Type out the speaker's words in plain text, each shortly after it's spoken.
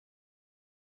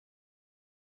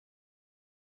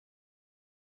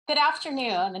Good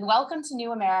afternoon, and welcome to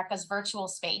New America's virtual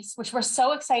space, which we're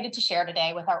so excited to share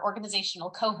today with our organizational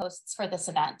co-hosts for this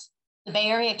event: the Bay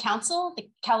Area Council, the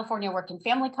California Work and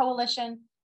Family Coalition,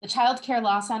 the Child Care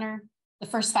Law Center, the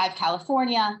First Five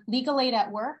California, Legal Aid at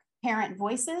Work, Parent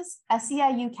Voices,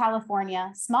 SEIU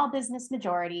California, Small Business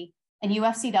Majority, and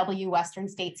UFCW Western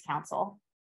States Council.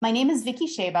 My name is Vicki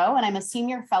Shabo, and I'm a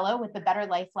senior fellow with the Better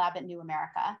Life Lab at New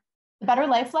America. The Better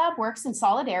Life Lab works in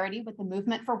solidarity with the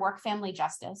movement for work-family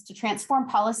justice to transform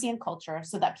policy and culture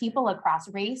so that people across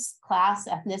race, class,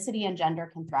 ethnicity, and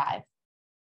gender can thrive.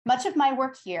 Much of my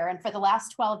work here and for the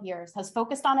last 12 years has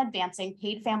focused on advancing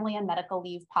paid family and medical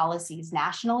leave policies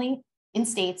nationally, in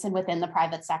states, and within the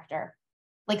private sector.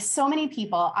 Like so many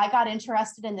people, I got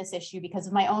interested in this issue because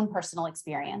of my own personal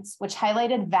experience, which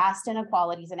highlighted vast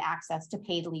inequalities in access to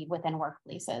paid leave within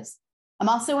workplaces. I'm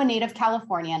also a native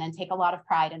Californian and take a lot of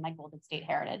pride in my Golden State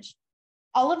heritage.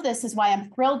 All of this is why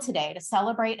I'm thrilled today to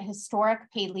celebrate a historic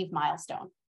paid leave milestone.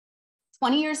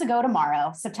 20 years ago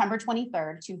tomorrow, September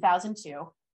 23rd,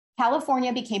 2002,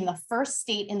 California became the first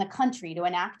state in the country to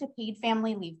enact a paid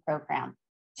family leave program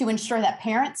to ensure that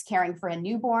parents caring for a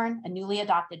newborn, a newly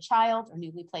adopted child, or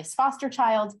newly placed foster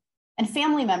child, and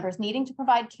family members needing to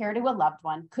provide care to a loved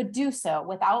one could do so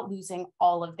without losing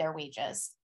all of their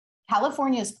wages.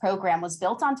 California's program was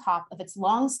built on top of its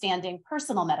long-standing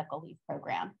personal medical leave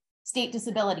program, state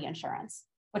disability insurance,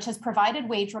 which has provided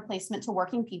wage replacement to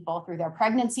working people through their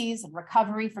pregnancies and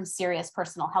recovery from serious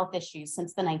personal health issues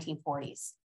since the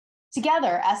 1940s.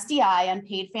 Together, SDI and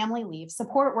paid family leave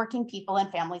support working people and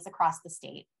families across the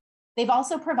state. They've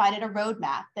also provided a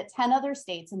roadmap that 10 other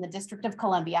states in the District of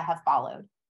Columbia have followed.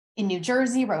 In New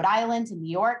Jersey, Rhode Island, and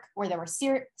New York, where there were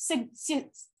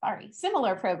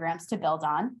similar programs to build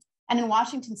on, and in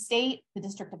Washington State, the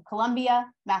District of Columbia,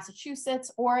 Massachusetts,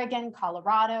 Oregon,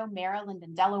 Colorado, Maryland,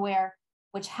 and Delaware,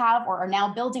 which have or are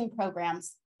now building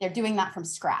programs, they're doing that from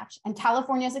scratch. And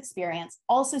California's experience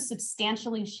also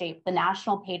substantially shaped the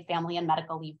National Paid Family and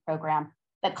Medical Leave Program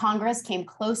that Congress came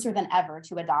closer than ever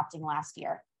to adopting last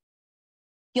year.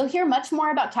 You'll hear much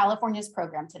more about California's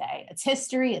program today, its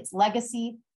history, its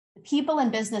legacy, the people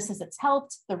and businesses it's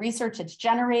helped, the research it's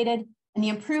generated, and the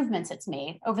improvements it's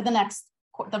made over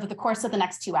the course of the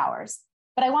next 2 hours.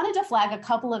 But I wanted to flag a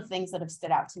couple of things that have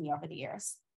stood out to me over the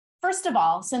years. First of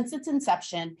all, since its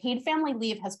inception, paid family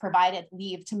leave has provided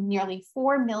leave to nearly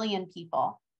 4 million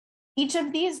people. Each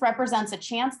of these represents a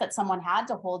chance that someone had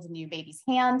to hold a new baby's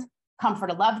hand,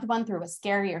 comfort a loved one through a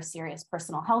scary or serious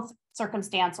personal health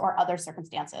circumstance or other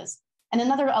circumstances. And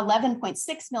another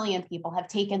 11.6 million people have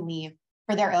taken leave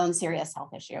for their own serious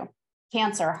health issue: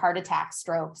 cancer, heart attacks,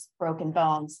 strokes, broken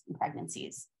bones, and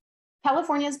pregnancies.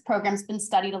 California's program's been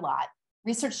studied a lot.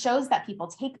 Research shows that people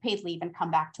take paid leave and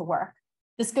come back to work.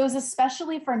 This goes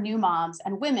especially for new moms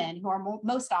and women who are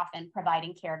most often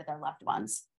providing care to their loved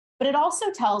ones. But it also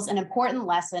tells an important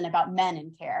lesson about men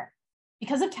in care.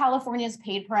 Because of California's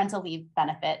paid parental leave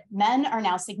benefit, men are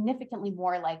now significantly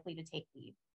more likely to take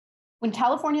leave. When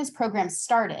California's program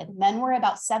started, men were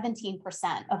about 17%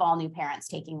 of all new parents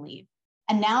taking leave.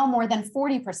 And now more than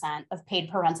 40% of paid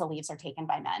parental leaves are taken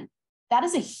by men. That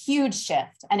is a huge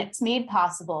shift, and it's made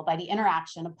possible by the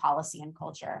interaction of policy and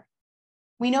culture.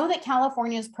 We know that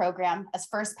California's program, as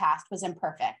first passed, was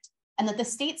imperfect, and that the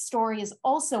state story is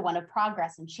also one of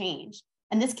progress and change.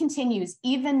 And this continues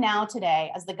even now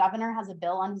today, as the governor has a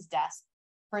bill on his desk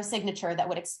for a signature that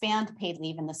would expand paid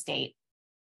leave in the state.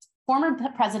 Former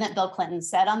President Bill Clinton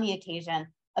said on the occasion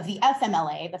of the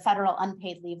FMLA, the Federal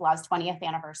Unpaid Leave Law's 20th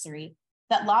anniversary,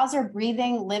 that laws are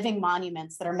breathing, living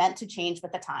monuments that are meant to change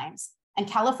with the times. And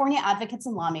California advocates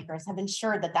and lawmakers have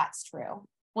ensured that that's true.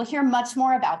 We'll hear much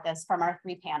more about this from our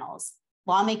three panels: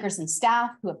 lawmakers and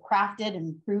staff who have crafted and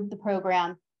improved the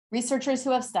program, researchers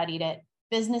who have studied it,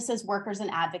 businesses, workers, and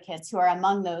advocates who are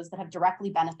among those that have directly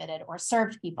benefited or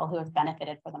served people who have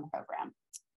benefited from the program.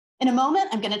 In a moment,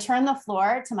 I'm going to turn the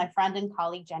floor to my friend and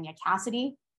colleague, Jenya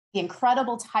Cassidy, the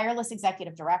incredible, tireless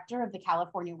executive director of the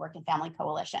California Work and Family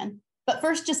Coalition. But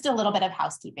first, just a little bit of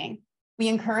housekeeping. We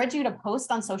encourage you to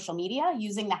post on social media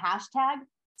using the hashtag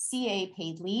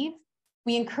 #CAPaidLeave.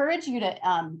 We encourage you to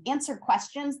answer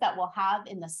questions that we'll have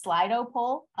in the Slido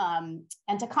poll and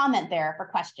to comment there for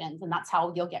questions, and that's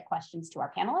how you'll get questions to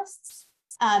our panelists.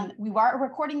 We are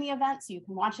recording the event, so you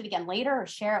can watch it again later or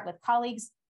share it with colleagues.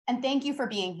 And thank you for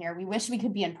being here. We wish we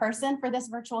could be in person for this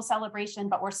virtual celebration,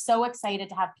 but we're so excited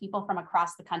to have people from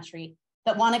across the country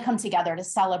that want to come together to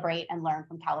celebrate and learn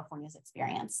from California's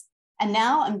experience. And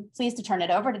now I'm pleased to turn it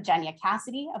over to Jenya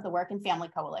Cassidy of the Work and Family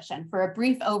Coalition for a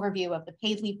brief overview of the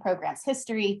paid leave program's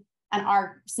history and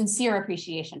our sincere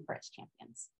appreciation for its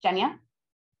champions. Jenya?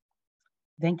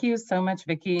 Thank you so much,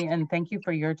 Vicki, and thank you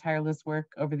for your tireless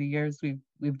work over the years.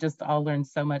 We've just all learned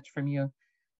so much from you.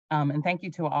 And thank you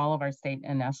to all of our state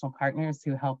and national partners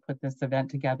who helped put this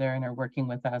event together and are working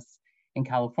with us in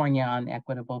California on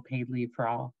equitable paid leave for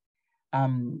all.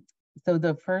 Um, so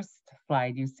the first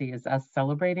slide you see is us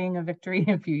celebrating a victory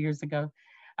a few years ago.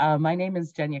 My name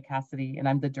is Jenya Cassidy, and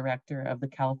I'm the director of the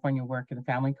California Work and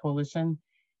Family Coalition.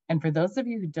 And for those of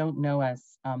you who don't know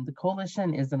us, the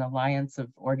coalition is an alliance of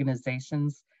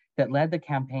organizations that led the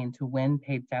campaign to win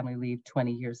paid family leave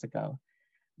 20 years ago.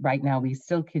 Right now, we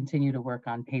still continue to work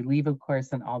on paid leave, of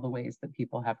course, and all the ways that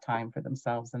people have time for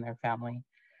themselves and their family.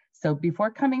 So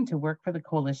before coming to work for the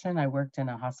coalition, I worked in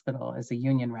a hospital as a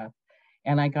union rep,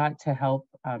 and I got to help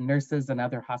nurses and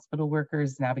other hospital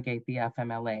workers navigate the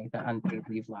FMLA, the unpaid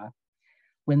leave law.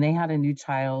 When they had a new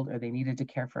child or they needed to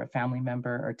care for a family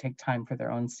member or take time for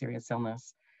their own serious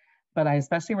illness. But I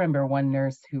especially remember one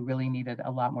nurse who really needed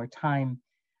a lot more time.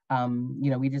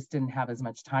 We just didn't have as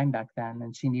much time back then,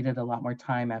 and she needed a lot more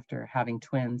time after having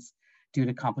twins due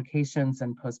to complications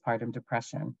and postpartum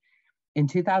depression. In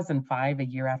 2005, a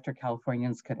year after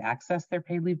Californians could access their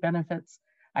paid leave benefits,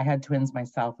 I had twins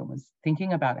myself and was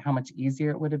thinking about how much easier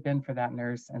it would have been for that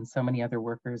nurse and so many other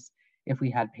workers if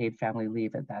we had paid family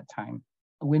leave at that time.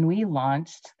 When we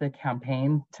launched the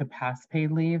campaign to pass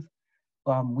paid leave,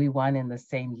 we won in the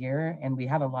same year, and we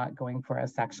had a lot going for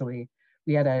us, actually.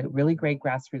 We had a really great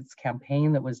grassroots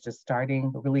campaign that was just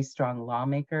starting, a really strong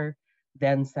lawmaker,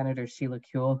 then Senator Sheila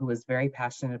Kuehl, who was very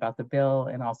passionate about the bill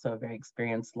and also a very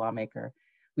experienced lawmaker.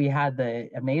 We had the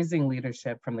amazing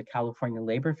leadership from the California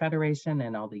Labor Federation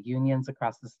and all the unions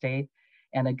across the state,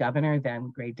 and a governor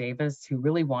then, Gray Davis, who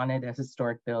really wanted a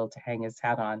historic bill to hang his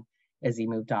hat on as he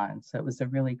moved on. So it was a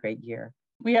really great year.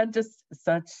 We had just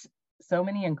so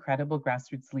many incredible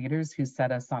grassroots leaders who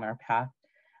set us on our path.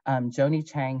 Joni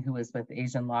Chang, who was with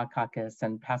Asian Law Caucus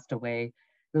and passed away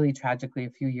really tragically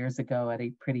a few years ago at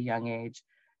a pretty young age,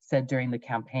 said during the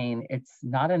campaign, it's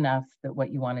not enough that what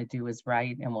you want to do is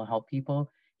right and will help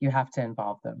people, you have to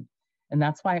involve them. And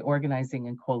that's why organizing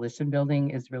and coalition building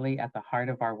is really at the heart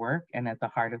of our work and at the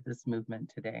heart of this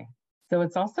movement today. So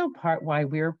it's also why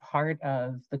we're part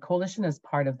of, the coalition is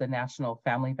part of the National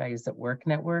Family Values at Work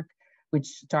Network, which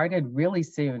started really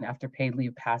soon after paid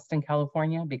leave passed in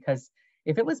California, because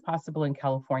if it was possible in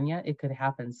California, it could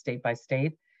happen state by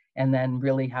state and then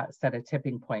really set a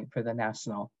tipping point for the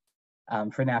national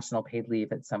paid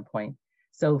leave at some point.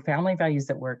 So Family Values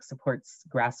at Work supports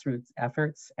grassroots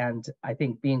efforts, and I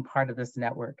think being part of this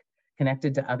network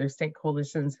connected to other state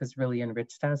coalitions has really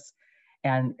enriched us.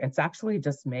 And it's actually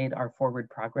just made our forward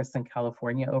progress in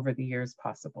California over the years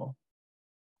possible.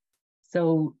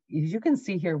 So as you can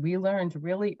see here, we learned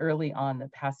really early on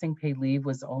that passing paid leave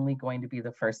was only going to be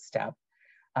the first step.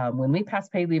 When we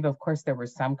passed paid leave, of course, there were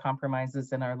some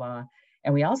compromises in our law,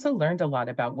 and we also learned a lot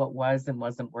about what was and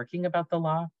wasn't working about the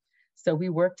law. So we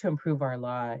worked to improve our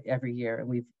law every year, and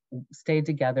we've stayed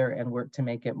together and worked to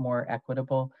make it more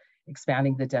equitable,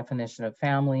 expanding the definition of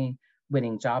family,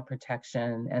 winning job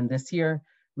protection, and this year,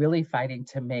 really fighting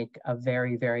to make a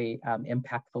very, very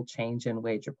impactful change in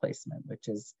wage replacement, which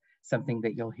is something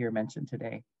that you'll hear mentioned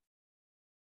today.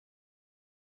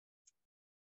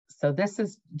 So this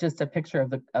is just a picture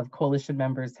of coalition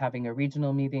members having a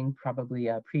regional meeting, probably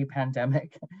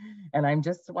pre-pandemic. And I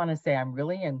just want to say I'm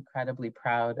really incredibly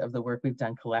proud of the work we've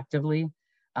done collectively,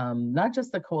 not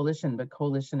just the coalition, but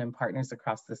coalition and partners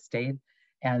across the state,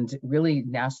 and really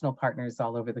national partners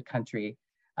all over the country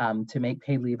to make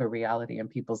paid leave a reality in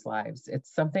people's lives.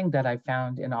 It's something that I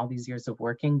found in all these years of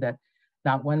working, that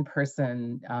not one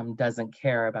person doesn't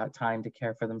care about time to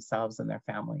care for themselves and their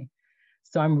family.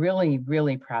 So I'm really,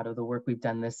 really proud of the work we've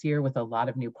done this year with a lot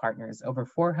of new partners. Over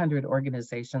 400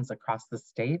 organizations across the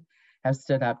state have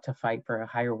stood up to fight for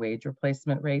higher wage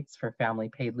replacement rates for family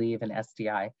paid leave and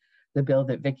SDI, the bill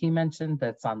that Vicki mentioned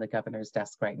that's on the governor's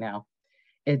desk right now.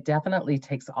 It definitely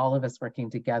takes all of us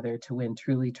working together to win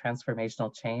truly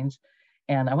transformational change.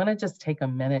 And I want to just take a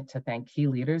minute to thank key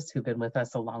leaders who've been with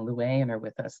us along the way and are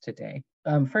with us today.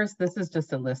 First, this is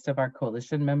just a list of our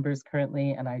coalition members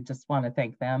currently, and I just want to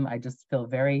thank them. I just feel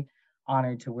very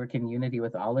honored to work in unity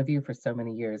with all of you for so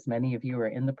many years. Many of you are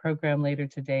in the program later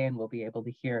today and will be able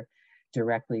to hear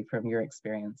directly from your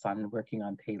experience on working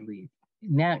on paid leave.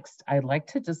 Next, I'd like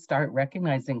to just start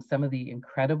recognizing some of the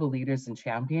incredible leaders and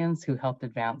champions who helped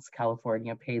advance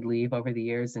California paid leave over the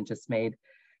years and just made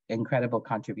incredible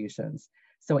contributions.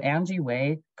 So Angie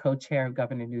Way, co-chair of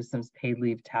Governor Newsom's paid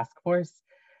leave task force,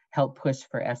 helped push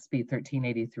for SB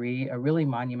 1383, a really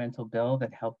monumental bill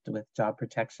that helped with job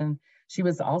protection. She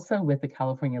was also with the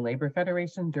California Labor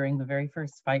Federation during the very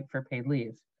first fight for paid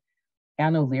leave.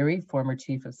 Ann O'Leary, former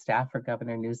Chief of Staff for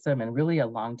Governor Newsom and really a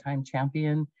longtime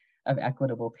champion of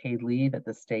equitable paid leave at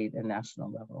the state and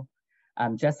national level.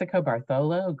 Jessica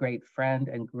Bartholo, great friend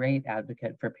and great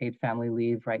advocate for paid family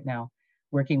leave right now,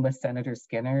 working with Senator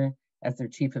Skinner as their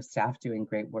Chief of Staff, doing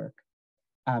great work.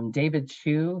 David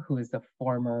Chu, who is a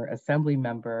former assembly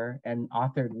member and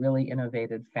authored really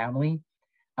innovative family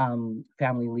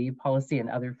leave policy and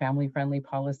other family-friendly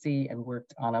policy, and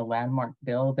worked on a landmark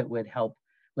bill that would help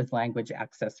with language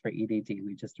access for EDD.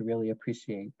 We just really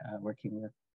appreciate working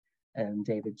with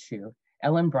David Chu.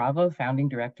 Ellen Bravo, founding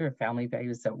director of Family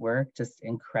Values at Work, just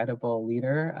incredible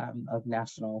leader of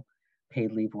national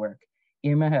paid leave work.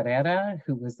 Irma Herrera,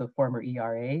 who was the former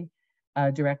ERA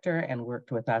director and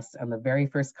worked with us on the very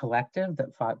first collective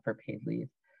that fought for paid leave.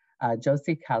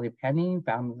 Josie Calipeni,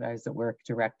 Family Values at Work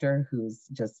director, who's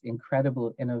just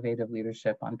incredible innovative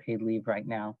leadership on paid leave right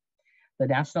now. The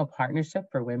National Partnership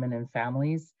for Women and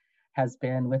Families has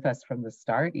been with us from the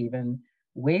start, even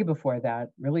way before that,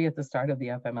 really at the start of the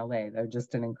FMLA. They're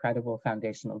just an incredible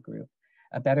foundational group.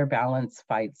 A Better Balance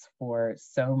fights for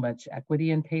so much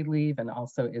equity in paid leave and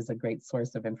also is a great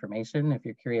source of information if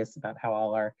you're curious about how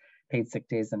all our paid sick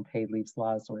days and paid leaves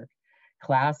laws work.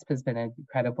 CLASP has been an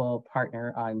incredible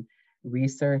partner on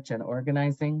research and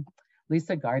organizing.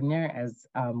 Lisa Gardner, as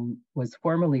was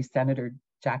formerly Senator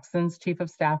Jackson's Chief of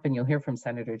Staff, and you'll hear from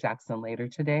Senator Jackson later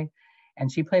today.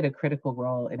 And she played a critical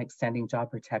role in extending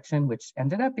job protection, which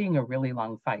ended up being a really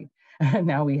long fight.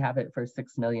 Now we have it for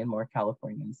 6 million more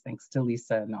Californians, thanks to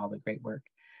Lisa and all the great work.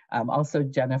 Also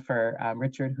Jennifer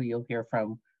Richard, who you'll hear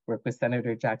from, worked with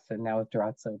Senator Jackson, now with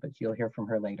Durazzo, but you'll hear from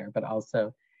her later, but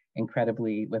also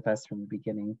incredibly with us from the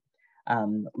beginning.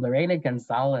 Lorena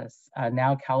Gonzalez,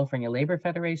 now California Labor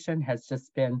Federation, has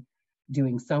just been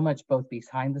doing so much both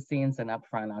behind the scenes and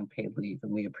upfront on paid leave,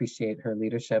 and we appreciate her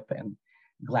leadership and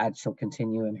glad she'll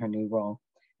continue in her new role.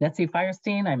 Netzie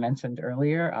Firestein, I mentioned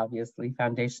earlier, obviously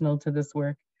foundational to this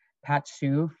work. Pat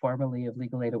Hsu, formerly of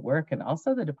Legal Aid at Work, and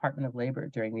also the Department of Labor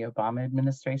during the Obama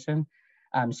administration.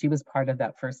 She was part of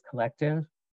that first collective.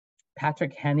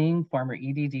 Patrick Henning, former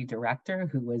EDD director,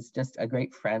 who was just a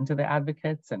great friend to the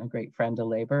advocates and a great friend to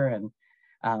labor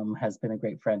and has been a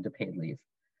great friend to paid leave.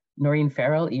 Noreen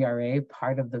Farrell, ERA,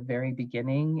 part of the very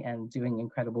beginning and doing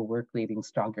incredible work leading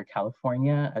Stronger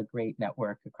California, a great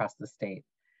network across the state.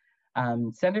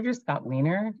 Senator Scott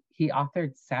Wiener, he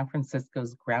authored San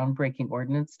Francisco's groundbreaking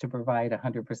ordinance to provide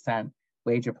 100%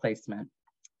 wage replacement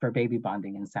for baby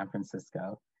bonding in San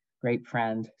Francisco. Great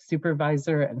friend.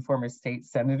 Supervisor and former state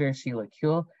senator Sheila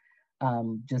Kuehl,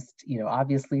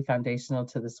 obviously foundational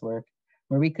to this work.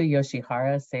 Marika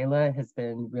Yoshihara, Selah, has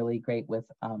been really great with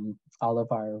all of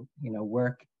our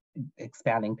work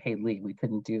expanding paid leave. We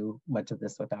couldn't do much of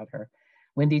this without her.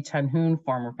 Wendy Chun-Hoon,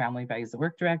 former Family Values at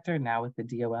Work director, now with the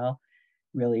DOL.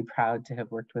 Really proud to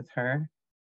have worked with her.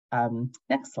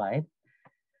 Next slide.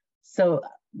 So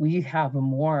we have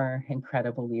more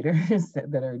incredible leaders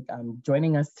that are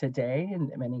joining us today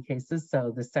in many cases.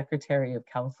 So the Secretary of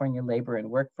California Labor and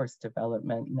Workforce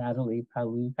Development, Natalie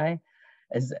Palugai,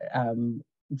 is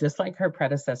just like her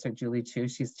predecessor, Julie Chu,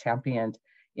 she's championed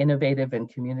innovative and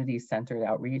community-centered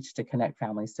outreach to connect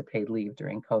families to paid leave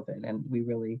during COVID. And we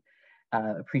really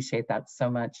appreciate that so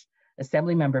much.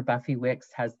 Assemblymember Buffy Wicks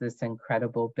has this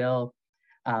incredible bill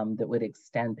that would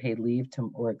extend paid leave to,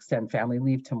 or extend family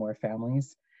leave to more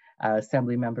families.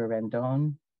 Assemblymember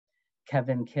Rendon,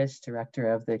 Kevin Kish,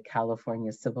 director of the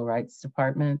California Civil Rights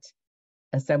Department,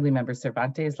 Assemblymember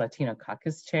Cervantes, Latino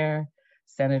Caucus chair,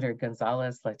 Senator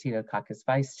Gonzalez, Latino Caucus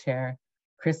vice chair,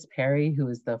 Chris Perry, who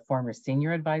is the former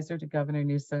senior advisor to Governor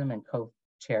Newsom and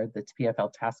co-chaired the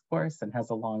PFL task force and has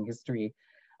a long history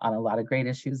on a lot of great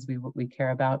issues we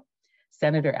care about.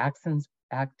 Senator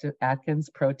Atkins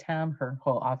Pro Tem, her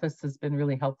whole office has been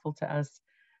really helpful to us.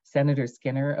 Senator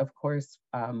Skinner, of course,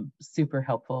 super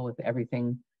helpful with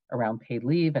everything around paid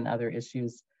leave and other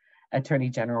issues. Attorney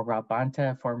General Rob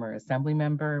Bonta, former assembly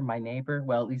member, my neighbor,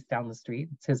 well, at least down the street.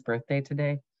 It's his birthday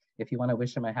today, if you want to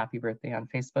wish him a happy birthday on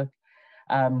Facebook.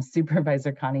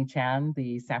 Supervisor Connie Chan,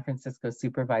 the San Francisco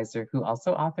supervisor, who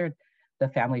also authored the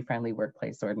family-friendly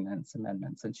workplace ordinance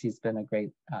amendments, and she's been a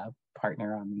great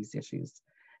partner on these issues.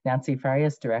 Nancy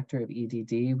Farias, director of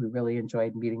EDD, we really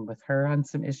enjoyed meeting with her on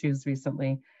some issues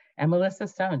recently. And Melissa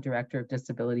Stone, director of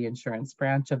Disability Insurance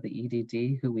Branch of the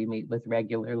EDD, who we meet with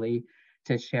regularly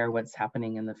to share what's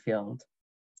happening in the field.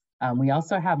 We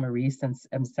also have Maurice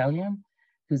Emselian,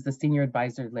 who's the Senior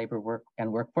Advisor of Labor Work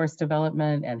and Workforce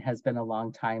Development and has been a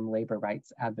longtime labor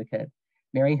rights advocate.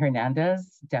 Mary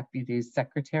Hernandez, Deputy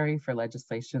Secretary for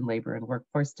Legislation, Labor and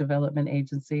Workforce Development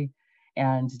Agency,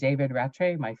 and David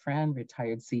Rattray, my friend,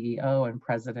 retired CEO and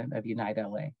president of Unite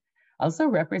LA. Also,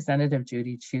 Representative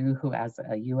Judy Chu, who as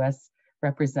a US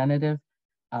representative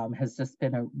has just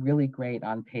been really great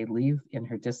on paid leave in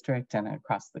her district and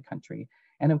across the country.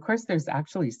 And of course, there's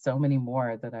actually so many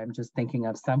more that I'm just thinking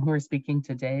of, some who are speaking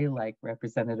today, like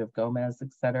Representative Gomez,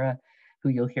 et cetera, who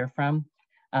you'll hear from.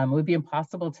 It would be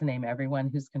impossible to name everyone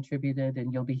who's contributed,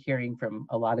 and you'll be hearing from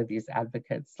a lot of these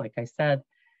advocates, like I said,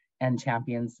 and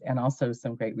champions, and also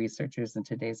some great researchers in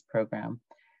today's program.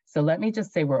 So let me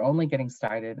just say we're only getting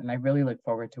started, and I really look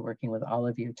forward to working with all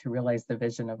of you to realize the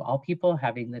vision of all people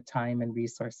having the time and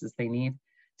resources they need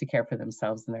to care for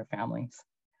themselves and their families.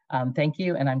 Thank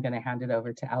you, and I'm going to hand it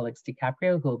over to Alex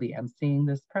DiCaprio, who will be emceeing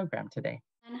this program today.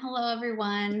 And hello,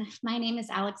 everyone. My name is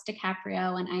Alex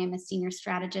DiCaprio, and I am a senior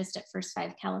strategist at First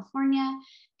Five California,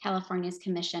 California's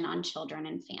Commission on Children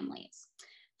and Families.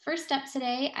 First up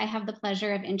today, I have the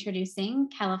pleasure of introducing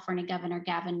California Governor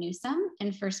Gavin Newsom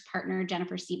and First Partner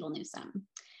Jennifer Siebel Newsom.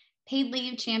 Paid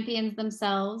leave champions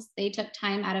themselves, they took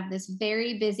time out of this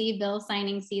very busy bill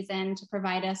signing season to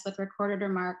provide us with recorded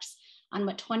remarks on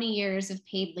what 20 years of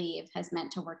paid leave has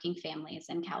meant to working families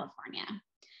in California.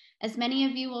 As many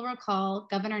of you will recall,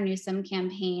 Governor Newsom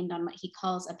campaigned on what he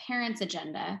calls a parent's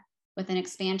agenda with an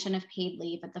expansion of paid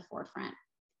leave at the forefront.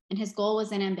 And his goal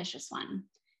was an ambitious one,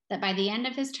 that by the end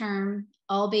of his term,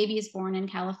 all babies born in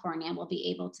California will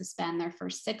be able to spend their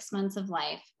first 6 months of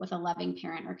life with a loving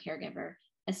parent or caregiver,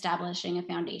 establishing a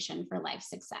foundation for life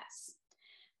success.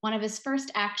 One of his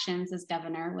first actions as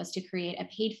governor was to create a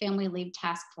paid family leave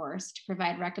task force to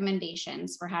provide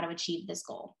recommendations for how to achieve this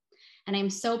goal. And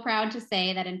I'm so proud to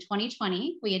say that in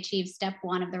 2020, we achieved step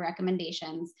one of the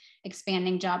recommendations,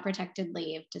 expanding job protected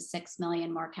leave to 6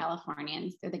 million more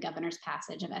Californians through the governor's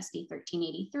passage of SB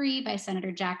 1383 by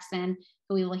Senator Jackson,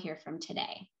 who we will hear from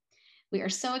today. We are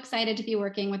so excited to be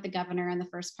working with the governor and the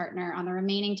First Partner on the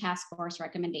remaining task force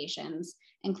recommendations,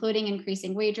 including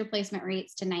increasing wage replacement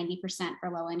rates to 90% for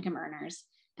low-income earners,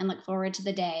 and look forward to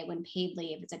the day when paid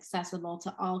leave is accessible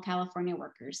to all California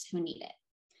workers who need it.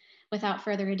 Without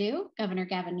further ado, Governor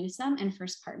Gavin Newsom and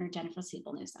First Partner Jennifer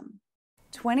Siebel Newsom.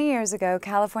 20 years ago,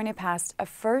 California passed a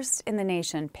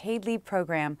first-in-the-nation paid leave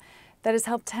program that has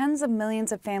helped tens of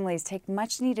millions of families take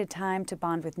much-needed time to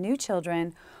bond with new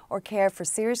children or care for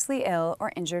seriously ill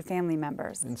or injured family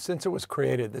members. And since it was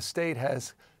created, the state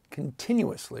has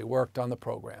continuously worked on the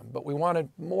program, but we wanted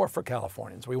more for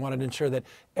Californians. We wanted to ensure that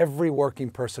every working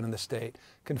person in the state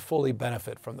can fully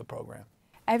benefit from the program.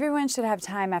 Everyone should have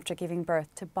time after giving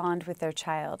birth to bond with their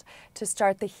child, to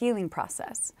start the healing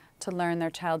process, to learn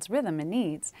their child's rhythm and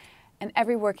needs. And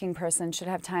every working person should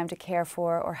have time to care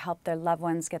for or help their loved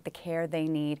ones get the care they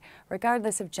need,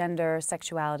 regardless of gender,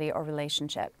 sexuality, or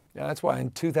relationship. Yeah, that's why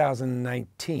in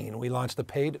 2019, we launched the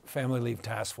Paid Family Leave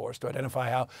Task Force to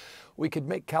identify how we could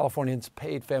make Californians'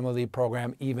 paid family leave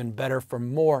program even better for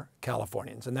more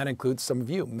Californians. And that includes some of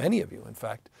you, many of you, in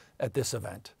fact, at this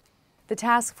event. The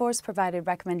task force provided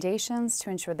recommendations to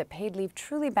ensure that paid leave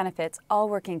truly benefits all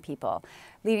working people,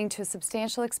 leading to a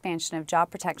substantial expansion of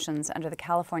job protections under the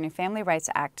California Family Rights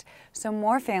Act, so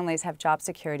more families have job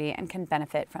security and can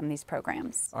benefit from these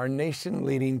programs. Our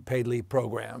nation-leading paid leave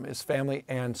program is family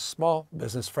and small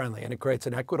business friendly, and it creates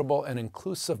an equitable and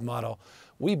inclusive model,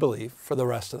 we believe, for the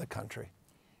rest of the country.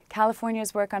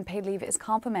 California's work on paid leave is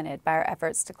complemented by our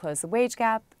efforts to close the wage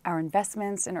gap, our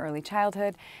investments in early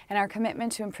childhood, and our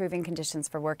commitment to improving conditions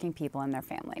for working people and their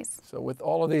families. So with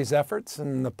all of these efforts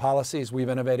and the policies we've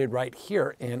innovated right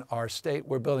here in our state,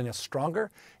 we're building a stronger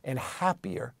and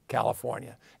happier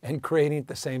California and creating at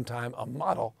the same time a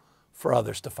model for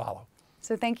others to follow.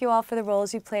 So thank you all for the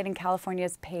roles you played in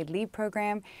California's paid leave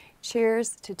program.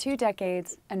 Cheers to 2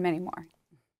 decades and many more.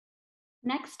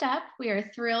 Next up, we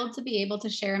are thrilled to be able to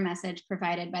share a message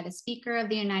provided by the Speaker of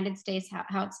the United States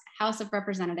House of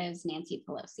Representatives, Nancy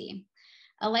Pelosi.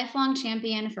 A lifelong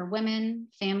champion for women,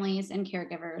 families, and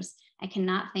caregivers, I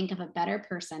cannot think of a better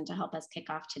person to help us kick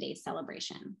off today's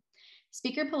celebration.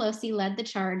 Speaker Pelosi led the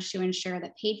charge to ensure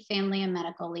that paid family and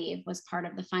medical leave was part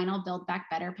of the final Build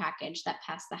Back Better package that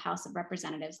passed the House of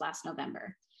Representatives last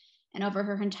November. And over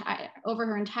her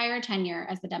entire tenure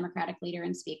as the Democratic leader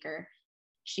and speaker,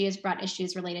 she has brought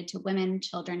issues related to women,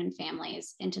 children, and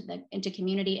families into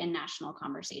community and national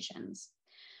conversations.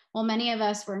 While many of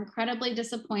us were incredibly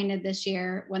disappointed this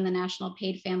year when the National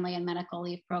Paid Family and Medical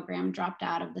Leave Program dropped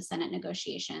out of the Senate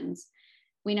negotiations,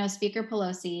 we know Speaker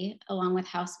Pelosi, along with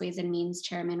House Ways and Means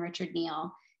Chairman Richard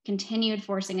Neal, continued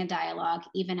forcing a dialogue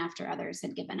even after others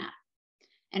had given up.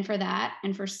 And for that,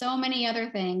 and for so many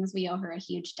other things, we owe her a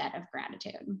huge debt of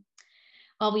gratitude.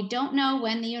 While we don't know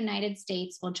when the United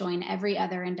States will join every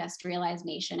other industrialized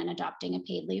nation in adopting a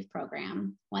paid leave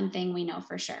program, one thing we know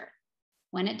for sure.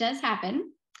 When it does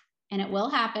happen, and it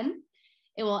will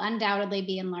undoubtedly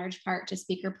be in large part to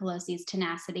Speaker Pelosi's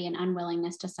tenacity and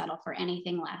unwillingness to settle for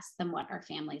anything less than what our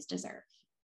families deserve.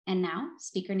 And now,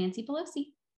 Speaker Nancy Pelosi.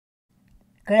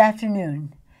 Good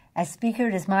afternoon. As Speaker,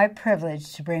 it is my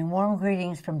privilege to bring warm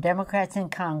greetings from Democrats in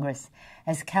Congress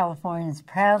as Californians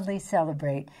proudly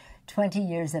celebrate 20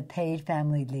 years of paid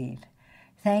family leave.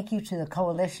 Thank you to the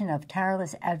coalition of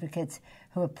tireless advocates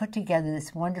who have put together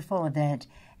this wonderful event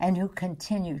and who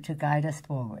continue to guide us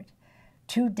forward.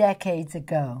 2 decades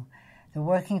ago, the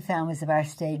working families of our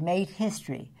state made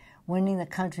history, winning the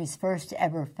country's first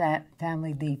ever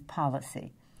family leave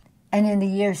policy. And in the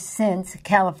years since,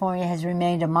 California has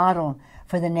remained a model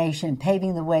for the nation,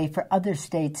 paving the way for other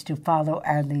states to follow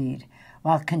our lead,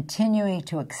 while continuing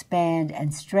to expand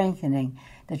and strengthening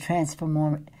the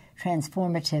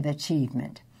transformative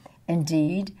achievement.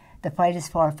 Indeed, the fight is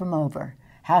far from over.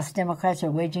 House Democrats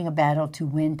are waging a battle to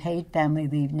win paid family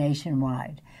leave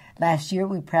nationwide. Last year,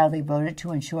 we proudly voted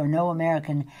to ensure no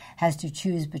American has to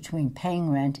choose between paying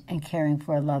rent and caring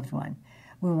for a loved one.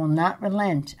 We will not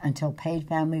relent until paid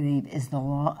family leave is the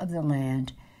law of the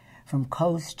land from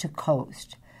coast to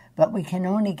coast. But we can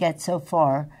only get so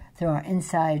far through our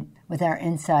inside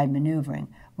maneuvering.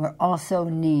 We also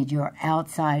need your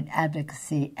outside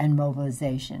advocacy and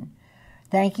mobilization.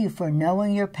 Thank you for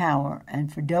knowing your power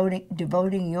and for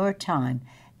devoting your time,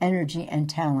 energy, and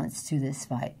talents to this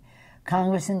fight.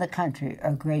 Congress and the country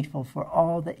are grateful for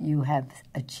all that you have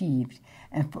achieved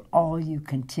and for all you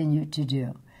continue to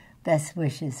do. Best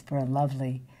wishes for a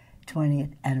lovely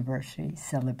 20th anniversary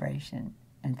celebration,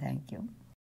 and thank you.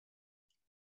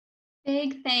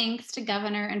 Big thanks to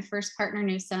Governor and First Partner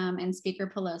Newsom and Speaker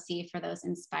Pelosi for those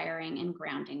inspiring and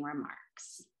grounding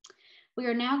remarks. We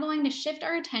are now going to shift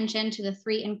our attention to the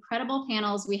 3 incredible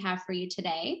panels we have for you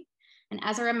today. And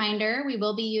as a reminder, we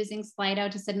will be using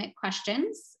Slido to submit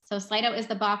questions. So Slido is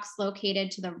the box located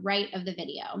to the right of the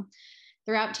video.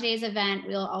 Throughout today's event,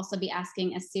 we'll also be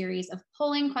asking a series of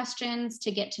polling questions to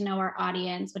get to know our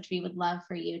audience, which we would love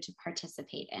for you to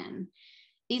participate in.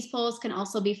 These polls can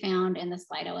also be found in the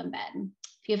Slido embed.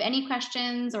 If you have any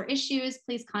questions or issues,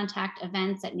 please contact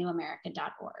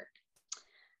events@newamerica.org.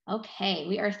 Okay,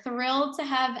 we are thrilled to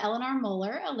have Eleanor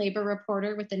Moeller, a labor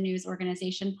reporter with the news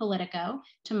organization Politico,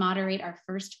 to moderate our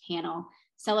first panel,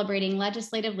 Celebrating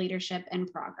Legislative Leadership and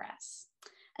Progress.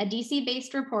 A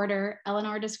DC-based reporter,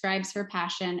 Eleanor describes her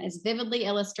passion as vividly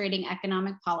illustrating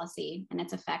economic policy and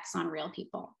its effects on real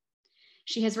people.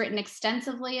 She has written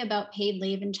extensively about paid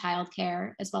leave and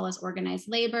childcare, as well as organized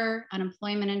labor,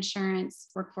 unemployment insurance,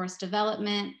 workforce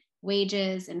development,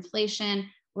 wages, inflation,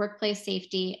 workplace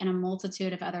safety, and a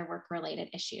multitude of other work-related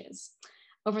issues.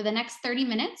 Over the next 30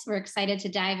 minutes, we're excited to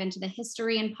dive into the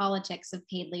history and politics of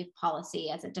paid leave policy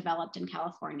as it developed in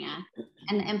California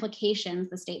and the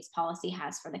implications the state's policy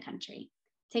has for the country.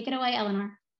 Take it away,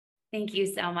 Eleanor. Thank you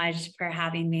so much for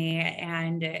having me,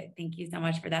 and thank you so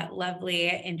much for that lovely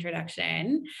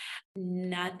introduction.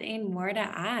 Nothing more to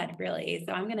add, really.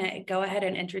 So I'm going to go ahead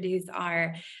and introduce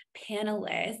our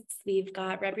panelists. We've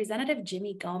got Representative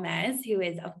Jimmy Gomez, who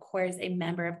is, of course, a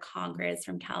member of Congress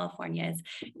from California's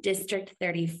District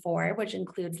 34, which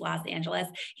includes Los Angeles.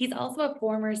 He's also a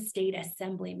former state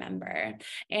assembly member.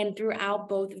 And throughout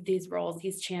both of these roles,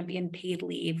 he's championed paid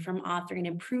leave, from authoring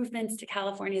improvements to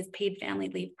California's paid family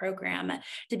leave program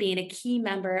to being a key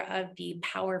member of the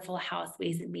powerful House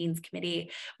Ways and Means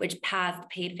Committee, which passed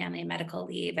paid family and medical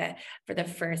leave for the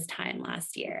first time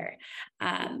last year.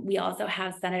 We also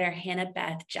have Senator Hannah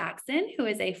Beth Jackson, who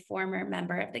is a former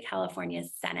member of the California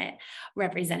Senate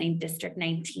representing District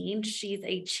 19. She's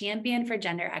a champion for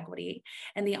gender equity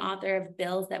and the author of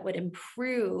bills that would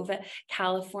improve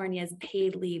California's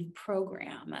paid leave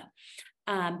program.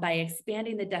 By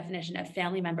expanding the definition of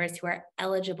family members who are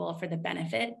eligible for the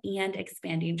benefit and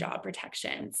expanding job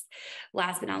protections.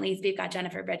 Last but not least, we've got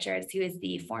Jennifer Richards, who is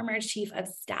the former chief of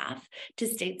staff to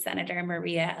State Senator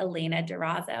Maria Elena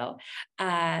Durazo,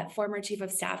 former chief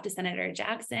of staff to Senator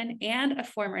Jackson, and a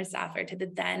former staffer to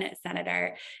the then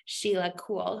Senator Sheila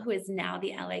Kuhl, who is now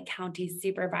the LA County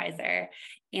Supervisor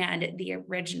and the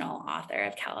original author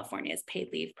of California's paid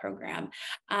leave program.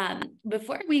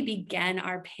 Before we begin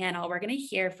our panel, we're going to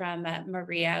hear from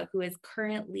Maria, who is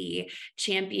currently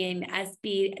championing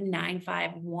SB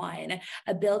 951,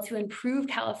 a bill to improve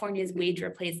California's wage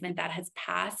replacement that has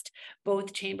passed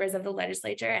both chambers of the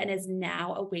legislature and is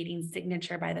now awaiting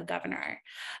signature by the governor.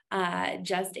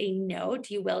 Just a note,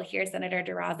 you will hear Senator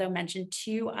Durazo mention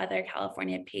 2 other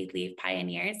California paid leave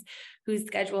pioneers whose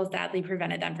schedule sadly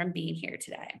prevented them from being here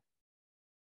today.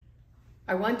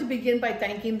 I want to begin by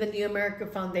thanking the New America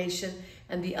Foundation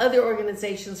and the other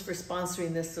organizations for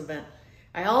sponsoring this event.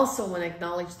 I also want to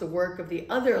acknowledge the work of the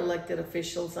other elected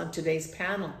officials on today's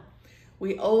panel.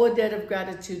 We owe a debt of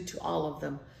gratitude to all of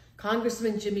them.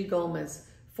 Congressman Jimmy Gomez,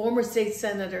 former State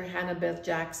Senator Hannah Beth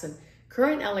Jackson,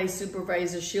 current LA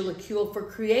Supervisor Sheila Kuehl for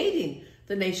creating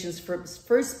the nation's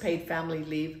first paid family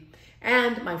leave,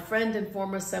 and my friend and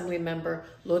former Assembly member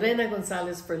Lorena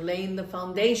Gonzalez for laying the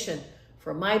foundation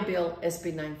for my bill,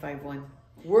 SB 951.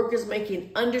 Workers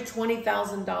making under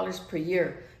 $20,000 per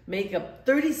year make up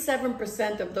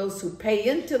 37% of those who pay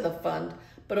into the fund,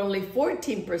 but only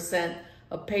 14%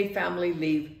 of paid family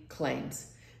leave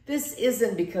claims. This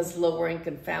isn't because lower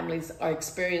income families are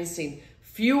experiencing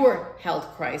fewer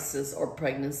health crises or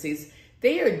pregnancies.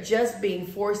 They are just being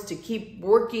forced to keep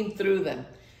working through them.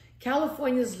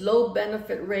 California's low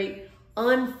benefit rate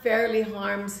unfairly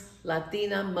harms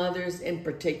Latina mothers in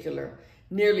particular,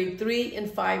 nearly 3 in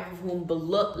 5 of whom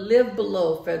live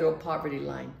below federal poverty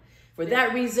line. For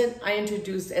that reason, I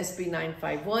introduced SB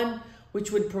 951,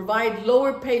 which would provide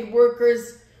lower paid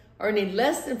workers earning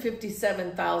less than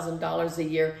 $57,000 a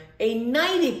year a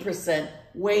 90%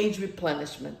 wage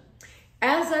replenishment.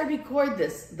 As I record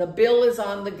this, the bill is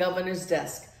on the governor's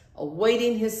desk,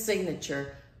 awaiting his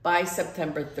signature by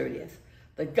September 30th.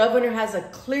 The governor has a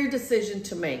clear decision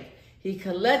to make. He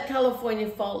can let California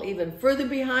fall even further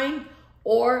behind,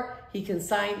 or he can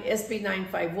sign SB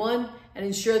 951 and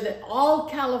ensure that all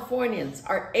Californians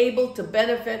are able to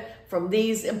benefit from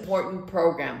these important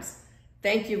programs.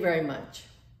 Thank you very much.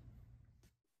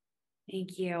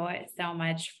 Thank you so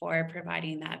much for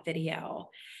providing that video.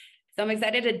 So I'm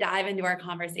excited to dive into our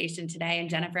conversation today. And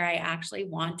Jennifer, I actually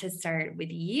want to start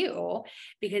with you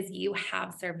because you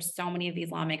have served so many of these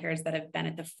lawmakers that have been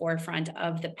at the forefront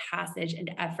of the passage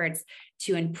and efforts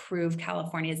to improve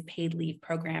California's paid leave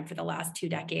program for the last 2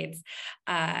 decades.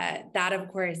 That, of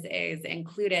course, is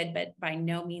included, but by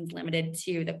no means limited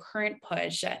to the current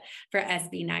push for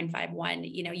SB 951.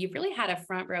 You know, you've really had a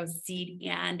front row seat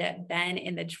and been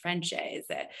in the trenches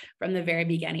from the very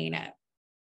beginning.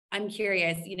 I'm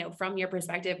curious, you know, from your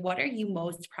perspective, what are you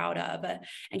most proud of? And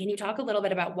can you talk a little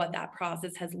bit about what that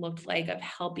process has looked like of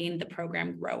helping the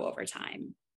program grow over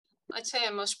time? I'd say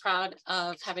I'm most proud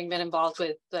of having been involved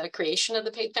with the creation of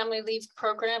the paid family leave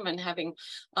program and having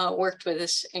worked with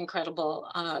this incredible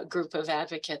group of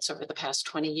advocates over the past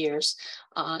 20 years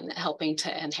on helping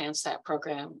to enhance that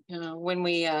program. You know, when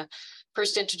we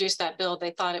first introduced that bill,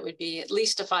 they thought it would be at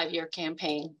least a 5-year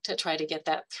campaign to try to get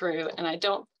that through. And I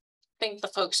don't think the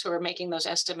folks who are making those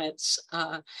estimates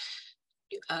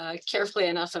carefully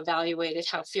enough evaluated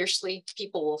how fiercely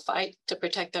people will fight to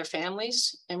protect their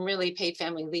families. And really, paid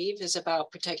family leave is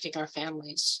about protecting our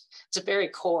families. It's a very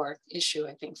core issue,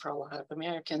 I think, for a lot of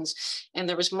Americans. And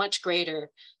there was much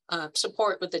greater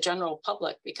support with the general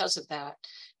public because of that.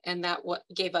 And that what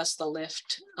gave us the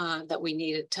lift that we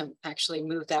needed to actually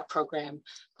move that program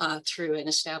through and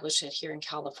establish it here in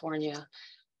California.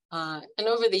 And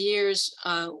over the years,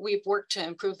 we've worked to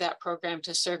improve that program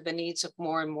to serve the needs of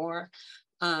more and more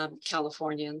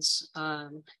Californians.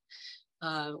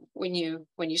 When you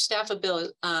staff a bill,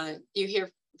 you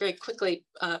hear very quickly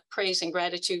praise and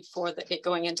gratitude for it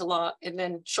going into law. And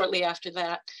then shortly after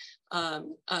that,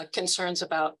 concerns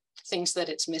about things that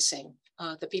it's missing,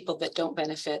 the people that don't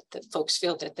benefit, that folks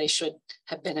feel that they should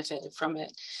have benefited from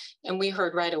it. And we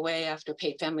heard right away after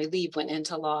paid family leave went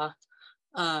into law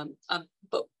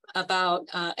about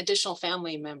additional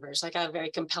family members. I got a very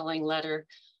compelling letter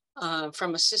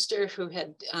from a sister who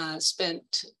had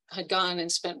gone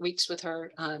and spent weeks with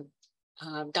her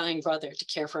dying brother to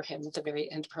care for him at the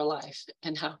very end of her life,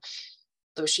 and how,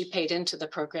 though she paid into the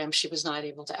program, she was not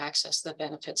able to access the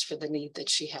benefits for the need that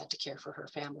she had to care for her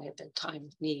family at their time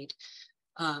of need.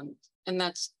 And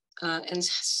that's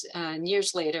and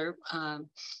years later,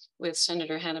 with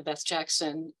Senator Hannah Beth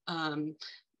Jackson,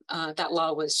 that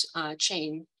law was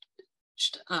changed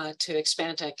to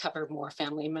expand to cover more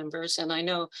family members. And I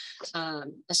know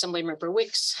Assemblymember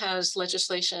Wicks has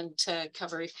legislation to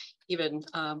cover even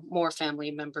more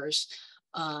family members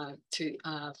through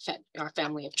our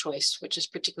family of choice, which is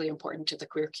particularly important to the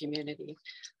queer community.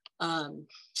 And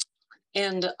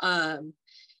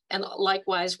And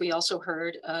likewise, we also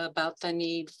heard about the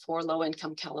need for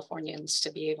low-income Californians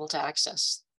to be able to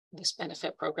access this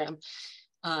benefit program.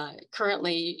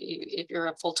 Currently, if you're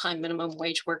a full-time minimum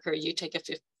wage worker, you take a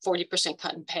 40%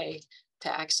 cut in pay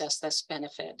to access this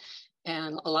benefit.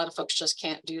 And a lot of folks just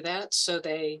can't do that. So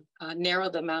they narrow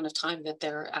the amount of time that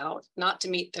they're out, not to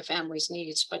meet their family's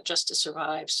needs, but just to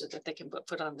survive so that they can put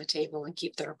food on the table and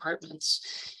keep their apartments.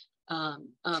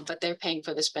 But they're paying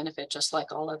for this benefit just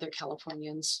like all other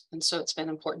Californians. And so it's been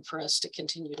important for us to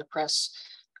continue to press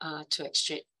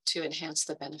to enhance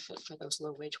the benefit for those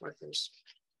low wage workers.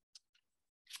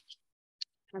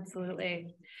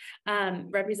 Absolutely.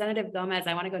 Representative Gomez,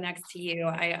 I want to go next to you.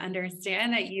 I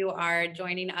understand that you are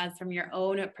joining us from your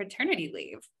own paternity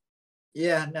leave.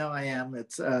 Yeah, no, I am.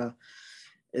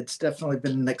 It's definitely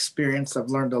been an experience. I've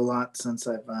learned a lot since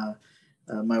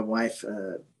my wife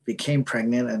became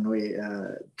pregnant, and we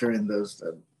during those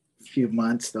few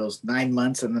months, those 9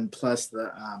 months, and then plus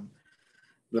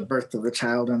the birth of the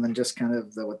child, and then just kind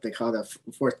of what they call the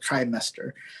fourth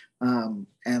trimester, and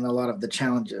a lot of the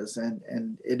challenges.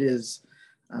 And it is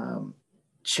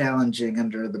challenging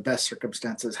under the best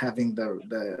circumstances, having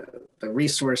the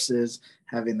resources,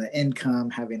 having the income,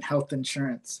 having health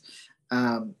insurance.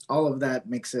 All of that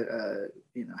makes it,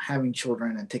 having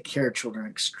children and take care of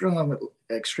children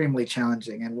extremely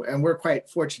challenging. And we're quite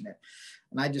fortunate.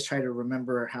 And I just try to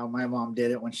remember how my mom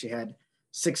did it when she had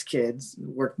 6 kids,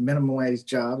 worked minimum wage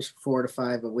jobs, 4 to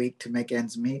 5 a week to make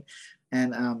ends meet.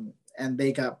 And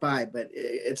they got by, but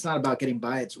it's not about getting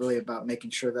by. It's really about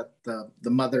making sure that the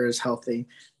mother is healthy,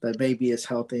 the baby is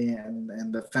healthy,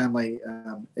 and the family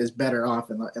is better off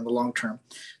in the long term.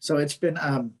 So it's been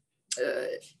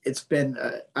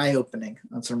eye-opening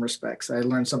on some respects. I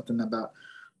learned something about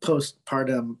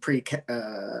postpartum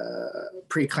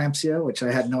preeclampsia, which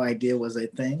I had no idea was a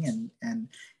thing, and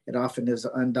it often is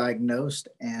undiagnosed.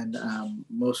 And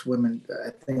most women, I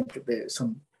think there's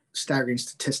some staggering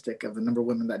statistic of the number of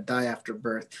women that die after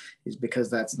birth is because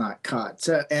that's not caught.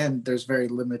 So, and there's very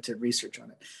limited research on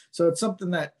it. So it's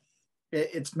something that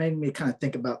it's made me kind of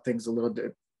think about things a little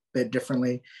bit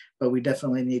differently, but we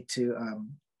definitely need to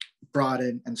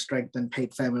broaden and strengthen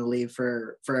paid family leave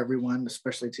for everyone,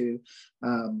 especially to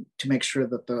make sure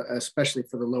that especially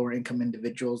for the lower income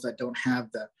individuals that don't have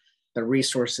the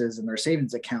resources in their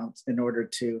savings accounts in order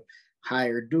to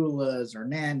hire doulas or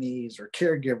nannies or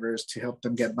caregivers to help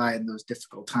them get by in those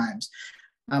difficult times.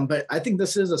 But I think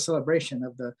this is a celebration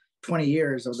of the 20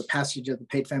 years of the passage of the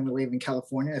paid family leave in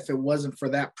California. If it wasn't for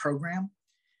that program,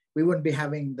 we wouldn't be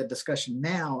having the discussion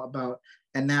now about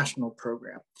a national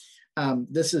program.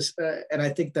 This is, and I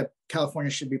think that California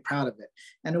should be proud of it.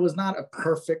 And it was not a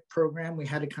perfect program. We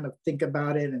had to kind of think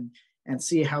about it and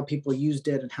see how people used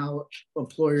it and how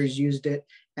employers used it,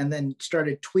 and then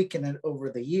started tweaking it over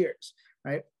the years,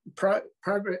 right?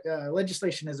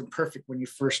 Legislation isn't perfect when you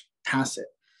first pass it,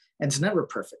 and it's never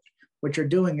perfect. What you're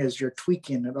doing is you're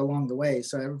tweaking it along the way.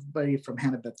 So everybody from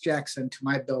Hannah Beth Jackson to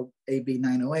my bill, AB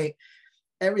 908,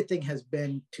 everything has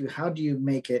been to how do you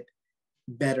make it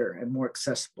better and more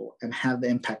accessible and have the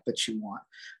impact that you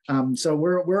want. So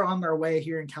we're on our way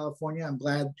here in California. I'm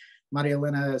glad Maria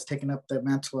Elena has taken up the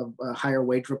mantle of higher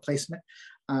wage replacement.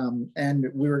 And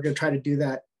we were going to try to do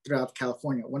that throughout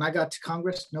California. When I got to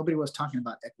Congress, nobody was talking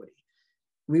about equity.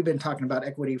 We've been talking about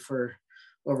equity for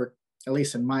over, at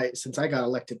least since I got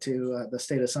elected to the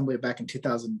state assembly back in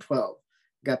 2012.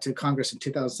 Got to Congress in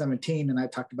 2017, and I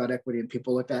talked about equity, and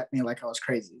people looked at me like I was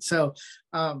crazy. So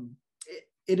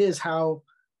it is how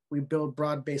we build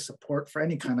broad-based support for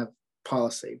any kind of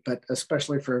policy, but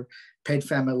especially for paid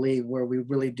family leave, where we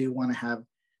really do want to have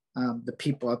the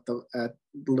people at the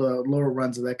lower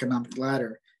runs of the economic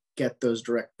ladder get those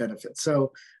direct benefits.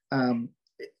 So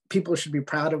people should be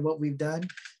proud of what we've done.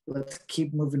 Let's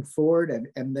keep moving forward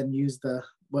and then use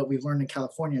what we've learned in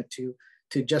California to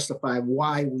justify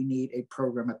why we need a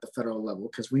program at the federal level,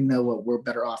 because we know what we're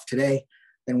better off today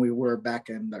than we were back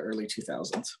in the early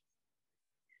 2000s.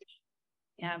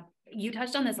 Yeah, you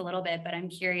touched on this a little bit, but I'm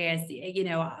curious,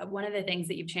 one of the things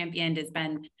that you've championed has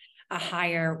been a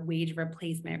higher wage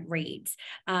replacement rate.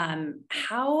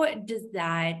 How does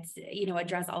that,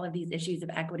 address all of these issues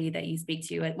of equity that you speak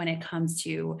to when it comes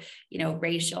to,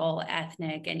 racial,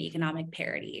 ethnic, and economic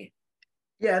parity?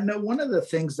 Yeah, no, one of the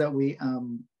things that we,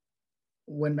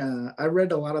 when I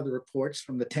read a lot of the reports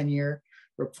from the 10-year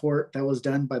report that was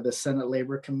done by the Senate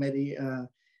Labor Committee,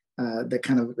 that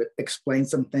kind of explain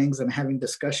some things and having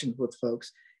discussions with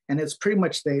folks. And it's pretty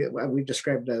much we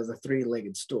described it as a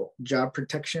 3-legged stool: job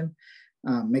protection,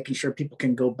 making sure people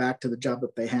can go back to the job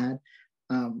that they had,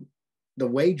 the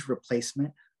wage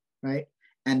replacement, right?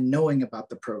 and knowing about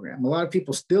the program. A lot of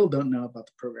people still don't know about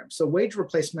the program. So wage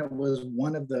replacement was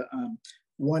one of the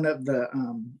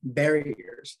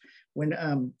barriers.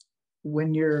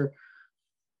 When you're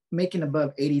making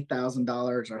above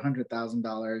 $80,000 or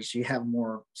 $100,000, you have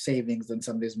more savings than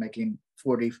somebody who's making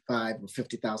 $45,000 or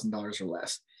 $50,000 or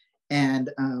less.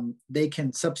 And they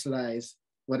can subsidize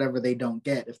whatever they don't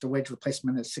get. If the wage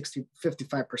replacement is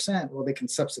 55%, well, they can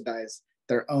subsidize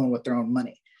their own with their own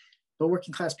money. But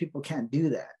working class people can't do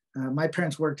that. My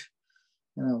parents worked,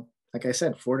 like I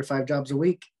said, 4 to 5 jobs a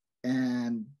week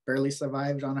and barely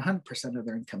survived on 100% of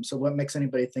their income. So what makes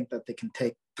anybody think that they can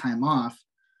take time off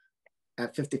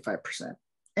at 55%?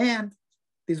 And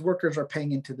these workers are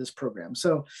paying into this program.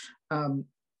 So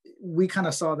we kind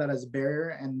of saw that as a barrier,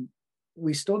 and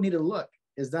we still need to look,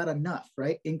 is that enough,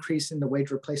 right? Increasing the wage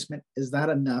replacement, is that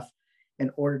enough in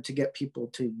order to get people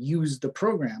to use the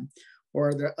program? Or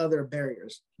are there other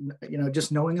barriers?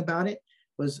 Just knowing about it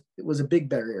was a big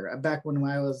barrier. Back when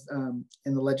I was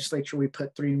in the legislature, we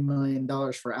put $3 million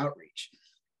for outreach.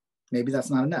 Maybe that's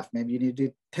not enough. Maybe you need to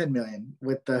do 10 million.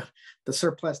 With the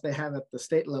surplus they have at the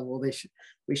state level,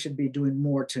 we should be doing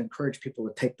more to encourage people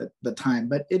to take the time.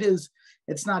 But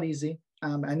it's not easy.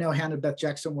 I know Hannah Beth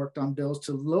Jackson worked on bills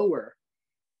to lower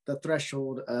the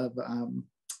threshold of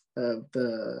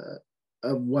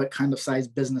what kind of size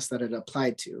business that it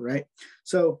applied to, right?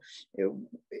 So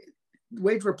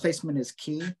wage replacement is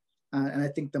key. And I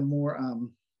think the more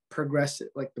progressive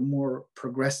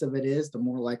it is, the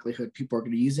more likelihood people are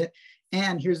going to use it.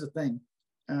 And here's the thing,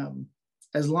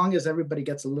 as long as everybody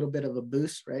gets a little bit of a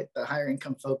boost, right? The higher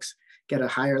income folks get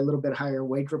a little bit higher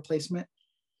wage replacement,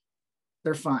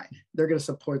 they're fine. They're going to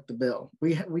support the bill.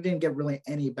 We didn't get really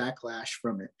any backlash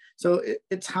from it. So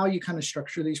it's how you kind of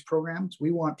structure these programs.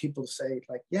 We want people to say,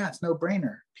 like, yeah, it's no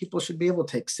brainer. People should be able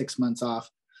to take 6 months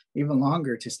off, even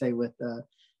longer, to stay with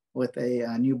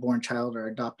a newborn child or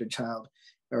adopted child,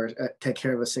 or take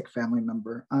care of a sick family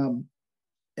member.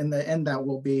 In the end, that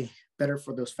will be better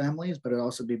for those families, but it'll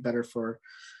also be better for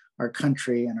our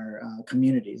country and our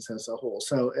communities as a whole.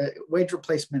 So wage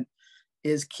replacement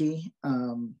is key.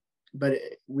 But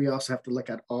we also have to look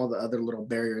at all the other little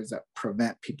barriers that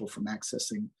prevent people from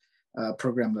accessing a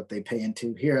program that they pay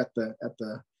into here at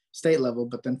the state level,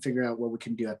 but then figure out what we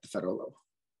can do at the federal level.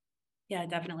 Yeah,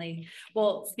 definitely.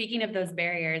 Well, speaking of those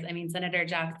barriers, I mean, Senator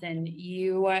Jackson,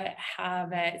 you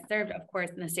have served, of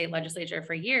course, in the state legislature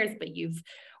for years, but you've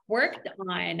worked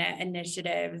on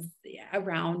initiatives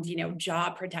around,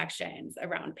 job protections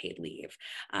around paid leave.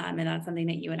 And that's something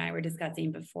that you and I were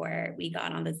discussing before we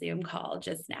got on the Zoom call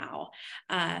just now.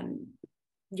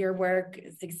 Your work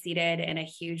succeeded in a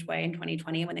huge way in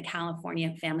 2020 when the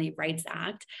California Family Rights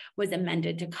Act was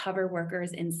amended to cover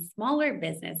workers in smaller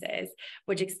businesses,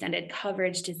 which extended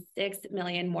coverage to 6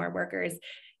 million more workers.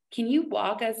 Can you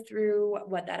walk us through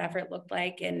what that effort looked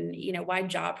like and, why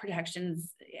job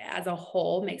protections as a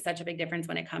whole make such a big difference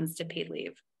when it comes to paid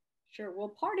leave? Sure. Well,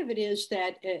 part of it is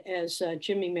that, as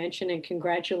Jimmy mentioned, and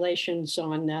congratulations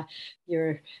on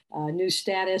your new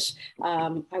status.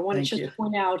 I want to just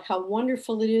point out how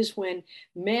wonderful it is when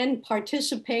men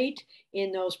participate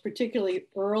in those particularly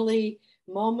early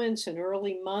moments and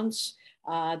early months.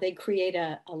 They create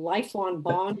a lifelong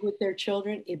bond with their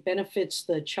children. It benefits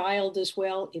the child as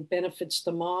well. It benefits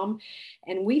the mom.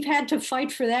 And we've had to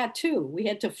fight for that too. We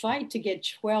had to fight to get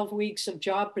 12 weeks of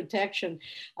job protection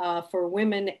for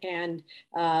women and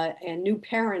new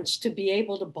parents to be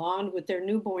able to bond with their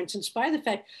newborns, in spite of the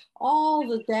fact all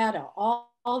the data,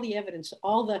 all the evidence,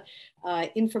 all the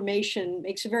information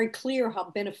makes it very clear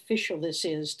how beneficial this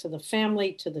is to the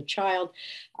family, to the child.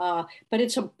 But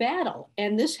it's a battle,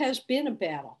 and this has been a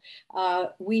battle.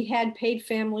 We had paid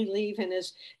family leave, and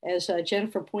as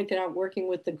Jennifer pointed out, working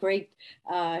with the great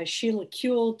Sheila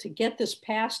Kuehl to get this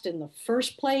passed in the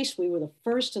first place. We were the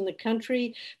first in the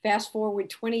country. Fast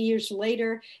forward 20 years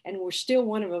later, and we're still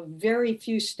one of a very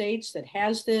few states that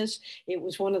has this. It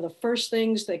was one of the first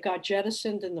things that got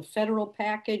jettisoned in the federal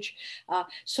package.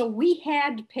 So we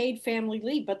had paid family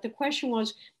leave, but the question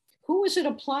was, who was it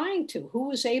applying to? Who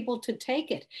was able to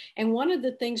take it? And one of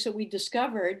the things that we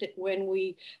discovered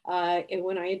when I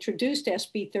introduced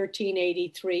SB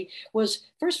 1383 was,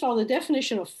 first of all, the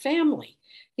definition of family.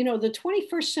 The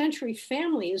 21st century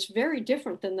family is very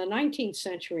different than the 19th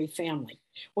century family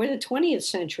or the 20th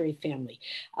century family.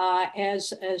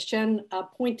 As Jen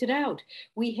pointed out,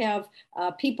 we have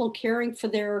people caring for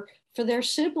their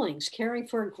siblings, caring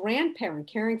for a grandparent,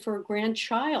 caring for a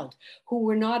grandchild who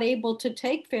were not able to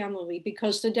take family leave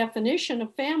because the definition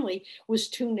of family was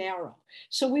too narrow.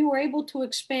 So we were able to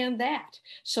expand that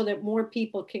so that more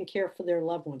people can care for their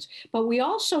loved ones. But we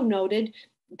also noted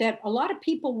that a lot of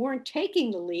people weren't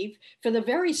taking the leave for the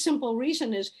very simple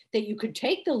reason is that you could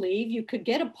take the leave, you could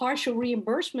get a partial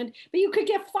reimbursement, but you could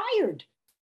get fired.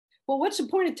 Well, what's the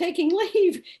point of taking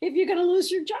leave if you're going to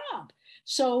lose your job?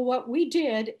 So what we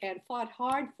did and fought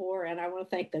hard for, and I want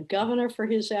to thank the governor for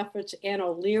his efforts, Ann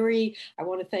O'Leary, I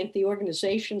want to thank the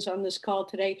organizations on this call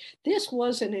today. This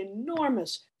was an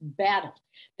enormous battle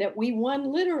that we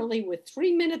won literally with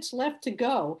 3 minutes left to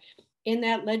go in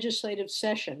that legislative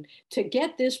session to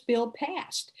get this bill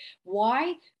passed.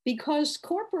 Why? Because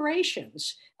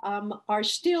corporations are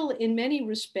still, in many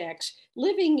respects,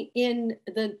 living in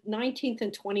the 19th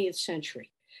and 20th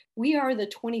century. We are the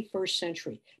 21st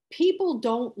century. People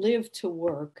don't live to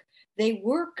work, they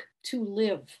work to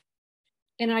live.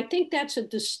 And I think that's a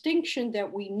distinction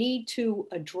that we need to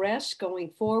address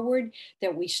going forward,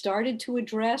 that we started to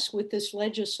address with this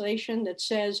legislation that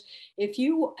says if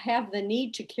you have the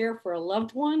need to care for a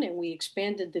loved one, and we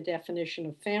expanded the definition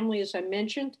of family, as I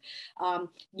mentioned,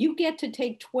 you get to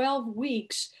take 12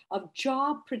 weeks of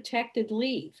job protected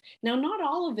leave. Now, not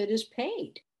all of it is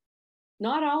paid.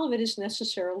 Not all of it is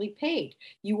necessarily paid.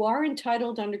 You are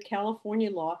entitled under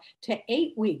California law to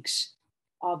 8 weeks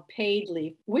of paid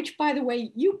leave, which, by the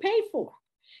way, you pay for.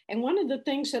 And one of the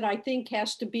things that I think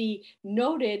has to be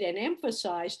noted and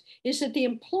emphasized is that the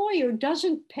employer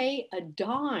doesn't pay a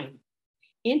dime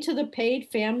into the paid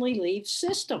family leave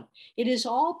system. It is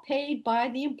all paid by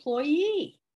the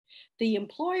employee. The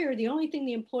employer, the only thing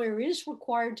the employer is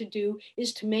required to do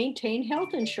is to maintain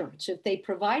health insurance. If they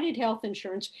provided health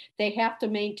insurance, they have to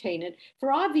maintain it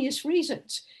for obvious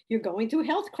reasons. You're going through a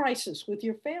health crisis with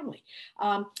your family.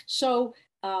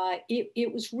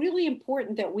 It was really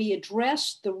important that we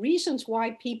address the reasons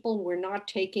why people were not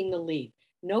taking the leave.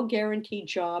 No guaranteed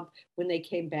job when they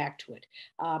came back to it.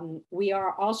 We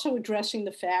are also addressing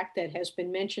the fact that has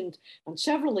been mentioned on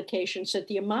several occasions that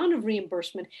the amount of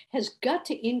reimbursement has got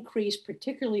to increase,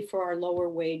 particularly for our lower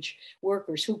wage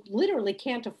workers who literally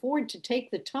can't afford to take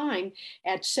the time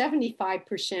at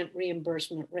 75%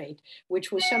 reimbursement rate,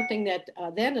 which was something that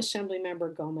then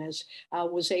Assemblymember Gomez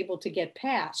was able to get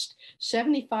passed,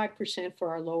 75% for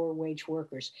our lower wage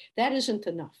workers. That isn't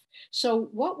enough. So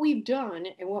what we've done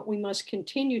and what we must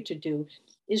continue to do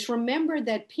is remember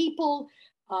that people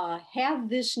have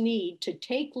this need to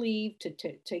take leave, to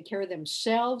take care of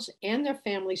themselves and their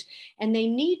families, and they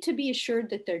need to be assured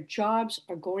that their jobs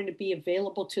are going to be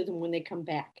available to them when they come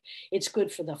back. It's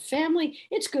good for the family,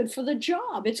 it's good for the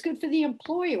job, it's good for the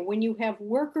employer. When you have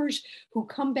workers who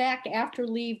come back after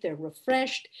leave, they're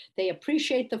refreshed, they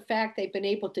appreciate the fact they've been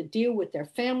able to deal with their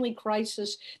family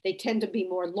crisis, they tend to be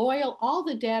more loyal. All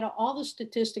the data, all the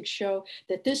statistics show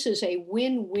that this is a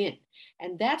win-win.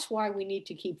 And that's why we need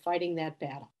to keep fighting that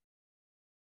battle.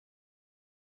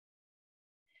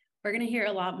 We're going to hear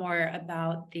a lot more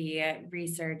about the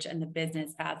research and the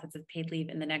business facets of paid leave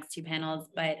in the next two panels,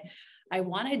 but I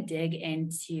want to dig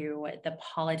into the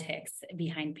politics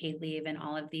behind paid leave and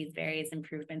all of these various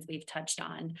improvements we've touched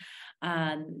on.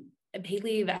 Paid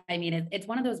leave, I mean, it's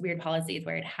one of those weird policies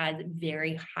where it has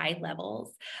very high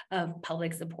levels of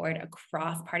public support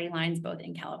across party lines, both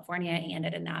in California and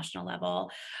at a national level.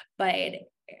 But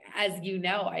as you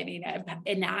know, I mean,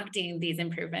 enacting these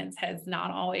improvements has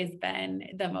not always been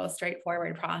the most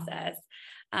straightforward process.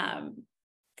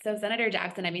 So Senator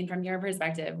Jackson, I mean, from your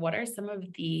perspective, what are some of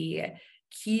the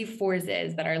key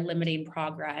forces that are limiting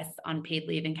progress on paid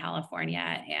leave in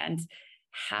California, and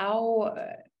how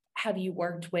have you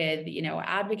worked with,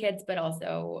 advocates, but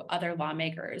also other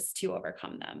lawmakers to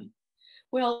overcome them?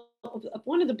 Well,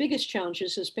 one of the biggest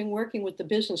challenges has been working with the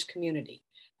business community.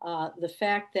 The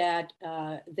fact that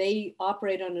they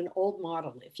operate on an old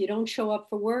model. If you don't show up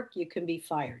for work, you can be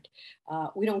fired.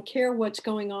 We don't care what's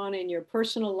going on in your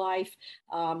personal life.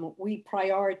 We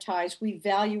prioritize, we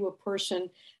value a person,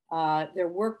 their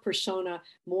work persona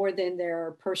more than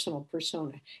their personal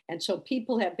persona. And so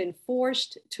people have been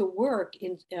forced to work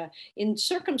in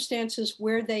circumstances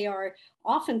where they are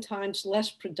oftentimes less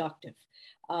productive.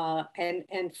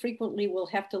 And frequently will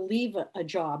have to leave a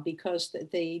job because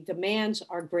the demands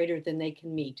are greater than they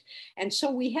can meet. And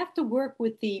so we have to work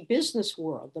with the business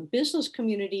world. The business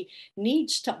community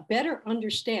needs to better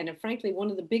understand. And frankly,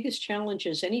 one of the biggest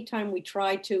challenges anytime we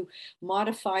try to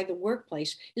modify the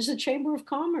workplace is the Chamber of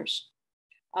Commerce.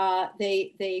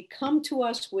 They come to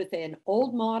us with an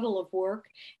old model of work,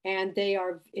 and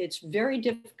it's very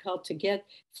difficult to get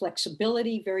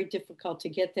flexibility, very difficult to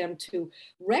get them to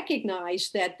recognize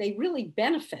that they really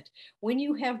benefit when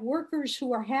you have workers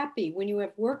who are happy, when you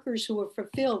have workers who are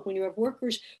fulfilled, when you have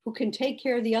workers who can take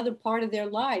care of the other part of their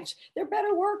lives. They're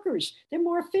better workers. They're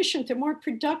more efficient. They're more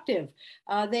productive.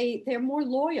 They're more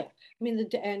loyal. I mean,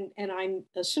 and I'm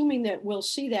assuming that we'll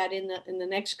see that in the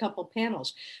next couple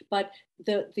panels. But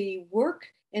the work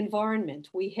environment,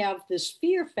 we have this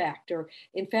fear factor.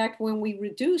 In fact, when we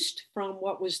reduced from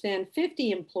what was then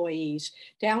 50 employees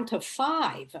down to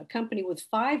 5, a company with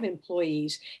 5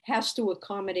 employees has to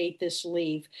accommodate this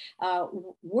leave.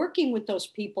 Working with those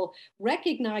people,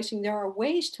 recognizing there are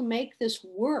ways to make this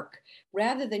work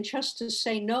rather than just to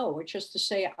say no or just to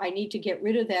say, I need to get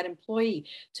rid of that employee.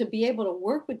 To be able to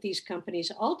work with these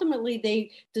companies, ultimately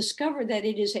they discover that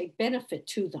it is a benefit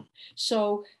to them.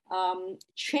 So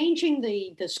changing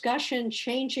the discussion,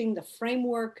 changing the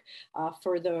framework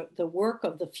for the work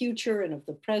of the future and of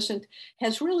the present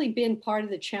has really been part of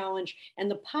the challenge.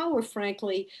 And the power,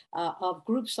 frankly, of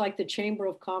groups like the Chamber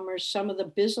of Commerce, some of the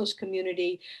business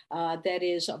community that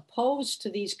is opposed to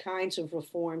these kinds of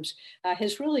reforms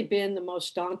has really been the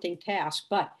most daunting task.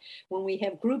 But when we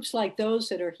have groups like those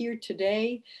that are here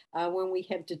today, when we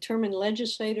have determined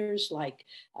legislators like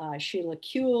Sheila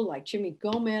Kuehl, like Jimmy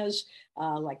Gomez,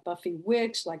 like Buffy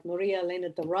Wicks, like Maria Elena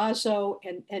Durazo,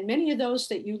 and many of those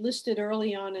that you listed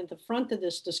early on in the front of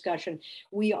this discussion,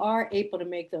 we are able to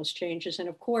make those changes. And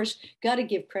of course, got to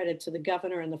give credit to the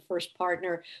governor and the first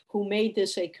partner who made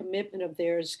this a commitment of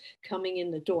theirs coming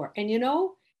in the door. And you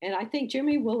know, and I think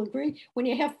Jimmy will agree, when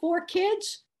you have 4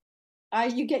 kids,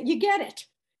 you get it.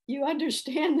 You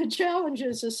understand the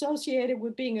challenges associated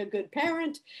with being a good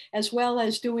parent, as well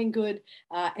as doing good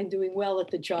and doing well at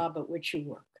the job at which you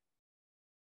work.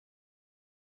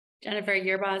 Jennifer,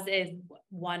 your boss is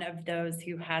one of those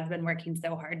who has been working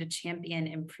so hard to champion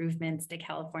improvements to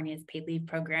California's paid leave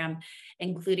program,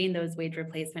 including those wage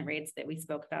replacement rates that we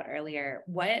spoke about earlier.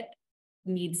 What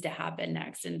needs to happen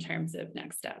next in terms of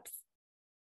next steps?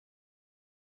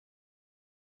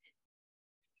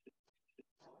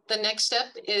 The next step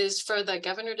is for the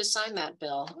governor to sign that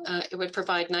bill. It would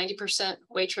provide 90%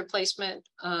 wage replacement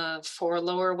for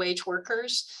lower wage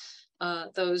workers,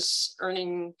 those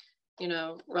earning,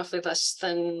 roughly less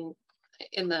than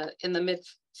in the mid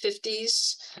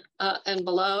 50s and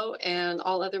below, and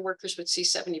all other workers would see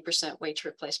 70% wage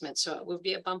replacement. So it would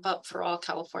be a bump up for all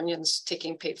Californians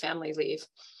taking paid family leave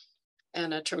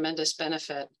and a tremendous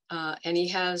benefit. And he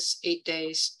has 8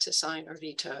 days to sign or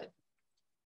veto it.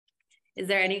 Is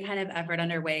there any kind of effort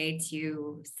underway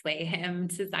to sway him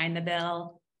to sign the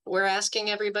bill? We're asking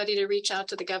everybody to reach out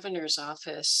to the governor's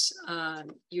office, to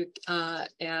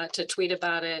tweet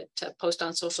about it, to post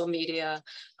on social media,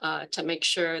 to make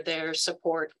sure their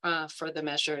support for the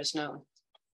measure is known.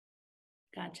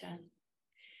 Gotcha.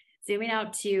 Zooming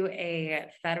out to a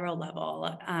federal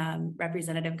level,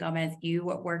 Representative Gomez, you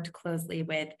worked closely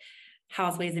with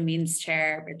House Ways and Means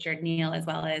Chair Richard Neal, as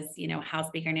well as, House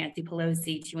Speaker Nancy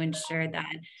Pelosi, to ensure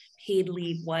that paid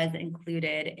leave was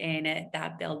included in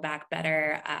that Build Back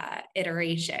Better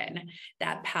iteration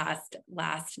that passed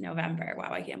last November.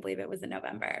 Wow, I can't believe it was in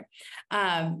November.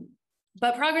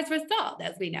 But progress was stalled,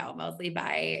 as we know, mostly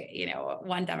by,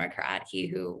 one Democrat, he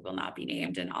who will not be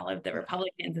named, and all of the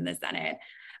Republicans in the Senate.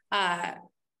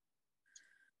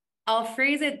 I'll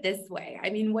phrase it this way.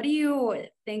 I mean, what do you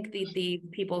think the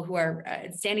people who are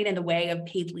standing in the way of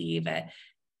paid leave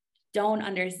don't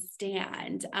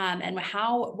understand? And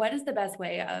what is the best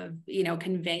way of,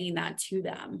 conveying that to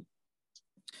them?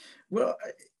 Well,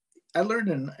 I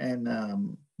learned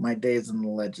in my days in the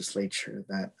legislature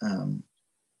that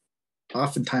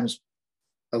oftentimes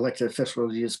elected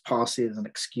officials use policy as an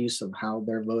excuse of how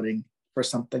they're voting for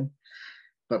something,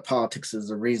 but politics is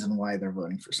the reason why they're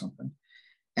voting for something.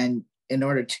 And in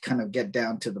order to kind of get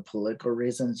down to the political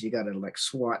reasons, you got to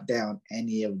swat down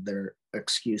any of their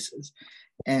excuses.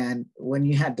 And when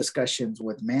you had discussions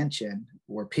with Manchin,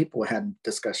 where people had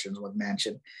discussions with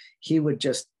Manchin, he would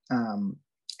just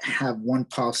have one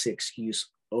policy excuse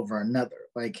over another.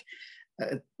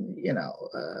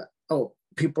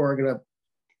 People are going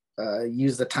to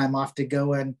use the time off to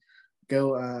go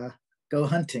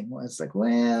hunting. Well, it's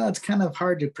it's kind of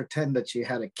hard to pretend that you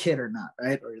had a kid or not,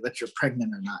 right? Or that you're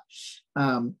pregnant or not.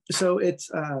 So it's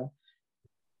a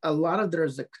lot of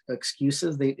those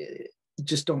excuses, they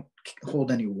just don't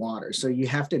hold any water. So you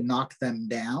have to knock them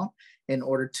down in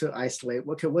order to isolate,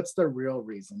 okay, what's the real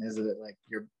reason? Is it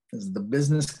is the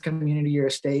business community your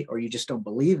state, or you just don't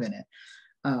believe in it?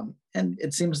 And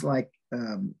it seems like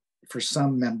for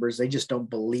some members, they just don't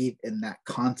believe in that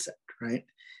concept, right?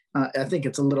 I think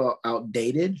it's a little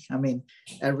outdated. I mean,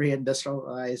 every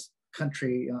industrialized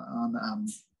country on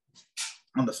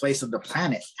the face of the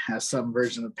planet has some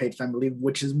version of paid family leave,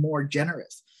 which is more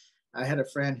generous. I had a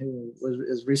friend who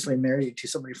was recently married to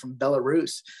somebody from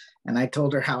Belarus, and I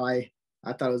told her how I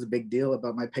thought it was a big deal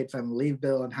about my paid family leave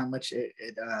bill and how much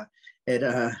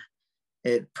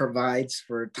it provides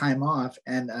for time off,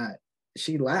 and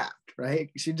she laughed.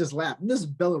 Right? She just laughed. And this is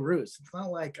Belarus. It's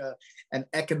not like an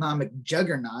economic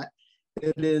juggernaut.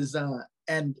 It is,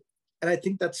 and I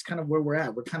think that's kind of where we're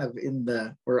at. We're kind of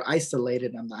we're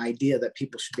isolated on the idea that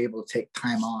people should be able to take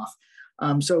time off.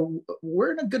 So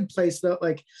we're in a good place though.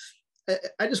 Like,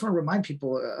 I just want to remind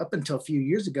people, up until a few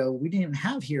years ago, we didn't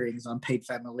have hearings on paid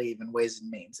family leave and ways and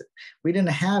means. We didn't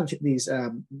have these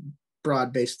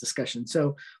broad-based discussions.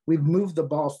 So we've moved the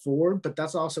ball forward, but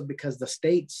that's also because the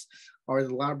states are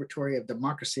the laboratory of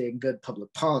democracy and good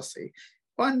public policy.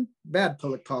 One bad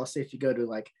public policy if you go to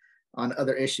like on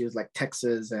other issues like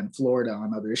Texas and Florida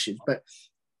on other issues. But,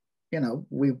 you know,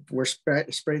 we're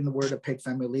spreading the word of paid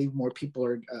family leave. More people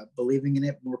are believing in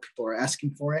it. More people are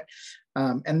asking for it.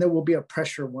 And there will be a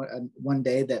pressure one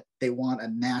day that they want a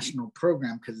national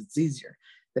program because it's easier.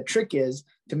 The trick is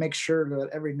to make sure that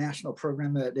every national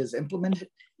program that is implemented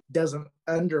doesn't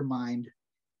undermine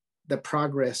the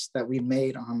progress that we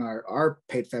made on our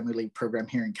paid family leave program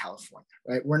here in California,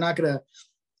 right? We're not going to,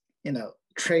 you know,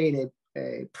 trade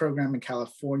a program in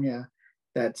California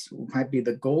that might be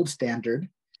the gold standard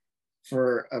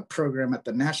for a program at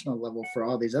the national level for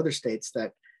all these other states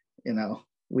that, you know,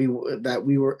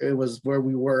 it was where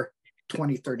we were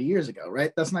 20, 30 years ago,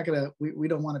 right? That's not going to, we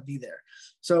don't want to be there.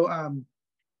 So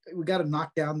we got to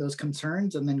knock down those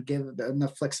concerns and then give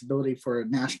enough flexibility for a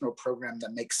national program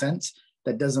that makes sense,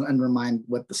 that doesn't undermine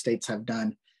what the states have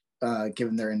done,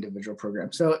 given their individual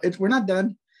programs. So we're not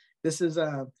done. This is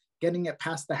getting it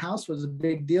past the House was a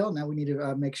big deal. Now we need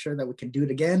to make sure that we can do it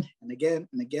again and again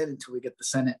and again until we get the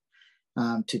Senate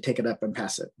to take it up and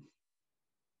pass it.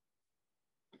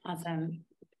 Awesome.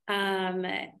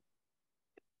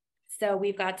 So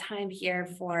we've got time here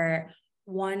for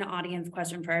one audience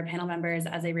question for our panel members.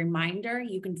 As a reminder,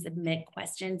 you can submit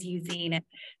questions using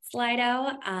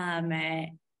Slido.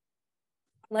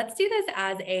 Let's do this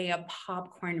as a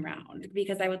popcorn round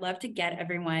because I would love to get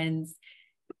everyone's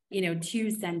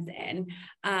 2 cents in.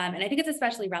 And I think it's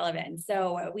especially relevant.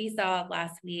 So we saw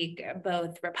last week,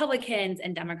 both Republicans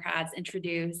and Democrats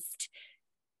introduced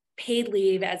paid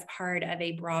leave as part of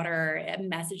a broader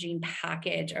messaging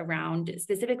package around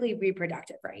specifically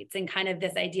reproductive rights and kind of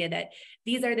this idea that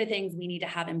these are the things we need to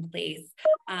have in place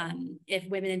if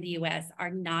women in the US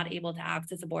are not able to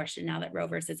access abortion now that Roe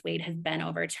versus Wade has been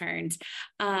overturned.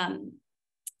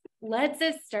 Let's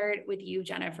just start with you,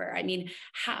 Jennifer. I mean,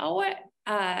 how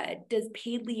does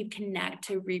paid leave connect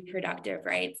to reproductive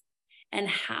rights? And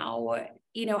how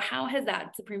has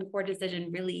that Supreme Court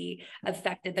decision really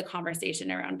affected the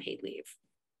conversation around paid leave?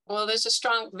 Well, there's a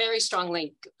very strong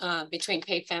link between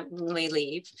paid family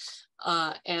leave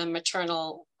and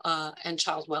maternal and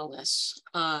child wellness.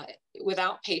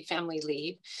 Without paid family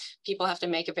leave, people have to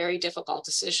make a very difficult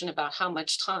decision about how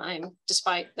much time,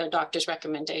 despite their doctor's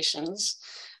recommendations.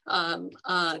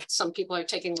 Some people are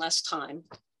taking less time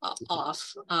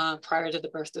off prior to the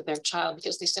birth of their child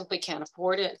because they simply can't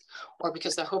afford it, or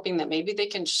because they're hoping that maybe they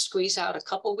can squeeze out a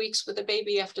couple weeks with the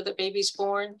baby after the baby's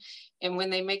born. And when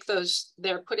they make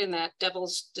they're put in that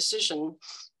devil's decision,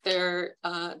 they're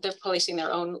placing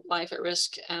their own life at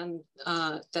risk and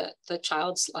the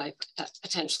child's life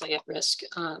potentially at risk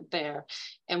there.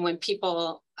 And when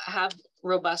people have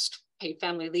robust paid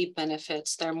family leave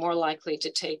benefits, they're more likely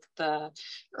to take the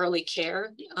early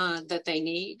care that they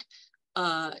need.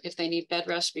 If they need bed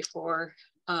rest before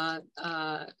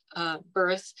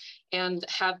birth, and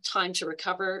have time to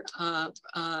recover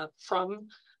from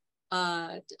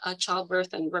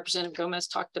childbirth. And Representative Gomez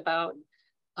talked about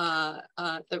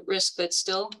the risk that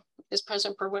still is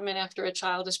present for women after a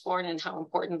child is born, and how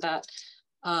important that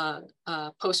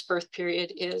post-birth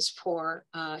period is for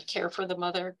care for the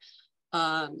mother.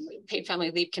 Paid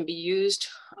family leave can be used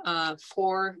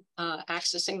for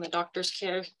accessing the doctor's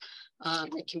care.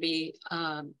 It can be,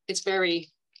 it's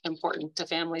very important to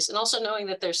families. And also knowing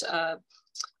that there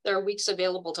are weeks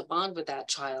available to bond with that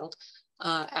child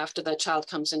after the child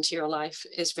comes into your life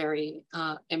is very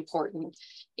important.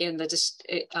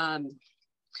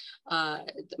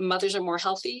 Mothers are more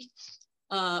healthy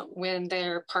when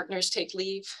their partners take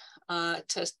leave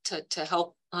to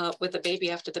help with the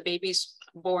baby after the baby's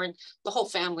born. The whole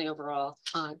family overall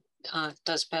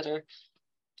does better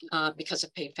because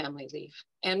of paid family leave.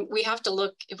 And we have to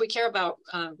look, if we care about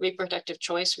reproductive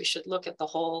choice, we should look at the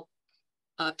whole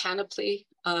panoply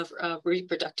of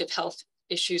reproductive health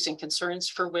issues and concerns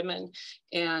for women.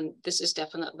 And this is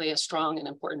definitely a strong and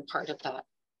important part of that.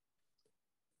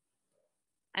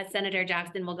 Senator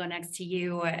Jackson, we'll go next to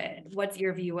you. What's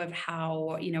your view of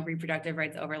how, reproductive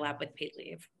rights overlap with paid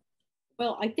leave?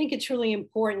 Well, I think it's really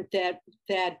important that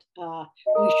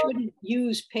we shouldn't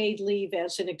use paid leave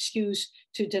as an excuse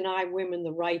to deny women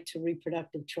the right to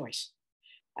reproductive choice.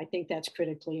 I think that's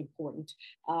critically important.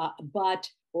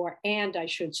 And I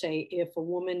should say, if a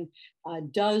woman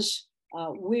does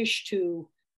wish to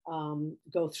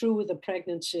go through with a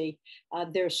pregnancy,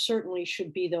 there certainly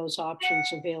should be those options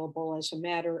available as a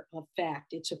matter of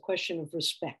fact. It's a question of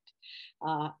respect.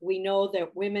 We know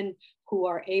that women who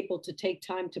are able to take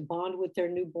time to bond with their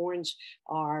newborns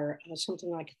are something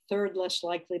like a third less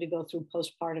likely to go through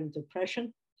postpartum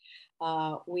depression.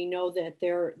 We know that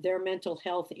their mental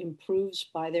health improves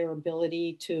by their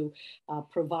ability to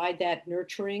provide that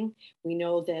nurturing. We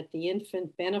know that the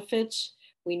infant benefits.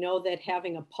 We know that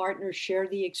having a partner share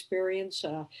the experience,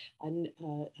 a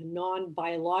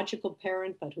non-biological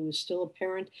parent, but who is still a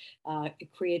parent,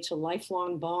 it creates a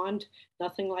lifelong bond.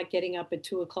 Nothing like getting up at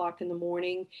 2 o'clock in the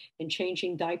morning and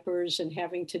changing diapers and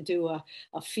having to do a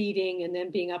feeding and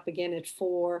then being up again at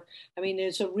 4. I mean,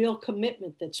 there's a real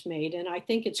commitment that's made. And I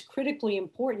think it's critically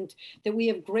important that we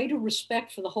have greater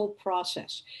respect for the whole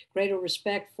process, greater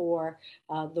respect for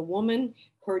the woman,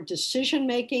 her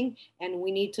decision-making, and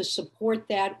we need to support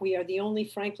that. We are the only,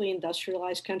 frankly,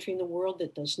 industrialized country in the world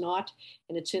that does not,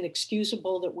 and it's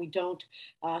inexcusable that we don't.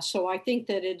 So I think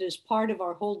that it is part of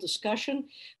our whole discussion,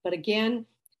 but again,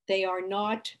 they are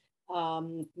not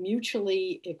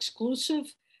mutually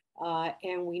exclusive,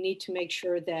 and we need to make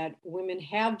sure that women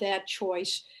have that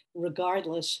choice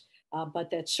regardless.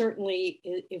 But that certainly,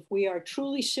 if we are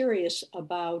truly serious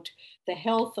about the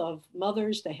health of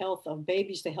mothers, the health of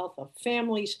babies, the health of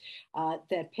families,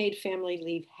 that paid family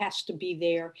leave has to be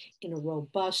there in a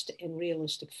robust and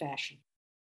realistic fashion.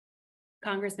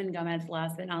 Congressman Gomez,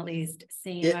 last but not least,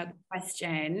 same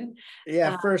question.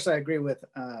 Yeah, first I agree with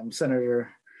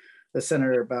the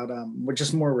senator about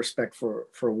just more respect for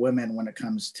women when it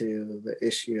comes to the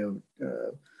issue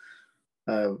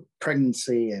of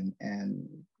pregnancy and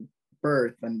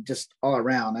birth and just all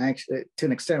around. I actually, to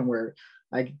an extent where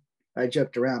I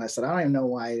joked around, I said, I don't even know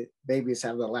why babies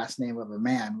have the last name of a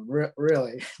man,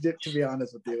 really, to be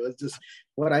honest with you. It's just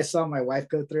what I saw my wife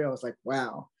go through. I was like,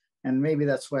 wow. And maybe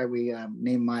that's why we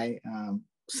named my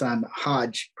son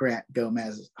Hodge Grant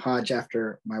Gomez, Hodge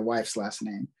after my wife's last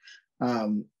name,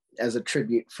 as a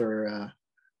tribute for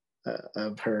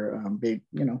of her being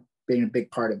a big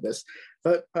part of this.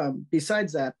 But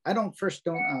besides that, I don't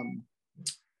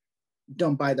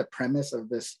buy the premise of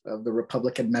the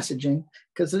Republican messaging,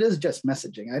 because it is just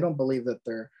messaging. I don't believe that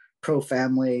they're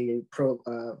pro-family,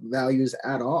 values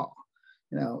at all,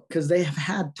 because they have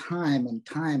had time and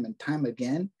time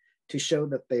again to show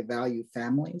that they value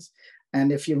families.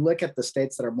 And if you look at the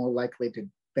states that are more likely to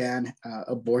ban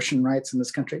abortion rights in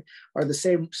this country, are the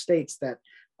same states that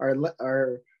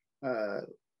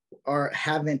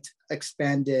haven't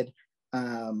expanded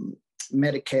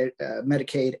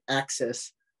Medicaid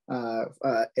access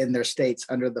in their states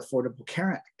under the Affordable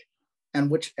Care Act,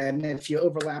 and if you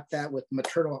overlap that with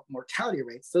maternal mortality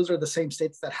rates, those are the same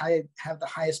states that have the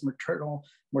highest maternal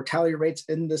mortality rates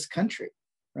in this country,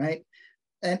 right?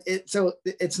 And so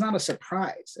it's not a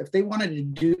surprise. If they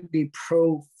wanted to be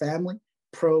pro-family,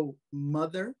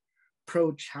 pro-mother,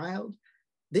 pro-child,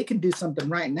 they can do something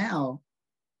right now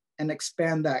and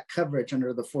expand that coverage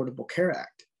under the Affordable Care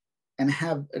Act and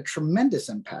have a tremendous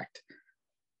impact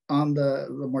on the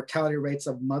mortality rates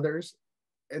of mothers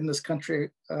in this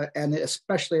country, and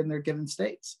especially in their given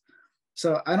states.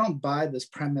 So I don't buy this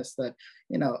premise that,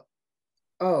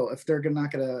 if we're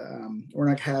not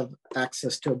gonna have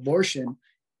access to abortion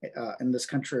in this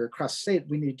country or across the state,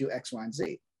 we need to do X, Y, and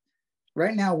Z.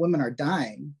 Right now, women are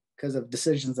dying because of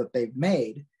decisions that they've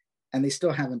made, and they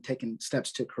still haven't taken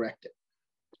steps to correct it.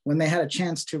 When they had a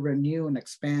chance to renew and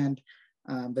expand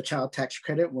the child tax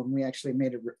credit, when we actually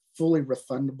made it fully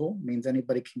refundable, means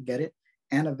anybody can get it,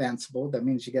 and advanceable, that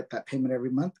means you get that payment every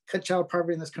month, cut child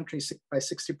poverty in this country by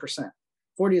 60%,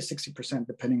 40 to 60%,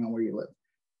 depending on where you live.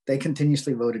 They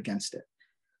continuously vote against it.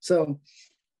 So,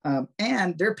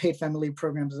 and their paid family leave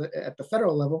programs at the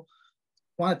federal level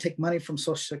want to take money from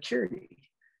Social Security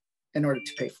in order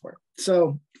to pay for it.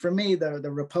 So for me,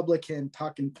 the Republican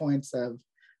talking points of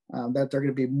that they're going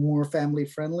to be more family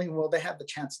friendly, well, they have the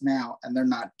chance now and they're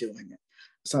not doing it.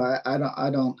 So I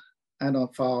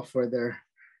don't fall for their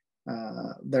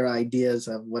ideas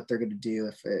of what they're going to do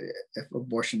if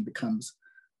abortion becomes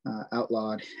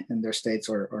outlawed in their states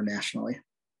or nationally.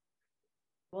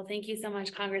 Well, thank you so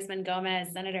much, Congressman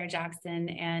Gomez, Senator Jackson,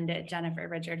 and Jennifer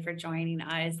Richard for joining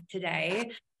us today.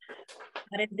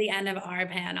 That is the end of our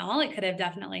panel. It could have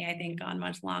definitely, I think, gone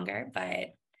much longer,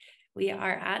 but we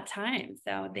are at time.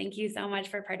 So thank you so much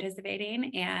for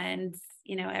participating, and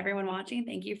everyone watching,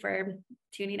 thank you for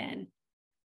tuning in.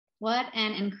 What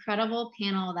an incredible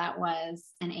panel that was,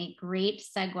 and a great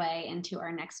segue into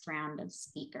our next round of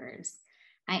speakers.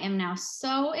 I am now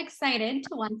so excited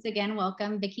to once again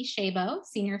welcome Vicki Shabo,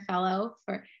 Senior Fellow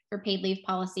for Paid Leave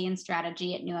Policy and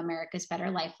Strategy at New America's Better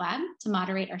Life Lab, to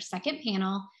moderate our second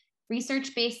panel,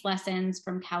 Research-Based Lessons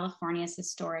from California's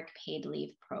Historic Paid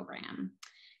Leave Program.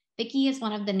 Vicki is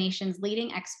one of the nation's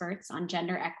leading experts on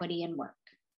gender equity in work.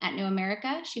 At New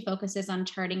America, she focuses on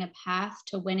charting a path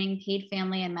to winning paid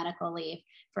family and medical leave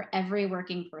for every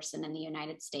working person in the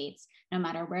United States, no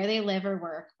matter where they live or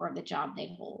work or the job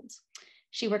they hold.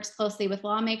 She works closely with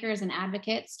lawmakers and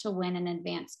advocates to win and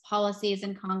advance policies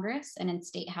in Congress and in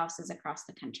state houses across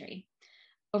the country.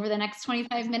 Over the next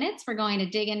 25 minutes, we're going to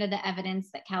dig into the evidence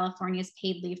that California's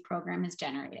paid leave program has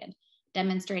generated,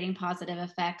 demonstrating positive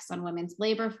effects on women's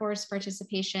labor force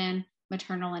participation,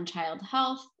 maternal and child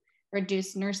health,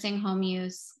 reduced nursing home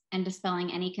use, and dispelling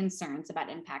any concerns about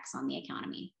impacts on the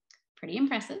economy. Pretty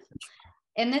impressive.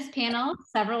 In this panel,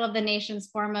 several of the nation's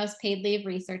foremost paid leave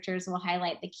researchers will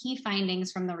highlight the key findings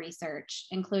from the research,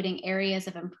 including areas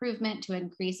of improvement to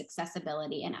increase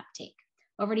accessibility and uptake.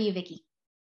 Over to you, Vicki.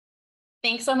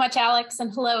 Thanks so much, Alex,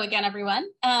 and hello again, everyone.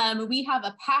 We have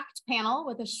a packed panel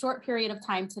with a short period of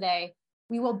time today.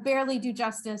 We will barely do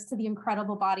justice to the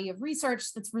incredible body of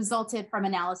research that's resulted from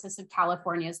analysis of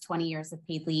California's 20 years of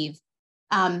paid leave.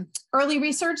 Early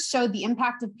research showed the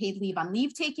impact of paid leave on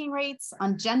leave taking rates,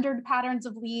 on gendered patterns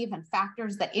of leave and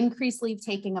factors that increase leave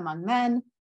taking among men,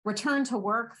 return to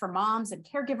work for moms and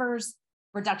caregivers,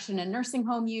 reduction in nursing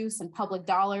home use and public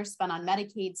dollars spent on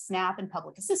Medicaid, SNAP, and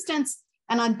public assistance,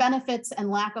 and on benefits and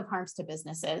lack of harms to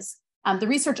businesses. The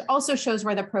research also shows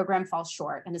where the program falls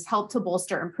short and has helped to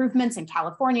bolster improvements in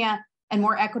California and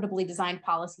more equitably designed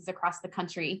policies across the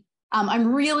country.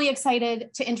 I'm really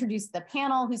excited to introduce the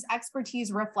panel whose expertise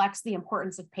reflects the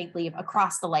importance of paid leave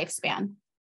across the lifespan.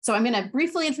 So I'm going to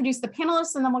briefly introduce the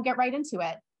panelists and then we'll get right into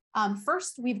it.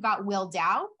 First, we've got Will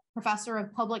Dow, Professor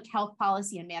of Public Health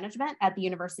Policy and Management at the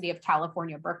University of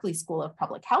California, Berkeley School of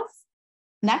Public Health.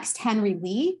 Next, Henry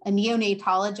Lee, a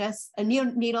neonatologist, a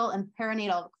neonatal and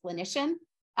perinatal clinician,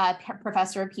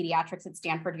 Professor of Pediatrics at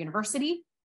Stanford University.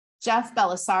 Jeff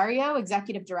Belisario,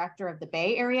 Executive Director of the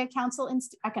Bay Area Council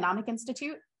Economic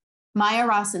Institute. Maya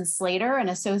Rawson-Slater, an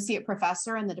Associate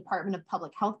Professor in the Department of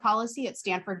Public Health Policy at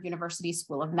Stanford University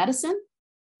School of Medicine.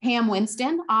 Pam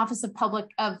Winston, Office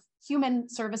of Human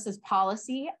Services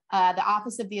Policy, the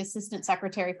Office of the Assistant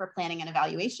Secretary for Planning and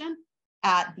Evaluation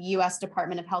at the U.S.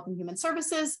 Department of Health and Human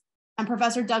Services, and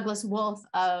Professor Douglas Wolf,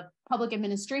 a Public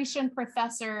Administration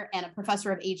Professor and a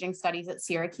Professor of Aging Studies at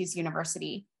Syracuse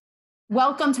University.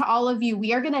 Welcome to all of you.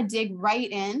 We are going to dig right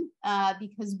in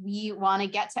because we want to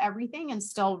get to everything and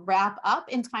still wrap up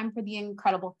in time for the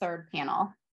incredible third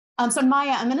panel. So Maya,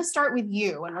 I'm going to start with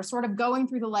you, and we're sort of going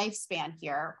through the lifespan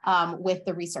here with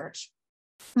the research.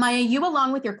 Maya, you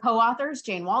along with your co-authors,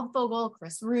 Jane Waldvogel,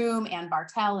 Chris Room, Ann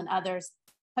Bartel, and others,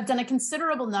 have done a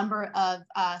considerable number of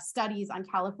studies on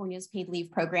California's paid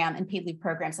leave program and paid leave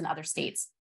programs in other states.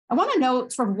 I want to know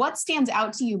sort of what stands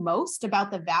out to you most about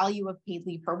the value of paid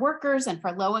leave for workers and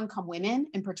for low-income women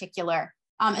in particular,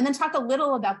 and then talk a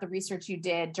little about the research you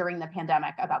did during the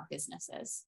pandemic about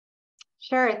businesses.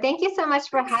 Sure. Thank you so much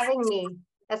for having me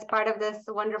as part of this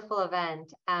wonderful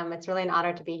event. It's really an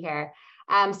honor to be here.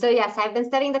 So yes, I've been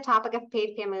studying the topic of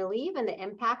paid family leave and the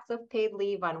impacts of paid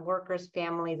leave on workers,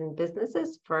 families, and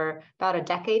businesses for about a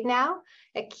decade now.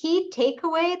 A key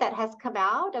takeaway that has come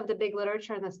out of the big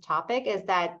literature on this topic is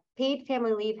that paid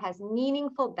family leave has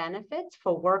meaningful benefits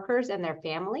for workers and their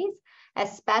families,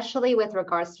 especially with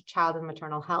regards to child and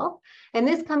maternal health. And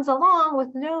this comes along with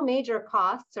no major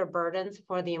costs or burdens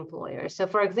for the employer. So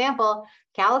for example,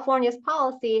 California's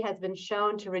policy has been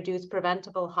shown to reduce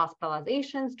preventable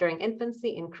hospitalizations during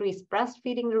infancy, increase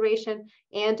breastfeeding duration,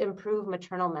 and improve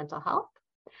maternal mental health.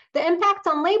 The impacts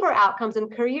on labor outcomes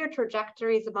and career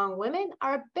trajectories among women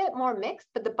are a bit more mixed,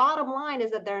 but the bottom line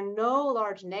is that there are no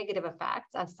large negative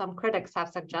effects, as some critics have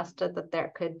suggested that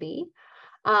there could be.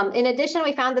 In addition,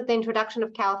 we found that the introduction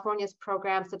of California's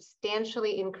program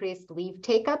substantially increased leave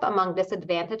take-up among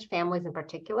disadvantaged families in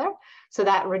particular. So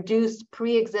that reduced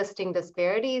pre-existing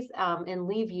disparities in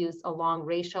leave use along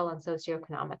racial and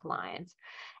socioeconomic lines.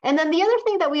 And then the other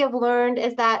thing that we have learned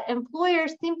is that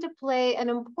employers seem to play an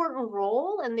important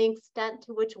role in the extent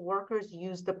to which workers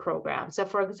use the program. So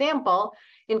for example,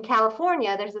 in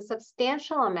California, there's a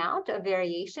substantial amount of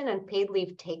variation in paid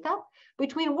leave take-up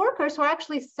between workers who are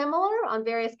actually similar on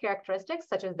various characteristics,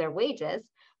 such as their wages,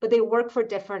 but they work for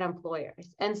different employers.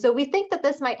 And so we think that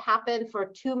this might happen for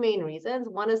two main reasons.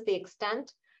 One is the extent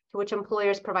to which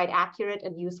employers provide accurate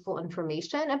and useful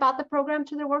information about the program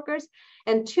to their workers.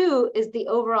 And two is the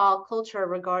overall culture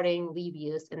regarding leave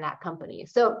use in that company.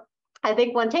 So I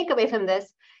think one takeaway from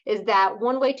this is that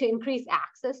one way to increase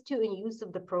access to and use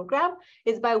of the program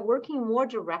is by working more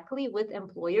directly with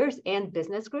employers and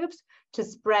business groups to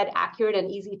spread accurate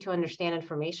and easy to understand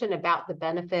information about the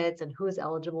benefits and who's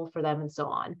eligible for them and so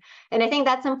on. And I think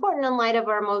that's important in light of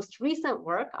our most recent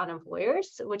work on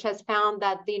employers, which has found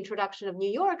that the introduction of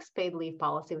New York's paid leave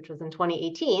policy, which was in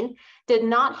 2018, did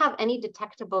not have any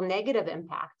detectable negative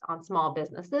impact on small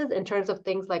businesses in terms of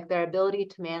things like their ability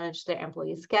to manage their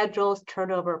employees' schedules,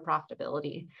 turnover,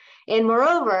 profitability. And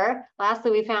moreover,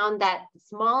 lastly, we found that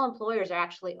small employers are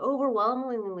actually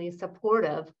overwhelmingly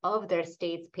supportive of their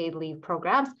state's paid leave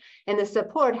programs, and the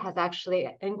support has actually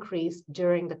increased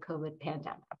during the COVID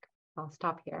pandemic. I'll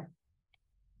stop here.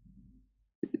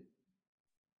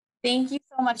 Thank you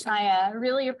so much, Naya. I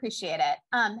really appreciate it.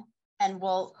 And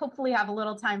we'll hopefully have a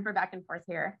little time for back and forth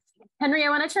here. Henry, I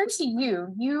want to turn to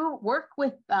you. You work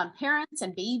with parents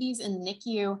and babies in the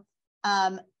NICU.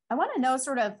 I want to know,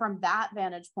 sort of from that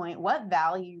vantage point, what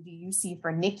value do you see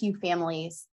for NICU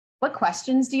families? What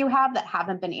questions do you have that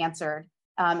haven't been answered?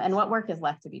 And what work is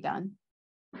left to be done?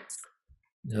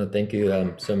 No, thank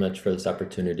you so much for this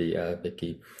opportunity,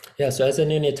 Vicki. Yeah, so as a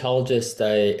neonatologist,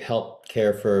 I help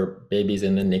care for babies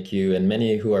in the NICU and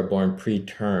many who are born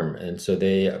preterm. And so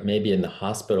they may be in the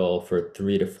hospital for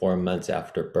 3 to 4 months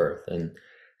after birth. And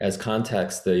as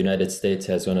context, the United States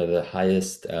has one of the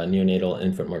highest neonatal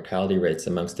infant mortality rates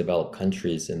amongst developed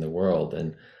countries in the world.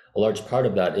 And a large part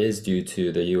of that is due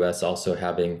to the US also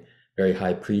having very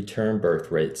high preterm birth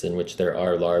rates, in which there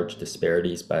are large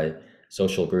disparities by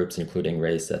social groups, including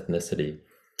race, ethnicity.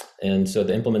 And so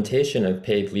the implementation of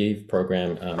paid leave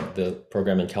program, the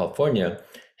program in California,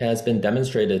 has been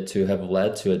demonstrated to have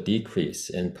led to a decrease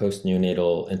in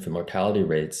post-neonatal infant mortality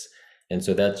rates. And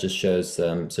so that just shows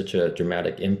such a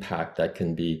dramatic impact that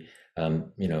can be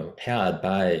had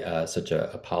by such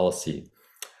a policy.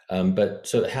 But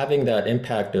so having that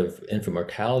impact of infant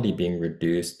mortality being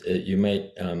reduced, you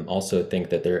might also think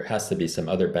that there has to be some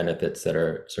other benefits that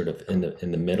are sort of in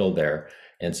the middle there.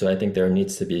 And so I think there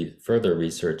needs to be further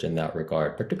research in that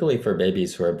regard, particularly for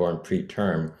babies who are born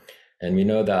preterm. And we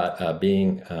know that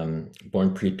being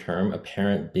born preterm, a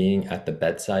parent being at the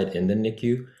bedside in the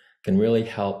NICU can really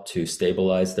help to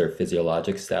stabilize their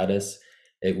physiologic status.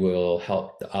 It will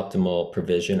help the optimal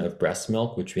provision of breast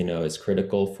milk, which we know is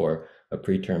critical for a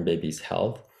preterm baby's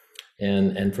health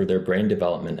and for their brain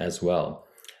development as well.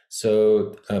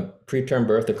 So preterm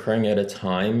birth occurring at a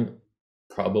time,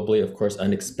 probably, of course,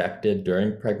 unexpected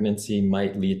during pregnancy,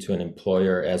 might lead to an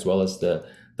employer as well as the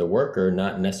worker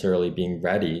not necessarily being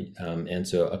ready. And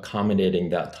so accommodating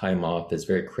that time off is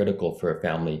very critical for a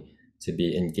family to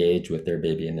be engaged with their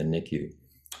baby in the NICU.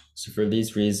 So for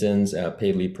these reasons,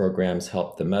 paid leave programs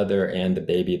help the mother and the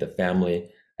baby, the family.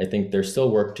 I think there's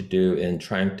still work to do in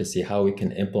trying to see how we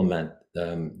can implement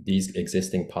these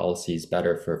existing policies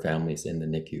better for families in the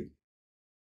NICU.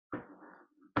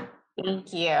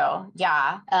 Thank you.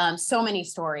 Yeah, so many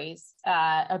stories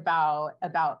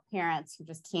about parents who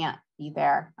just can't be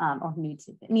there or who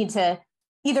need to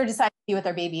either decide to be with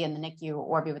their baby in the NICU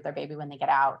or be with their baby when they get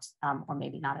out, or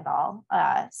maybe not at all.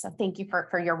 So thank you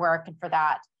for your work and for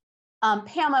that.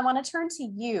 Pam, I want to turn to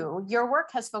you. Your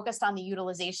work has focused on the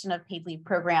utilization of paid leave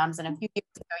programs, and a few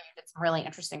years ago, you did some really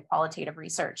interesting qualitative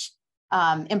research,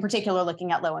 in particular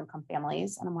looking at low-income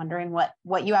families. And I'm wondering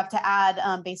what you have to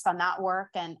add based on that work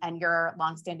and your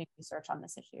longstanding research on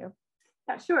this issue.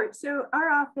 Yeah, sure. So our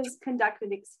office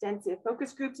conducted extensive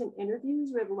focus groups and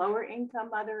interviews with lower-income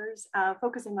mothers,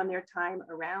 focusing on their time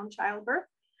around childbirth.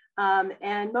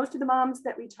 And most of the moms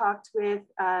that we talked with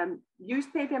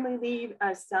used paid family leave,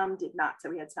 some did not. So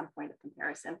we had some point of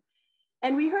comparison.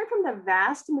 And we heard from the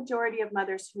vast majority of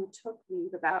mothers who took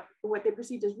leave about what they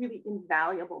perceived as really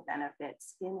invaluable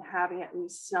benefits in having at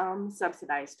least some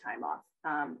subsidized time off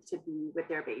to be with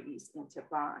their babies and to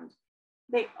bond.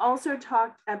 They also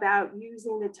talked about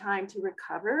using the time to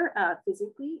recover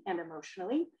physically and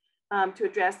emotionally. to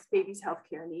address babies'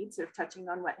 healthcare needs, sort of touching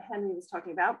on what Henry was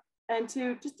talking about, and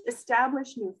to just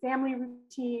establish new family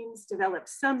routines, develop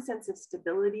some sense of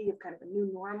stability of kind of a new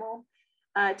normal,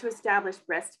 to establish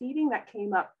breastfeeding that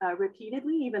came up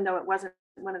repeatedly, even though it wasn't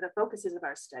one of the focuses of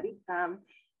our study,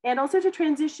 and also to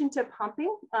transition to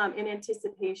pumping in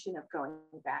anticipation of going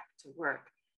back to work.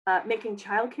 Making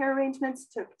childcare arrangements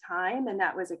took time, and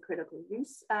that was a critical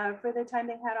use for the time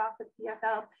they had off at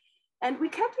PFL. And we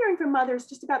kept hearing from mothers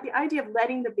just about the idea of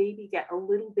letting the baby get a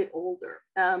little bit older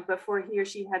before he or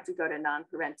she had to go to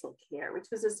non-parental care, which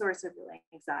was a source of real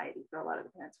anxiety for a lot of the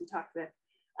parents we talked with.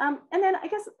 And then I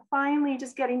guess finally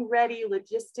just getting ready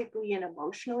logistically and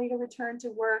emotionally to return to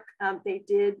work. They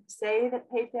did say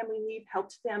that paid family leave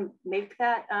helped them make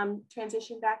that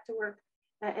transition back to work,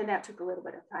 and that took a little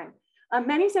bit of time.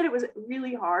 Many said it was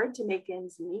really hard to make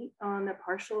ends meet on the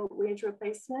partial wage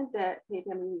replacement that paid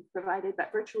family leave provided,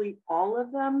 but virtually all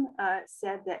of them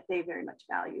said that they very much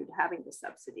valued having the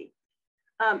subsidy.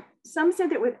 Some said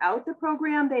that without the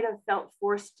program, they'd have felt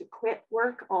forced to quit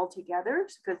work altogether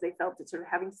because they felt that sort of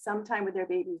having some time with their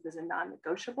babies was a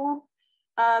non-negotiable.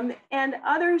 And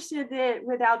others said that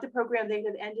without the program, they'd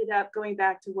have ended up going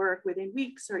back to work within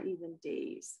weeks or even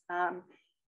days.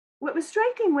 What was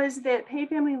striking was that paid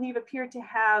family leave appeared to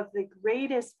have the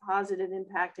greatest positive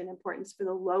impact and importance for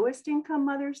the lowest income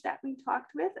mothers that we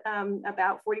talked with.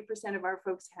 About 40% of our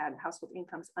folks had household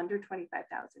incomes under $25,000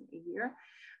 a year.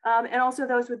 And also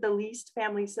those with the least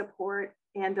family support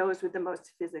and those with the most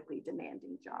physically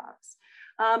demanding jobs.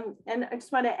 And I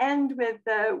just want to end with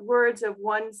the words of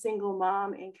one single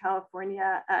mom in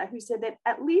California who said that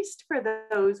at least for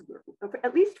those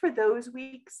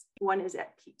weeks, one is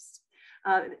at peace.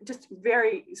 Just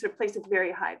very sort of places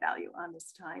very high value on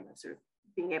this time of sort of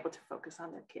being able to focus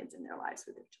on their kids and their lives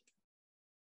with their children.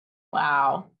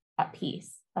 Wow, at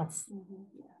peace. That's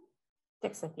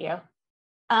sticks with you.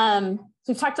 So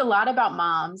we've talked a lot about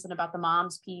moms and about the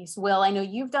moms piece. Will, I know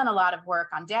you've done a lot of work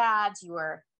on dads. You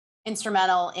were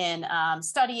instrumental in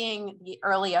studying the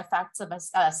early effects of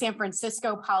a San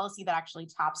Francisco policy that actually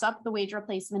tops up the wage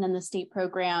replacement in the state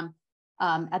program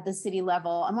at the city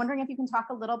level. I'm wondering if you can talk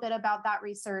a little bit about that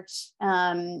research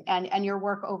and your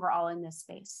work overall in this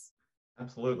space.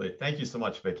 Absolutely. Thank you so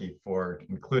much, Vicki, for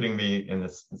including me in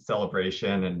this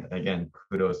celebration. And again,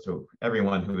 kudos to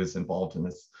everyone who is involved in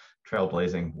this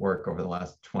trailblazing work over the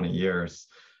last 20 years.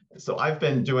 So I've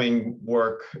been doing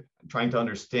work trying to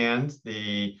understand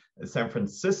the San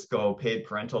Francisco paid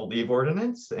parental leave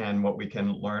ordinance and what we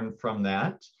can learn from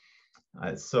that.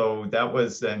 So that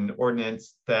was an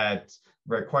ordinance that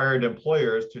required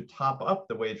employers to top up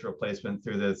the wage replacement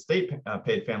through the state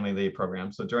paid family leave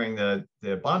program. So during the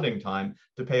bonding time,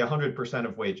 to pay 100%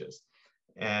 of wages.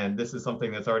 And this is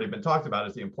something that's already been talked about,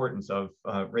 is the importance of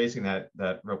raising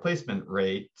that replacement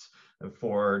rate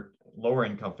for lower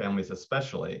income families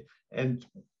especially. And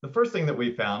the first thing that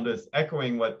we found is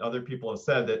echoing what other people have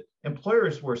said, that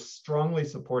employers were strongly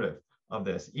supportive of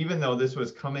this, even though this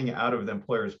was coming out of the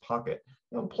employer's pocket.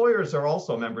 Employers are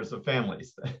also members of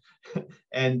families,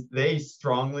 and they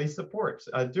strongly support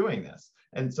doing this.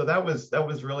 And so that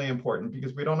was really important,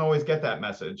 because we don't always get that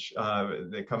message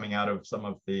coming out of some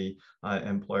of the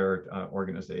employer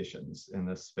organizations in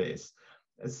this space.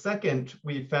 Second,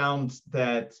 we found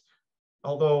that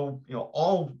although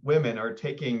all women are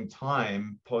taking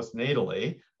time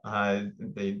postnatally,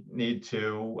 they need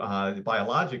to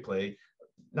biologically.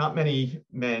 Not many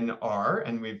men are,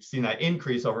 and we've seen that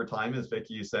increase over time, as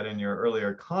Vicki, you said in your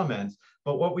earlier comments.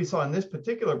 But what we saw in this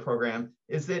particular program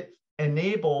is it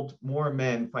enabled more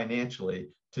men financially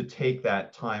to take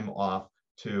that time off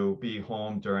to be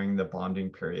home during the bonding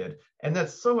period. And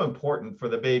that's so important for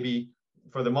the baby,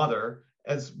 for the mother,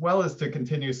 as well as to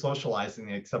continue socializing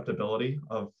the acceptability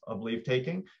of leave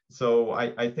taking. So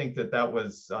I think that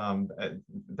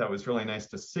was really nice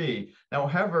to see. Now,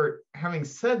 however, having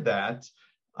said that,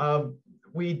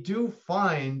 we do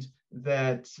find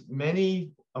that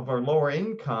many of our lower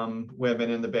income women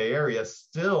in the Bay Area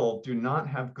still do not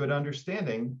have good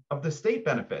understanding of the state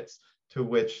benefits to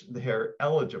which they're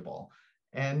eligible.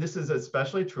 And this is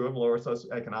especially true of lower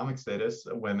socioeconomic status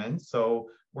women. So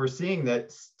we're seeing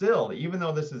that still, even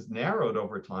though this is narrowed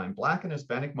over time, Black and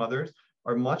Hispanic mothers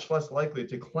are much less likely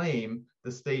to claim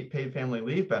the state paid family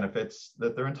leave benefits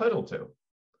that they're entitled to.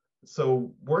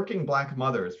 So working Black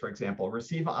mothers, for example,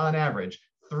 receive on average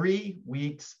 3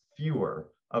 weeks fewer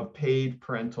of paid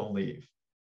parental leave.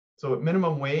 So at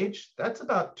minimum wage, that's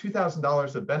about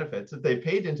 $2,000 of benefits that they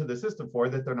paid into the system for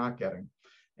that they're not getting.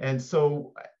 And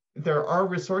so there are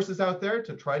resources out there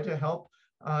to try to help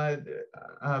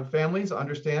families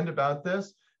understand about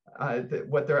this,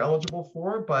 what they're eligible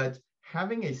for, but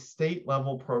having a state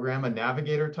level program, a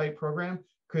navigator type program,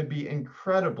 could be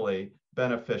incredibly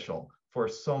beneficial for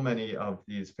so many of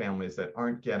these families that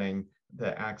aren't getting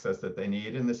the access that they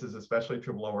need. And this is especially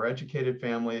true of lower educated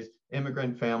families,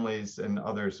 immigrant families, and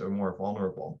others who are more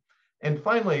vulnerable. And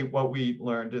finally, what we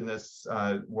learned in this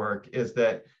work is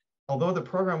that although the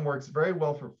program works very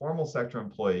well for formal sector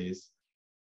employees,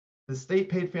 the state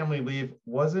paid family leave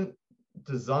wasn't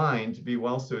designed to be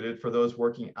well suited for those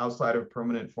working outside of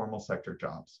permanent formal sector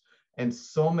jobs. And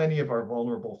so many of our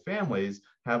vulnerable families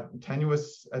have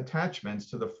tenuous attachments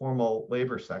to the formal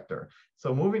labor sector.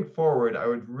 So moving forward, I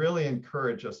would really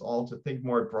encourage us all to think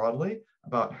more broadly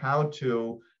about how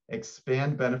to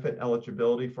expand benefit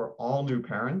eligibility for all new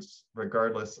parents,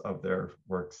 regardless of their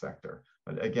work sector.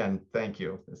 But again, thank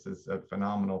you. This is a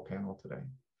phenomenal panel today.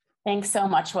 Thanks so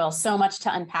much, Will. So much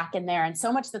to unpack in there and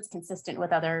so much that's consistent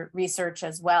with other research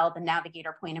as well, the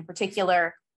navigator point in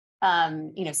particular.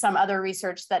 Some other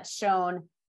research that's shown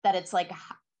that it's like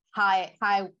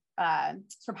high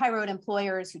road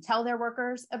employers who tell their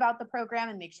workers about the program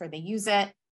and make sure they use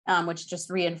it, which just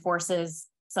reinforces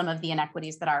some of the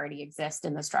inequities that already exist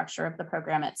in the structure of the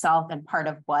program itself, and part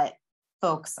of what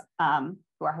folks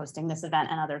who are hosting this event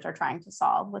and others are trying to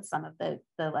solve with some of the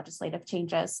legislative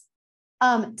changes.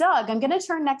 Doug, I'm going to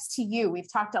turn next to you.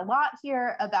 We've talked a lot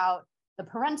here about the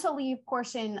parental leave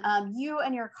portion. You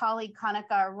and your colleague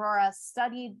Kanika Arora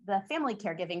studied the family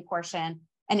caregiving portion,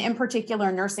 and in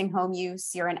particular nursing home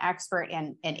use. You're an expert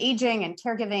in aging and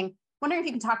caregiving. Wondering if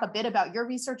you can talk a bit about your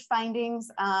research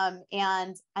findings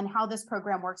and how this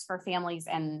program works for families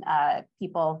and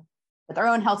people with their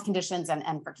own health conditions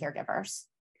and for caregivers.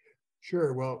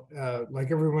 Sure. Well, like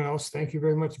everyone else, thank you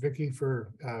very much, Vicki,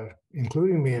 for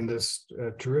including me in this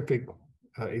terrific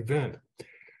event.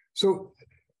 So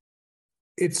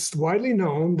it's widely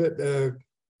known that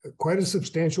quite a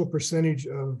substantial percentage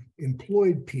of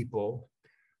employed people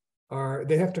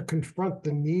they have to confront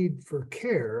the need for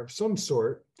care of some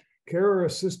sort, care or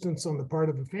assistance on the part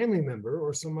of a family member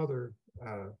or some other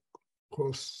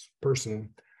close person,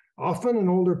 often an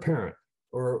older parent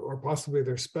or possibly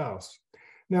their spouse.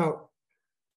 Now,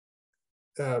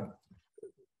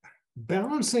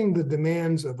 balancing the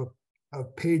demands of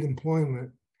paid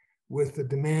employment with the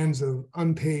demands of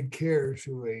unpaid care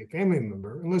to a family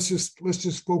member, and let's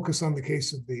just focus on the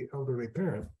case of the elderly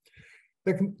parent,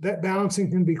 that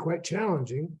balancing can be quite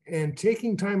challenging, and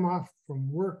taking time off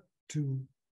from work to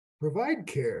provide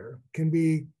care can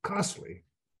be costly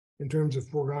in terms of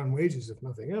foregone wages, if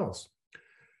nothing else.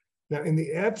 Now, in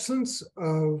the absence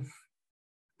of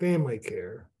family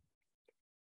care,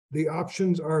 the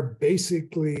options are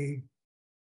basically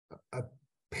a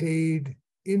paid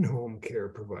in-home care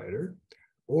provider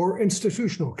or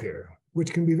institutional care,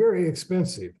 which can be very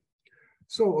expensive.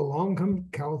 So along comes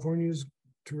California's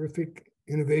terrific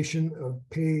innovation of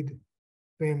paid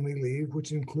family leave,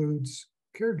 which includes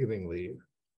caregiving leave,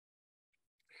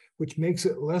 which makes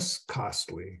it less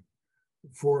costly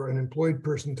for an employed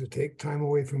person to take time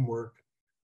away from work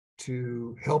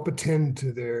to help attend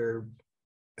to their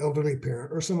elderly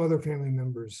parent or some other family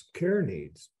member's care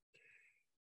needs.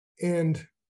 And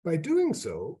by doing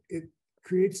so, it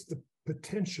creates the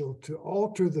potential to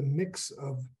alter the mix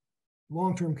of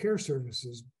long-term care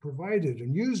services provided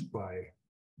and used by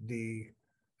the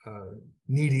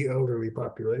needy elderly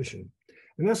population.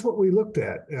 And that's what we looked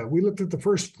at. We looked at the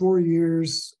first 4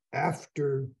 years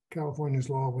after California's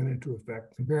law went into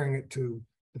effect, comparing it to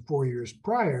the 4 years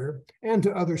prior and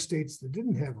to other states that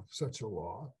didn't have such a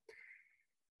law.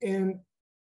 And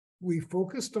we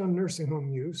focused on nursing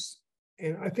home use.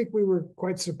 And I think we were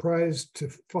quite surprised to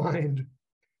find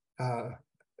a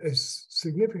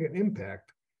significant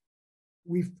impact.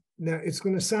 Now, it's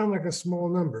going to sound like a small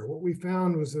number. What we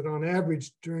found was that on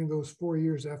average, during those 4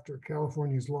 years after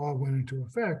California's law went into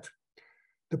effect,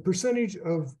 the percentage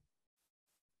of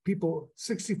people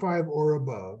 65 or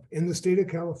above in the state of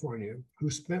California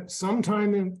who spent some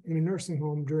time in a nursing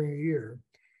home during a year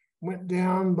went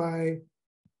down by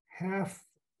half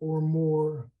or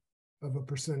more of a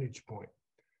percentage point.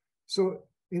 So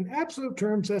in absolute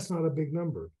terms, that's not a big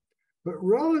number. But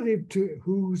relative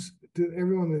to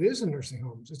everyone that is in nursing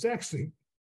homes, it's actually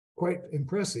quite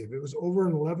impressive. It was over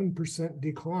an 11%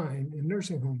 decline in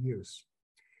nursing home use.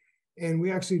 And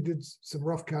we actually did some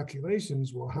rough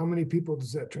calculations. Well, how many people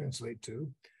does that translate to?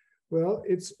 Well,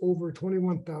 it's over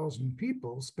 21,000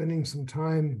 people spending some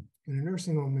time in a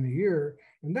nursing home in a year.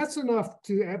 And that's enough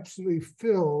to absolutely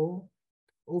fill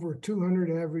over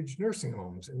 200 average nursing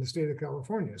homes in the state of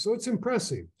California. So it's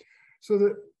impressive. So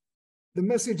the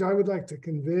message I would like to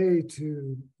convey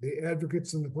to the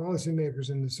advocates and the policymakers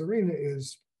in this arena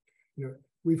is,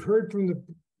 we've heard from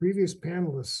previous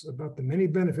panelists about the many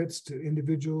benefits to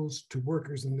individuals, to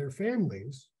workers and their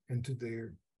families, and to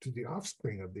the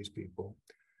offspring of these people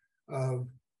of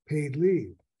paid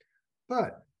leave.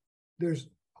 But there's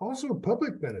also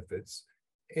public benefits,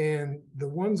 and the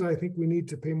ones I think we need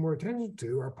to pay more attention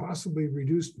to are possibly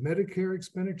reduced Medicare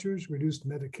expenditures, reduced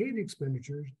Medicaid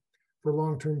expenditures for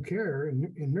long-term care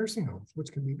in nursing homes,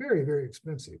 which can be very, very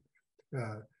expensive.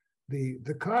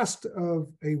 The cost of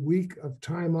a week of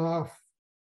time off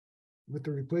with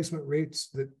the replacement rates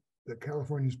that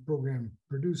California's program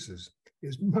produces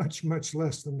is much, much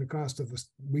less than the cost of a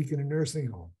week in a nursing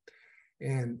home.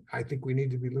 And I think we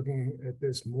need to be looking at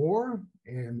this more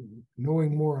and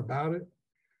knowing more about it,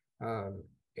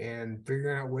 and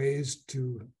figuring out ways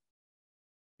to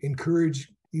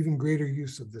encourage even greater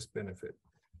use of this benefit.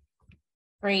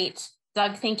 Great.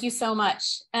 Doug, thank you so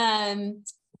much.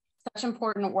 Such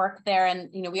important work there. And,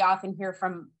 we often hear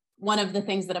from one of the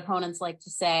things that opponents like to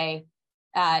say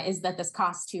is that this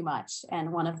costs too much.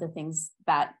 And one of the things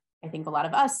that I think a lot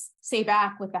of us say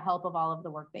back with the help of all of the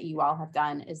work that you all have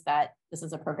done is that this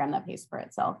is a program that pays for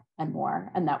itself and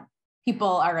more, and that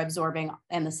people are absorbing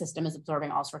and the system is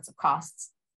absorbing all sorts of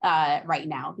costs right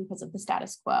now because of the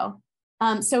status quo.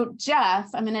 So Jeff,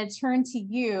 I'm going to turn to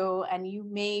you, and you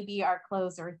may be our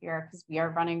closer here because we are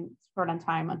running short on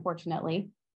time, unfortunately.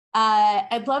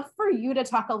 I'd love for you to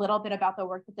talk a little bit about the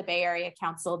work that the Bay Area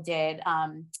Council did.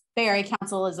 Bay Area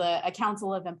Council is a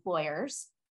council of employers.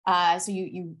 So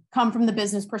you come from the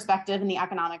business perspective and the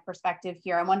economic perspective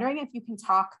here. I'm wondering if you can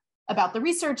talk about the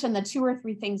research and the 2 or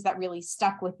 3 things that really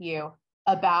stuck with you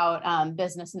about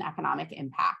business and economic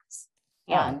impacts.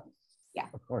 And yeah.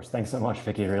 Of course. Thanks so much,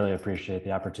 Vicki. Really appreciate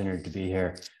the opportunity to be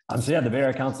here. So yeah, the Bay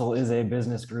Area Council is a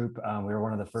business group. We were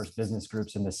one of the first business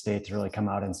groups in the state to really come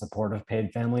out in support of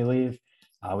paid family leave.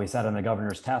 We sat on the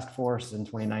governor's task force in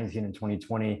 2019 and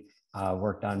 2020,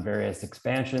 worked on various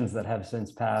expansions that have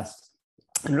since passed.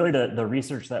 And really the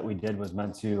research that we did was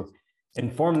meant to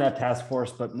inform that task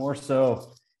force, but more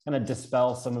so kind of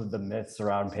dispel some of the myths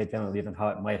around paid family leave and how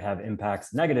it might have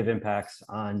impacts, negative impacts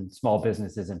on small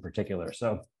businesses in particular.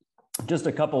 So just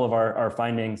a couple of our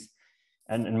findings,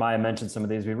 and Maya mentioned some of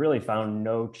these. We really found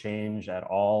no change at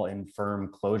all in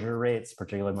firm closure rates,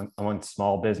 particularly among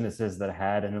small businesses that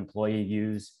had an employee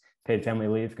use paid family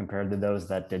leave compared to those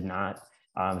that did not.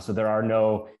 So there are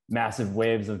no massive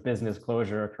waves of business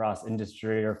closure across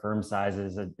industry or firm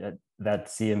sizes that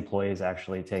see employees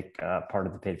actually take part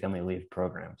of the paid family leave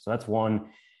program. So that's one.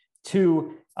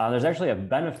 2, there's actually a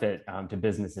benefit to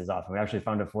businesses often. We actually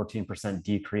found a 14%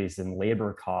 decrease in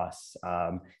labor costs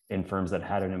in firms that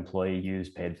had an employee use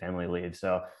paid family leave.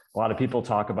 So a lot of people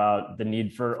talk about the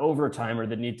need for overtime or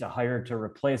the need to hire to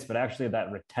replace, but actually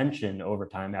that retention over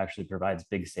time actually provides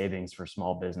big savings for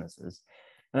small businesses.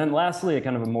 And then lastly, a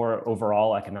kind of a more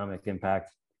overall economic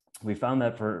impact. We found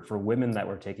that for women that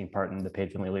were taking part in the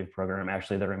paid family leave program,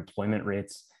 actually their employment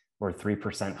rates were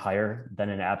 3% higher than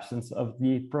in absence of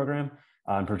the program.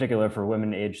 In particular, for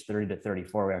women aged 30 to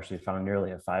 34, we actually found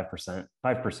nearly a 5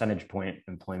 percentage point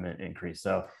employment increase.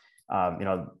 So,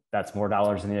 that's more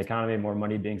dollars in the economy, more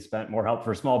money being spent, more help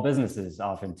for small businesses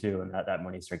often too, and that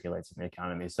money circulates in the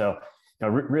economy. So,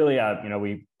 really,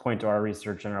 we point to our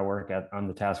research and our work on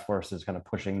the task force is kind of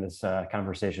pushing this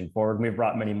conversation forward. We've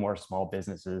brought many more small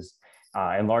businesses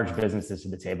and large businesses to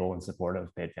the table in support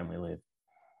of paid family leave.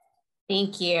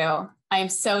 Thank you. I am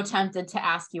so tempted to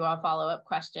ask you all follow-up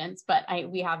questions, but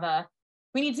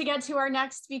we need to get to our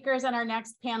next speakers and our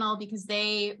next panel because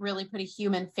they really put a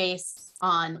human face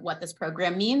on what this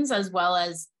program means, as well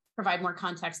as provide more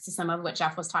context to some of what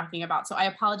Jeff was talking about. So I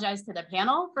apologize to the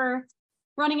panel for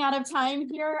running out of time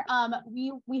here.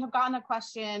 We have gotten a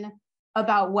question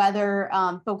about whether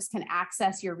folks can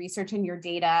access your research and your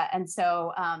data. And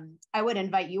so I would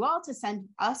invite you all to send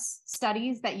us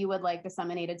studies that you would like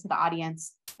disseminated to the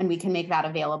audience, and we can make that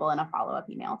available in a follow-up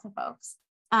email to folks.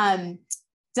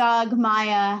 Doug,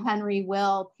 Maya, Henry,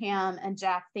 Will, Pam, and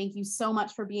Jeff, thank you so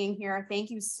much for being here.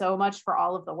 Thank you so much for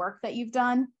all of the work that you've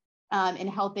done in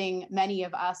helping many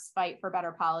of us fight for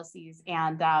better policies.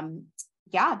 And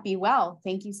yeah, be well.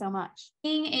 Thank you so much.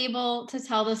 Being able to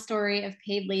tell the story of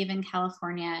paid leave in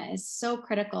California is so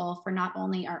critical for not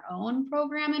only our own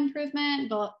program improvement,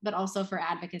 but also for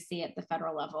advocacy at the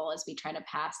federal level as we try to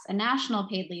pass a national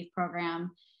paid leave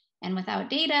program. And without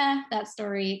data, that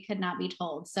story could not be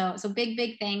told. So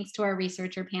big thanks to our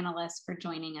researcher panelists for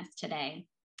joining us today.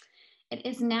 It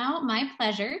is now my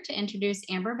pleasure to introduce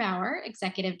Amber Bauer,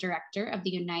 Executive Director of the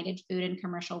United Food and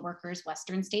Commercial Workers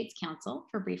Western States Council,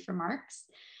 for brief remarks.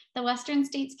 The Western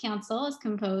States Council is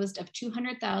composed of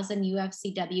 200,000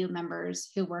 UFCW members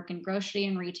who work in grocery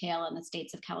and retail in the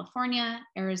states of California,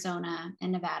 Arizona,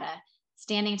 and Nevada,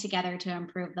 standing together to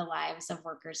improve the lives of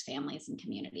workers, families, and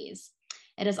communities.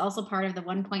 It is also part of the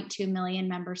 1.2 million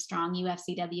member strong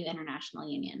UFCW International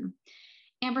Union.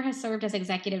 Amber has served as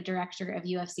executive director of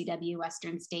UFCW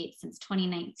Western States since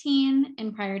 2019,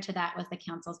 and prior to that was the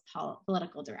council's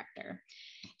political director.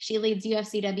 She leads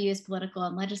UFCW's political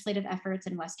and legislative efforts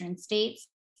in Western states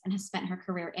and has spent her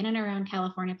career in and around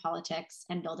California politics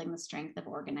and building the strength of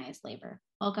organized labor.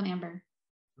 Welcome, Amber.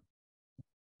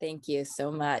 Thank you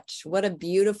so much. What a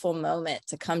beautiful moment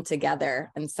to come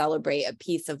together and celebrate a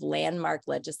piece of landmark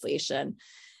legislation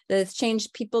that has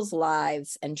changed people's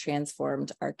lives and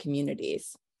transformed our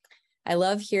communities. I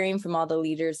love hearing from all the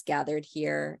leaders gathered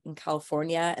here in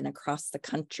California and across the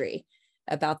country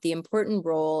about the important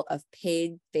role of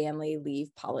paid family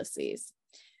leave policies.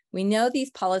 We know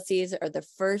these policies are the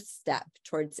first step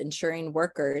towards ensuring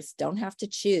workers don't have to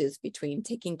choose between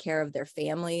taking care of their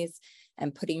families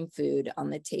and putting food on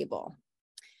the table.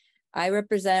 I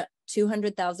represent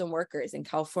 200,000 workers in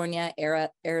California,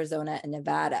 Arizona, and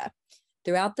Nevada.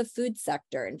 Throughout the food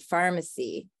sector and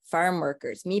pharmacy, farm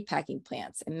workers, meatpacking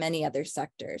plants, and many other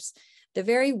sectors, the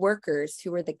very workers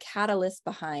who were the catalyst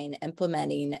behind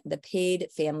implementing the paid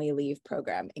family leave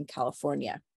program in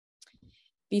California.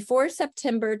 Before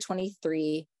September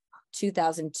 23,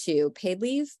 2002, paid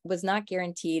leave was not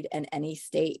guaranteed in any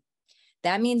state.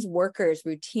 That means workers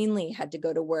routinely had to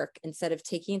go to work instead of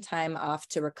taking time off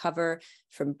to recover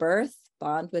from birth,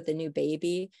 bond with a new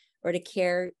baby, or to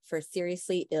care for a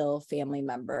seriously ill family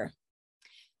member.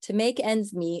 To make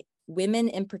ends meet, women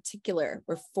in particular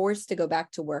were forced to go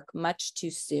back to work much too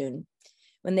soon.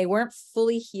 When they weren't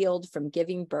fully healed from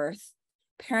giving birth,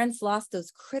 parents lost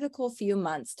those critical few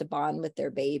months to bond with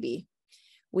their baby.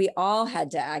 We all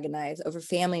had to agonize over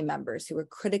family members who were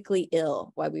critically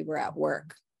ill while we were at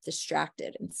work,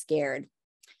 distracted and scared.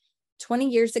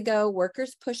 20 years ago,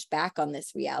 workers pushed back on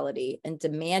this reality and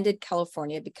demanded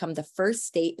California become the first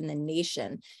state in the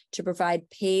nation to provide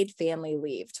paid family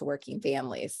leave to working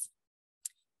families,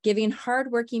 giving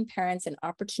hardworking parents an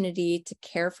opportunity to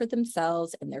care for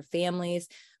themselves and their families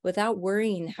without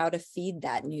worrying how to feed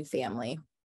that new family.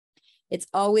 It's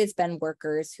always been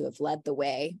workers who have led the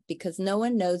way because no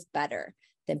one knows better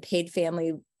than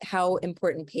how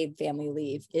important paid family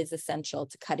leave is essential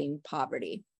to cutting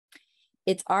poverty.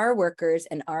 It's our workers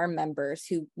and our members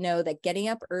who know that getting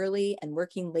up early and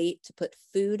working late to put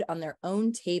food on their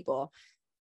own table,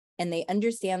 and they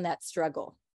understand that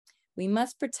struggle. We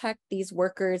must protect these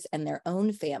workers and their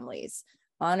own families,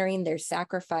 honoring their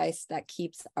sacrifice that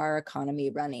keeps our economy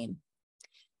running.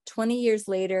 20 years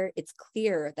later, it's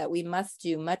clear that we must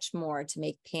do much more to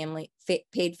make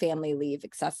paid family leave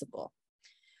accessible.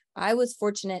 I was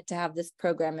fortunate to have this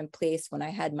program in place when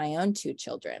I had my own 2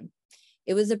 children.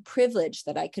 It was a privilege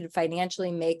that I could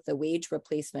financially make the wage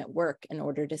replacement work in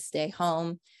order to stay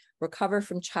home, recover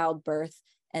from childbirth,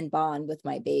 and bond with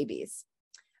my babies.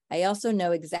 I also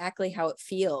know exactly how it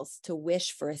feels to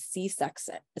wish for a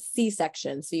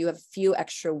C-section so you have a few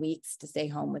extra weeks to stay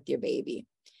home with your baby.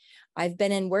 I've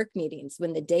been in work meetings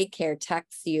when the daycare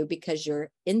texts you because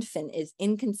your infant is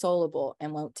inconsolable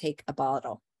and won't take a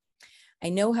bottle. I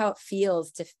know how it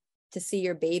feels to see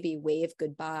your baby wave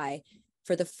goodbye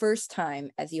for the first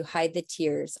time as you hide the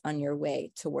tears on your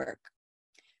way to work.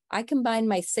 I combined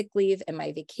my sick leave and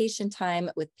my vacation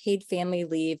time with paid family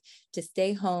leave to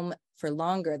stay home for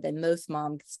longer than most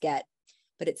moms get,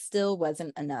 but it still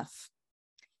wasn't enough.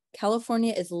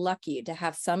 California is lucky to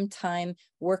have some time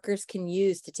workers can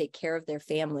use to take care of their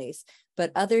families,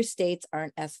 but other states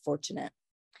aren't as fortunate.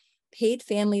 Paid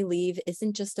family leave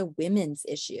isn't just a women's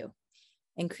issue.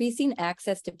 Increasing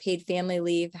access to paid family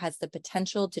leave has the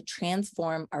potential to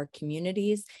transform our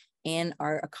communities and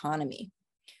our economy.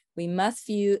 We must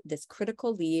view this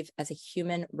critical leave as a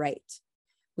human right.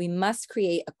 We must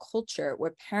create a culture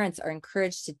where parents are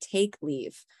encouraged to take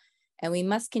leave, and we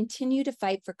must continue to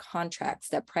fight for contracts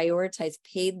that prioritize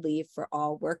paid leave for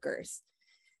all workers.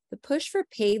 The push for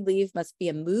paid leave must be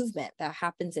a movement that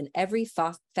happens in every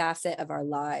facet of our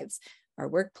lives, our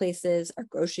workplaces, our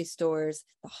grocery stores,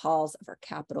 the halls of our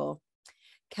capital.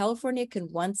 California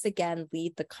can once again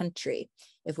lead the country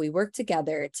if we work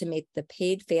together to make the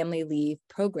paid family leave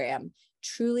program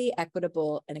truly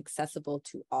equitable and accessible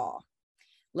to all.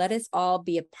 Let us all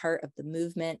be a part of the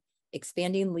movement,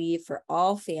 expanding leave for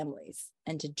all families,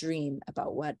 and to dream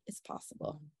about what is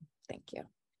possible. Thank you.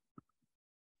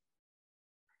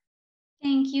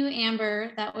 Thank you,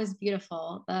 Amber. That was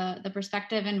beautiful. The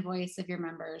perspective and voice of your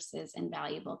members is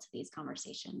invaluable to these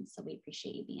conversations, so we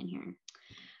appreciate you being here.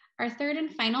 Our third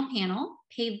and final panel,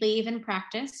 Paid Leave in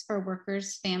Practice for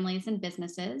Workers, Families, and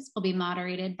Businesses, will be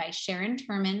moderated by Sharon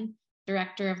Turman,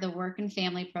 Director of the Work and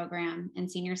Family Program and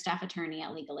Senior Staff Attorney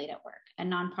at Legal Aid at Work, a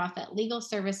nonprofit legal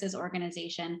services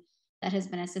organization that has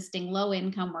been assisting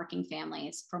low-income working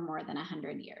families for more than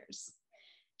 100 years.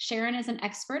 Sharon is an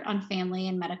expert on family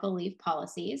and medical leave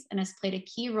policies and has played a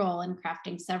key role in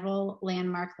crafting several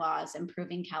landmark laws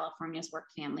improving California's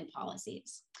work-family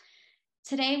policies.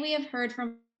 Today, we have heard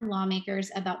from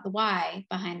lawmakers about the why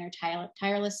behind their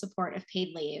tireless support of paid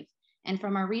leave, and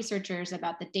from our researchers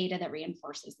about the data that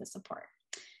reinforces the support.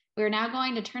 We're now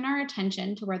going to turn our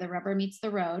attention to where the rubber meets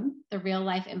the road, the real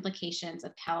life implications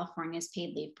of California's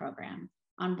paid leave program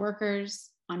on workers,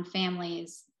 on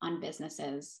families, on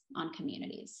businesses, on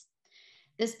communities.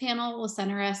 This panel will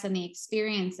center us in the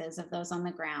experiences of those on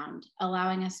the ground,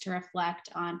 allowing us to reflect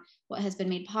on what has been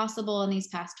made possible in these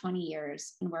past 20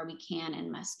 years and where we can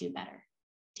and must do better.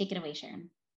 Take it away, Sharon.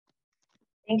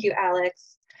 Thank you,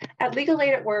 Alex. At Legal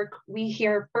Aid at Work, we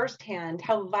hear firsthand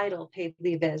how vital paid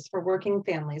leave is for working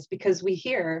families because we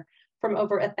hear from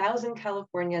over 1,000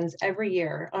 Californians every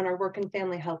year on our Work and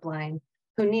Family Helpline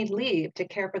who need leave to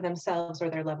care for themselves or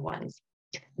their loved ones.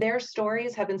 Their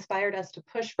stories have inspired us to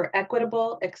push for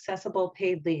equitable, accessible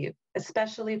paid leave,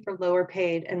 especially for lower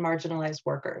paid and marginalized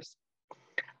workers.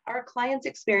 Our clients'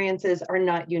 experiences are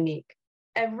not unique.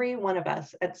 Every one of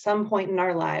us at some point in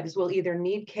our lives will either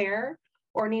need care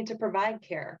or need to provide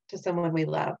care to someone we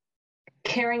love.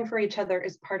 Caring for each other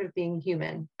is part of being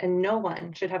human, and no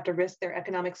one should have to risk their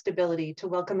economic stability to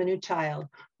welcome a new child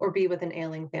or be with an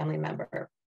ailing family member.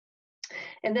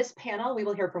 In this panel, we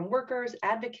will hear from workers,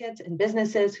 advocates, and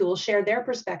businesses who will share their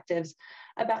perspectives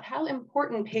about how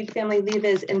important paid family leave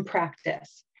is in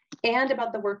practice, and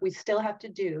about the work we still have to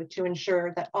do to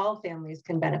ensure that all families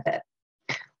can benefit.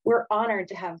 We're honored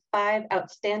to have 5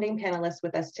 outstanding panelists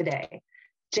with us today.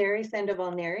 Jerry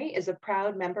Sandoval-Neri is a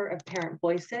proud member of Parent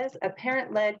Voices, a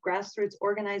parent-led grassroots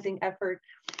organizing effort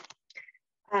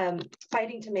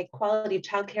fighting to make quality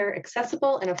childcare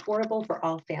accessible and affordable for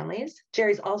all families.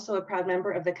 Jerry's also a proud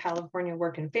member of the California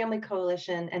Work and Family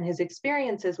Coalition, and his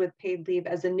experiences with paid leave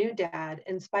as a new dad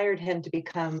inspired him to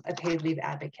become a paid leave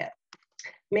advocate.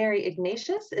 Mary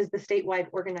Ignatius is the statewide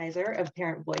organizer of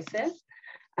Parent Voices.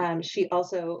 She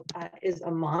also is a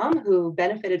mom who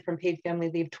benefited from paid family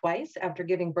leave twice after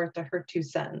giving birth to her 2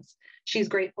 sons. She's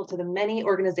grateful to the many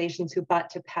organizations who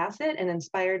fought to pass it and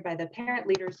inspired by the parent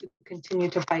leaders who continue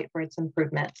to fight for its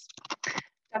improvements.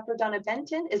 Dr. Donna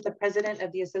Benton is the president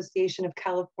of the Association of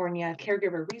California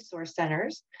Caregiver Resource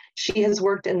Centers. She has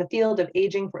worked in the field of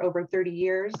aging for over 30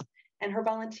 years, and her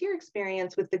volunteer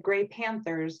experience with the Gray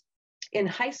Panthers in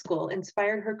high school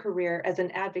inspired her career as an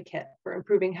advocate for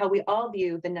improving how we all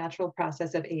view the natural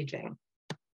process of aging.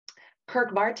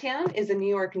 Kirk Vartan is a New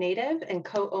York native and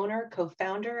co-owner,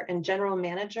 co-founder, and general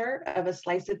manager of a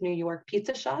Slice of New York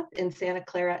pizza shop in Santa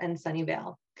Clara and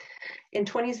Sunnyvale. In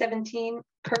 2017,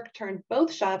 Kirk turned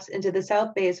both shops into the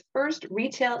South Bay's first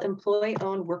retail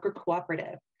employee-owned worker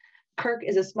cooperative. Kirk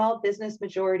is a small business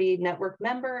majority network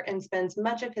member and spends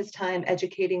much of his time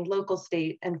educating local,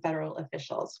 state, and federal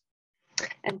officials.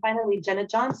 And finally, Jenna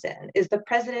Johnson is the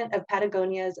president of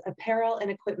Patagonia's apparel and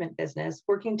equipment business,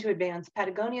 working to advance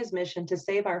Patagonia's mission to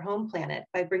save our home planet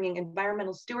by bringing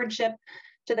environmental stewardship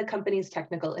to the company's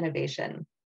technical innovation.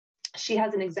 She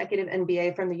has an executive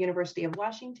MBA from the University of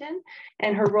Washington,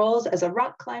 and her roles as a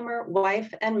rock climber,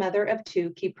 wife, and mother of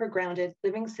 2 keep her grounded,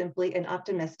 living simply and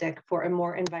optimistic for a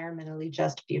more environmentally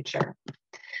just future.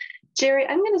 Jerry,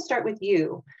 I'm going to start with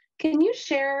you. Can you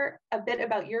share a bit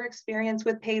about your experience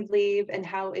with paid leave and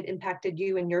how it impacted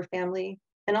you and your family?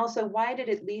 And also, why did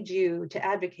it lead you to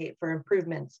advocate for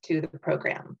improvements to the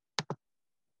program?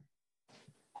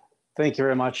 Thank you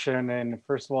very much, Sharon. And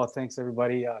first of all, thanks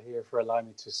everybody here for allowing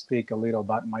me to speak a little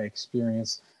about my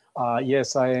experience.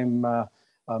 Yes, I am a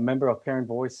member of Parent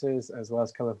Voices as well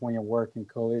as California Work and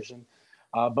Coalition.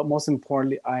 But most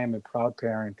importantly, I am a proud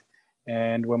parent.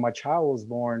 And when my child was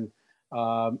born,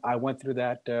 I went through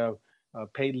that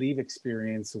paid leave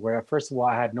experience where, first of all,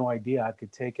 I had no idea I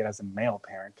could take it as a male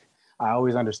parent. I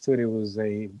always understood it was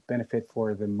a benefit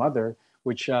for the mother,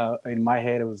 which in my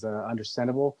head, it was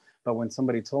understandable. But when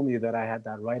somebody told me that I had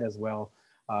that right as well,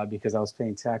 because I was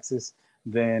paying taxes,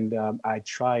 then I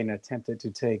tried and attempted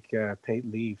to take paid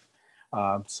leave.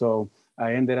 So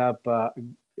I ended up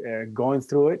going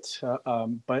through it.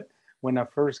 But when I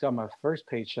first got my first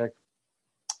paycheck,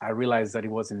 I realized that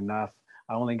it wasn't enough.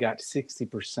 I only got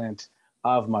 60%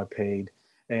 of my paid,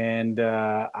 and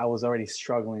I was already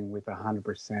struggling with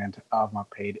 100% of my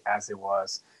paid as it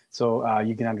was. So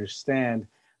you can understand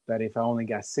that if I only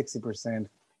got 60%,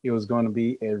 it was going to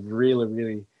be a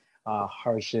really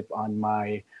hardship on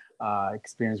my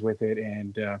experience with it.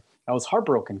 And I was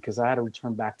heartbroken because I had to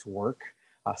return back to work,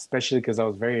 especially because I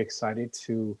was very excited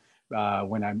to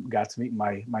when I got to meet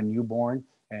my newborn,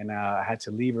 and I had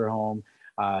to leave her home.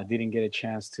 Didn't get a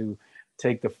chance to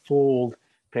take the full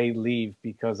paid leave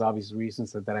because obvious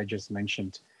reasons that I just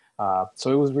mentioned.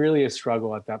 So it was really a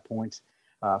struggle at that point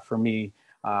for me.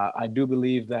 I do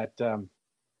believe that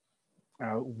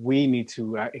we need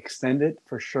to extend it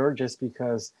for sure, just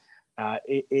because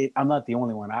I'm not the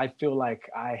only one. I feel like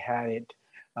I had it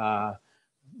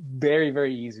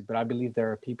very easy, but I believe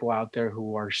there are people out there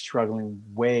who are struggling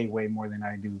way more than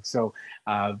I do. So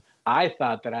I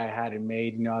thought that I had it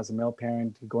made, as a male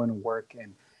parent, going to work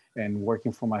and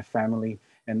working for my family,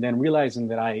 and then realizing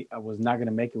that I was not going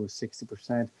to make it with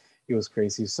 60%. It was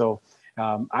crazy. So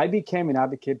I became an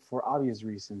advocate for obvious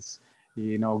reasons,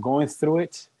 going through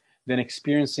it, then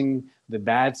experiencing the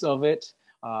bads of it,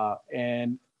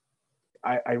 and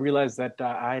I realized that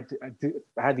I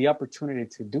had the opportunity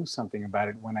to do something about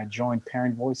it when I joined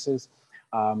Parent Voices.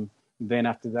 Then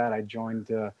after that, I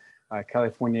joined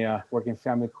California Working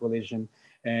Family Coalition.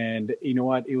 And you know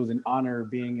what? It was an honor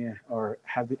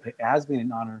it has been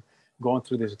an honor going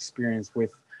through this experience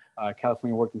with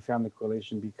California Working Family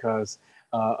Coalition because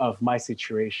of my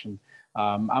situation.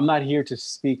 I'm not here to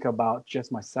speak about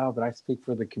just myself, but I speak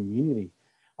for the community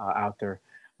out there.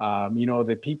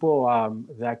 The people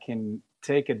that can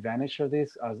take advantage of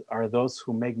this are those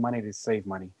who make money to save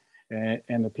money.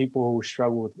 And the people who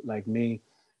struggle with, like me,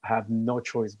 have no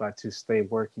choice but to stay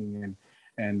working.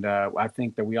 And I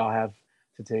think that we all have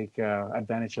to take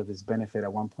advantage of this benefit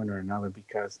at one point or another,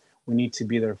 because we need to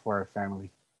be there for our family.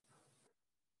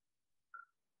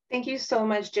 Thank you so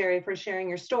much, Jerry, for sharing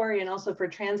your story and also for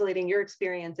translating your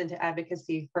experience into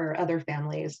advocacy for other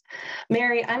families.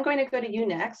 Mary, I'm going to go to you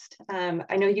next.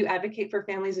 I know you advocate for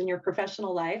families in your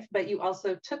professional life, but you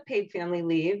also took paid family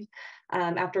leave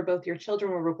after both your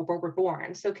children were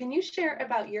born. So can you share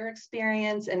about your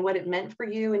experience and what it meant for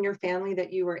you and your family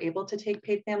that you were able to take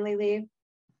paid family leave?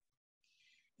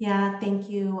 Yeah, thank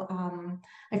you.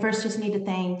 I first just need to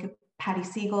thank Patty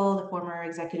Siegel, the former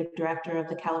executive director of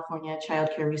the California Child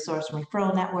Care Resource and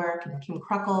Referral Network, and Kim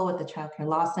Kruckle with the Child Care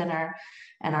Law Center,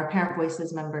 and our Parent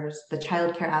Voices members, the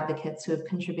child care advocates who have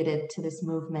contributed to this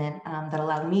movement that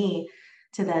allowed me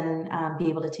to then be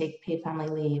able to take paid family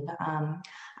leave.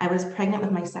 I was pregnant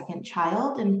with my second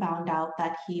child and found out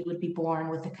that he would be born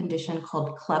with a condition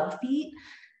called club feet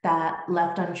that,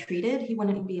 left untreated, he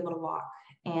wouldn't be able to walk.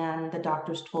 And the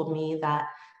doctors told me that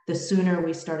the sooner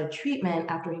we started treatment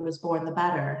after he was born, the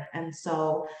better. And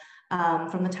so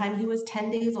from the time he was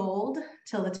 10 days old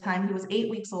till the time he was 8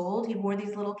 weeks old, he wore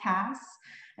these little casts,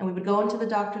 and we would go into the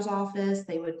doctor's office.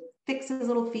 They would fix his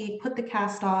little feet, put the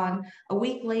cast on. A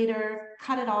week later,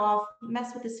 cut it off,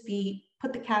 mess with his feet,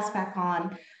 put the cast back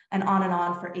on and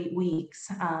on for 8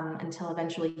 weeks until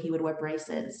eventually he would wear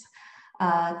braces.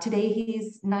 Today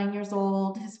he's 9 years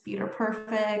old. His feet are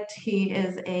perfect. He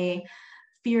is a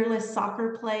fearless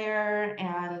soccer player,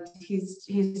 and he's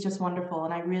just wonderful.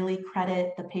 And I really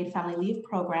credit the paid family leave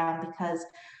program, because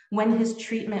when his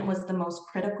treatment was the most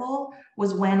critical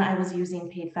was when I was using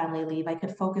paid family leave. I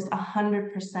could focus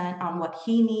 100% on what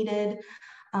he needed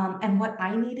and what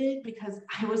I needed, because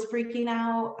I was freaking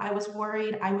out. I was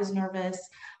worried. I was nervous.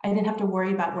 I didn't have to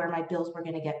worry about where my bills were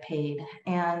going to get paid.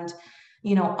 And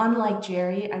unlike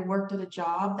Jerry, I worked at a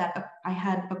job that I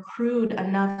had accrued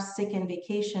enough sick and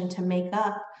vacation to make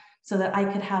up so that I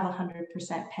could have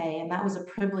 100% pay. And that was a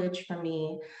privilege for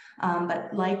me.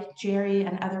 But like Jerry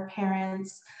and other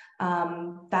parents,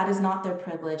 that is not their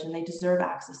privilege, and they deserve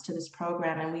access to this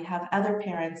program. And we have other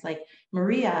parents like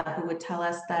Maria who would tell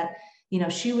us that,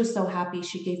 she was so happy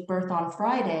she gave birth on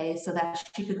Friday so that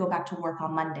she could go back to work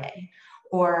on Monday.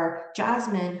 Or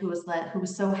Jasmine, who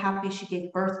was so happy she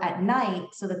gave birth at night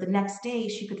so that the next day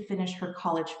she could finish her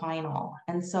college final.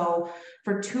 And so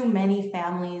for too many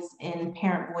families in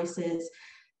Parent Voices,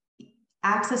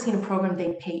 accessing a program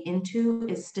they pay into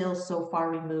is still so far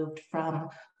removed from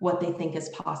what they think is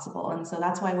possible. And so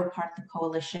that's why we're part of the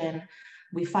coalition.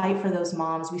 We fight for those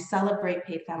moms. We celebrate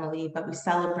paid family leave, but we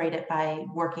celebrate it by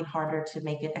working harder to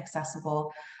make it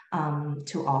accessible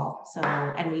to all. So,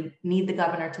 and we need the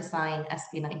governor to sign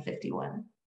SB 951.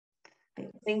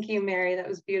 Thank you, Mary. That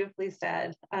was beautifully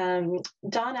said.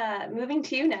 Donna, moving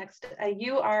to you next.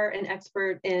 You are an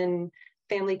expert in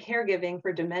family caregiving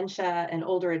for dementia and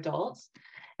older adults.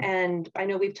 And I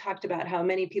know we've talked about how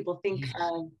many people think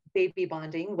of baby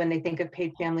bonding when they think of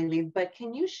paid family leave, but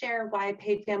can you share why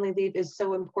paid family leave is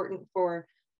so important for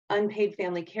unpaid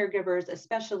family caregivers,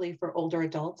 especially for older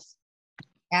adults?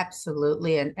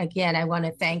 Absolutely. And again, I want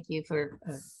to thank you for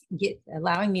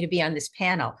allowing me to be on this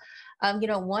panel.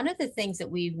 One of the things that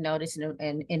we've noticed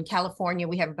in California,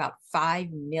 we have about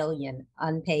 5 million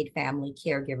unpaid family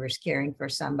caregivers caring for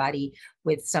somebody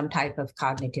with some type of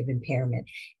cognitive impairment.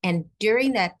 And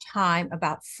during that time,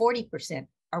 about 40%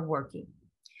 are working.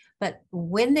 But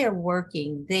when they're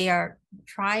working, they are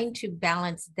trying to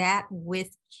balance that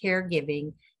with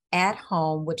caregiving at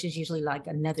home, which is usually like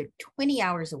another 20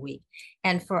 hours a week.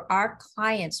 And for our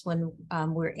clients, when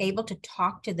we're able to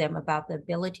talk to them about the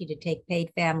ability to take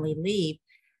paid family leave,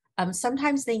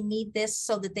 sometimes they need this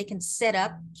so that they can set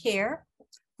up care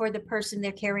for the person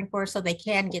they're caring for so they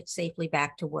can get safely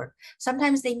back to work.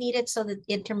 Sometimes they need it so that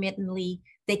intermittently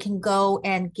they can go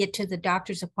and get to the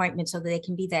doctor's appointment so that they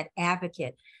can be that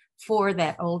advocate for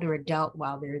that older adult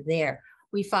while they're there.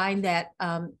 We find that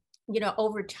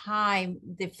over time,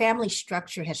 the family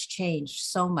structure has changed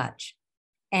so much,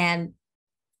 and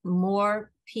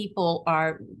more people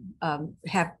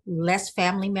have less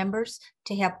family members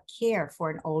to help care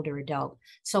for an older adult.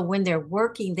 So when they're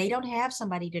working, they don't have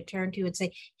somebody to turn to and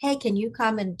say, hey, can you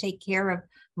come and take care of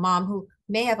mom who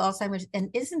may have Alzheimer's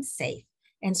and isn't safe?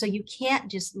 And so you can't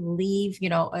just leave,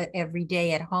 every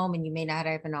day at home, and you may not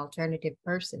have an alternative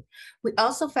person. We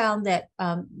also found that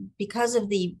because of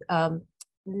the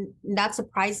not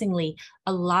surprisingly,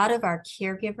 a lot of our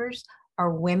caregivers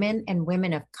are women and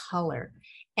women of color.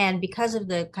 And because of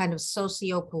the kind of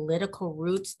socio-political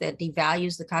roots that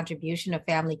devalues the contribution of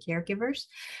family caregivers,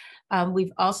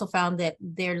 we've also found that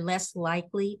they're less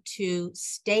likely to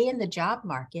stay in the job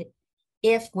market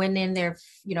if when in their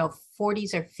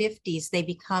 40s or 50s, they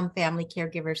become family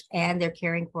caregivers and they're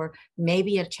caring for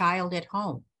maybe a child at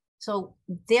home. So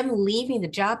them leaving the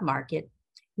job market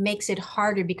makes it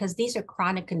harder because these are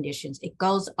chronic conditions. It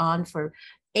goes on for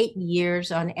 8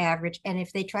 years on average. And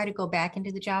if they try to go back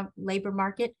into the labor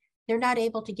market, they're not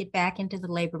able to get back into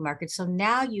the labor market. So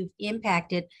now you've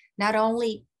impacted not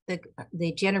only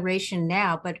the generation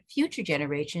now, but future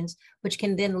generations, which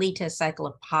can then lead to a cycle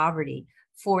of poverty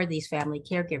for these family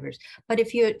caregivers. But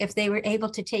if they were able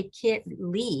to take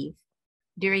leave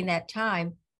during that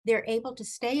time, they're able to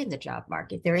stay in the job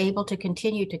market. They're able to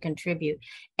continue to contribute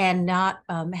and not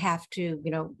have to,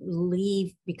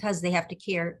 leave because they have to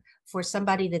care for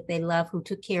somebody that they love who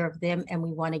took care of them and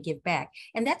we want to give back.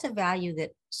 And that's a value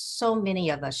that so many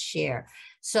of us share.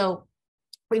 So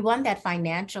we want that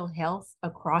financial health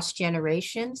across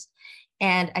generations.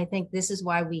 And I think this is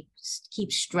why we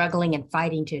keep struggling and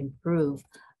fighting to improve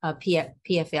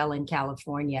PFL in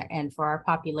California. And for our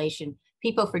population,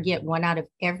 people forget 1 out of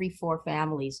every 4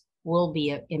 families will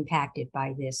be impacted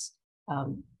by this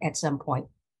at some point.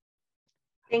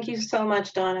 Thank you so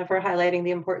much, Donna, for highlighting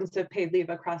the importance of paid leave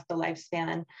across the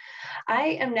lifespan.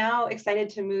 I am now excited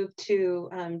to move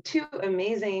to 2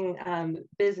 amazing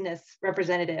business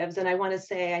representatives. And I want to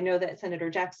say, I know that Senator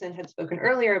Jackson had spoken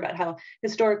earlier about how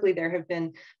historically there have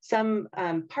been some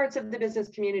parts of the business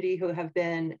community who have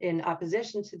been in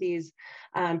opposition to these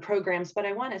programs. But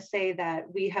I want to say that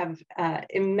we have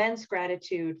immense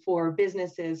gratitude for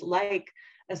businesses like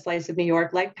A Slice of New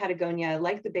York, like Patagonia,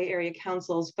 like the Bay Area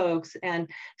Council's folks, and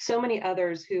so many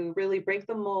others who really break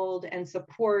the mold and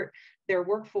support their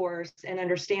workforce and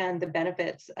understand the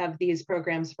benefits of these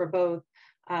programs for both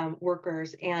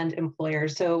workers and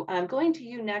employers. So I'm going to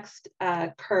you next,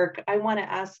 Kirk. I want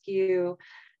to ask you,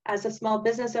 as a small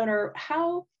business owner,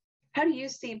 how do you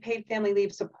see paid family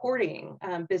leave supporting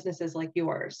businesses like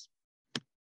yours?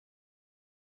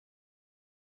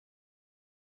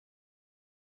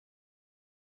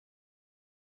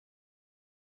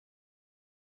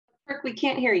 Kirk, we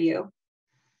can't hear you.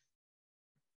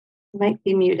 You might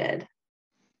be muted.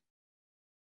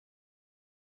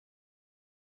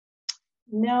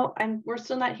 No, we're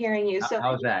still not hearing you. So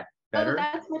how's that? Better? Oh,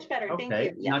 that's much better. Okay.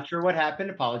 Thank you. Yeah. Not sure what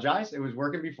happened. Apologize. It was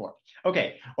working before.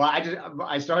 Okay. Well, I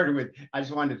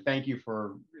just wanted to thank you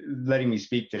for letting me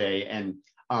speak today, and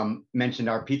mentioned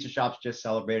our pizza shops just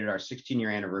celebrated our 16-year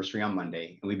anniversary on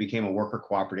Monday, and we became a worker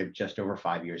cooperative just over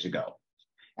 5 years ago.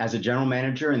 As a general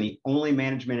manager and the only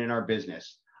management in our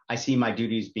business, I see my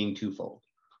duties being twofold.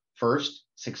 First,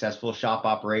 successful shop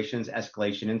operations,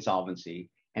 escalation, and solvency.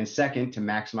 And second, to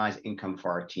maximize income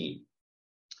for our team.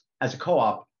 As a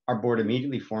co-op, our board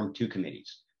immediately formed 2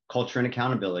 committees, Culture and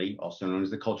Accountability, also known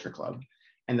as the Culture Club,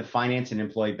 and the Finance and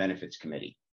Employee Benefits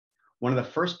Committee. One of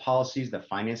the first policies the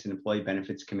Finance and Employee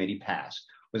Benefits Committee passed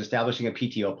was establishing a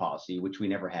PTO policy, which we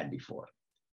never had before.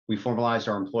 We formalized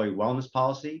our employee wellness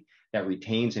policy that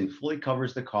retains and fully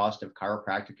covers the cost of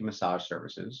chiropractic and massage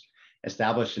services,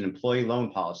 established an employee loan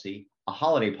policy, a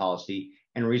holiday policy,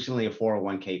 and recently a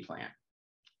 401k plan.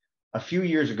 A few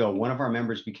years ago, one of our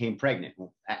members became pregnant.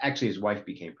 Well, actually, his wife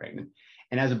became pregnant.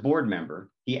 And as a board member,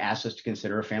 he asked us to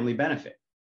consider a family benefit.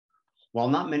 While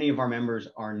not many of our members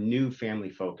are new family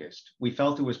focused, we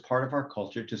felt it was part of our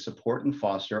culture to support and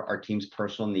foster our team's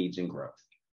personal needs and growth.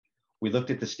 We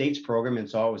looked at the state's program and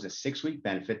saw it was a 6-week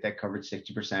benefit that covered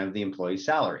 60% of the employee's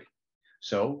salary.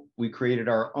 So we created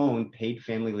our own paid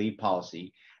family leave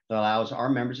policy that allows our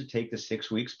members to take the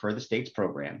 6 weeks per the state's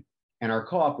program, and our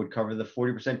co-op would cover the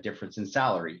 40% difference in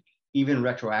salary, even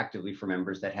retroactively for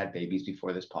members that had babies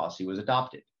before this policy was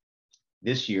adopted.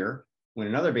 This year, when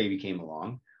another baby came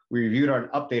along, we reviewed and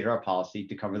updated our policy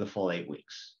to cover the full 8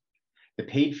 weeks. The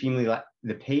Paid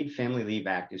Family Leave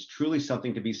Act is truly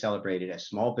something to be celebrated, as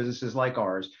small businesses like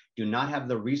ours do not have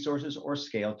the resources or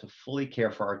scale to fully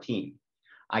care for our team.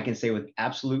 I can say with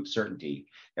absolute certainty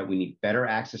that we need better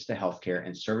access to healthcare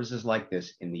and services like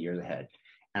this in the years ahead.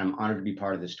 And I'm honored to be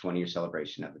part of this 20-year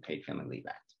celebration of the Paid Family Leave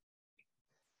Act.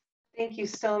 Thank you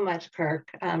so much, Kirk.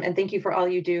 And thank you for all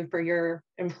you do for your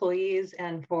employees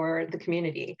and for the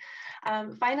community.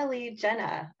 Finally,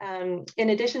 Jenna, in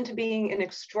addition to being an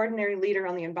extraordinary leader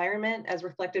on the environment, as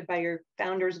reflected by your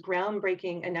founder's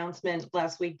groundbreaking announcement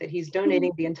last week that he's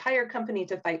donating the entire company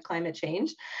to fight climate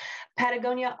change,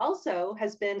 Patagonia also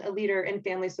has been a leader in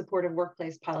family supportive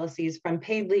workplace policies, from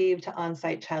paid leave to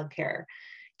on-site childcare.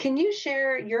 Can you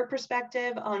share your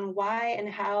perspective on why and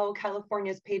how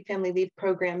California's paid family leave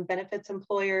program benefits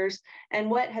employers,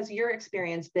 and what has your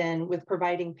experience been with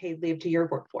providing paid leave to your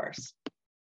workforce?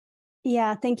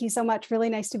 Yeah, thank you so much. Really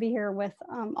nice to be here with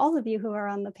all of you who are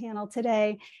on the panel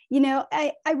today. You know,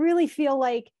 I really feel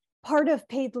like part of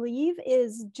paid leave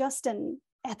is just an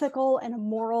ethical and a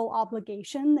moral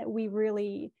obligation that we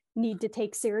really need to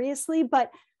take seriously. But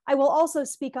I will also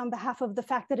speak on behalf of the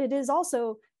fact that it is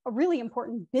also a really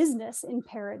important business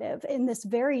imperative in this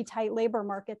very tight labor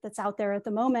market that's out there at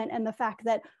the moment. And the fact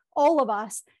that all of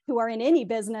us who are in any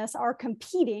business are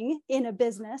competing in a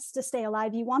business to stay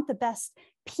alive. You want the best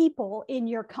people in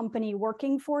your company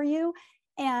working for you.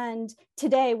 And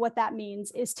today, what that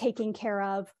means is taking care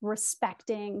of,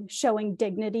 respecting, showing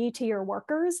dignity to your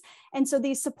workers. And so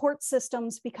these support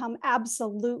systems become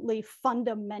absolutely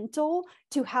fundamental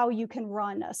to how you can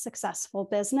run a successful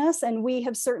business. And we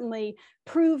have certainly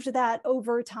proved that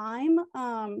over time.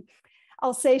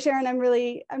 I'll say, Sharon, I'm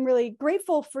really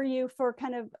grateful for you for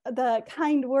kind of the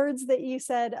kind words that you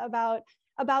said about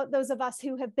those of us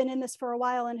who have been in this for a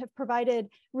while and have provided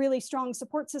really strong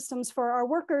support systems for our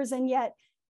workers. And yet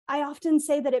I often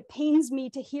say that it pains me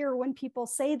to hear when people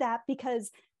say that,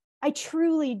 because I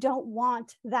truly don't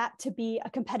want that to be a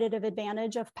competitive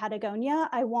advantage of Patagonia.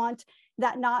 I want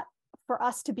that not for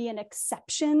us to be an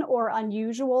exception or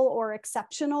unusual or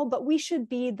exceptional, but we should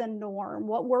be the norm.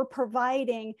 What we're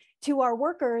providing to our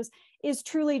workers is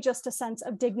truly just a sense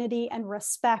of dignity and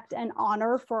respect and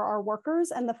honor for our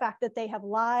workers, and the fact that they have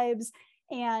lives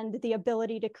and the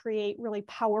ability to create really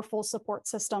powerful support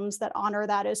systems that honor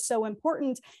that is so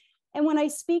important. And when I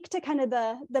speak to kind of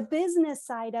the business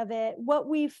side of it, what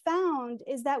we've found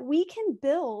is that we can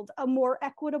build a more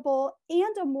equitable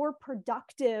and a more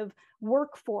productive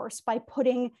workforce by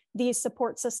putting these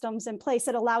support systems in place.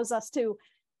 It allows us to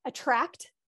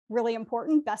attract really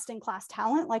important best-in-class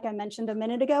talent, like I mentioned a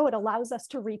minute ago. It allows us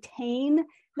to retain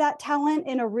that talent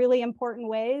in a really important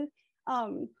way.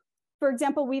 For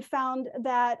example, we found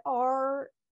that our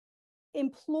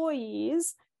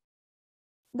employees,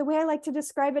 the way I like to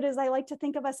describe it is I like to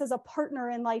think of us as a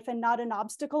partner in life and not an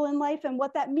obstacle in life. And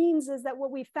what that means is that what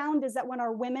we found is that when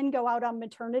our women go out on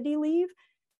maternity leave,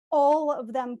 all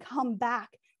of them come back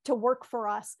to work for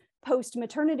us post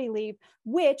maternity leave,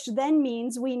 which then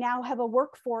means we now have a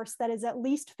workforce that is at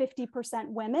least 50%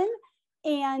 women,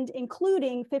 and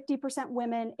including 50%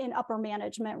 women in upper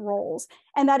management roles.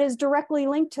 And that is directly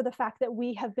linked to the fact that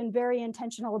we have been very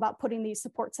intentional about putting these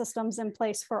support systems in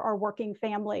place for our working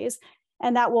families.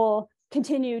 And that will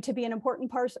continue to be an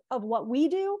important part of what we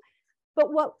do.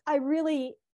 But what I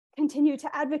really continue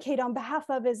to advocate on behalf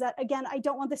of is that, again, I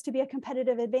don't want this to be a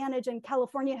competitive advantage, and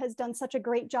California has done such a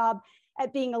great job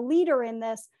at being a leader in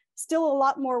this. Still a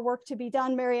lot more work to be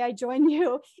done. Mary, I join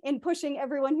you in pushing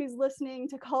everyone who's listening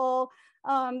to call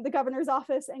the governor's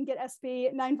office and get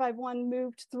SB 951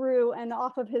 moved through and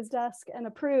off of his desk and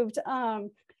approved.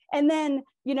 And then,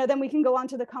 then we can go on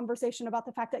to the conversation about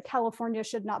the fact that California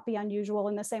should not be unusual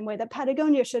in the same way that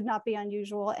Patagonia should not be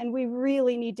unusual. And we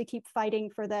really need to keep fighting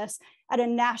for this at a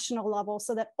national level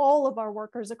so that all of our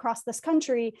workers across this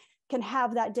country can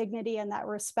have that dignity and that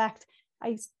respect.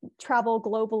 I travel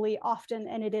globally often,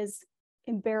 and it is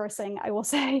embarrassing, I will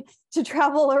say, to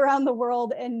travel around the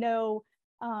world and know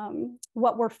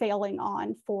what we're failing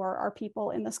on for our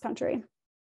people in this country.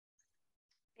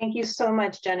 Thank you so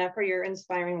much, Jenna, for your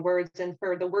inspiring words and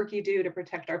for the work you do to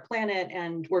protect our planet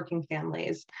and working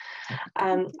families.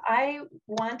 I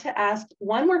want to ask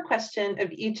one more question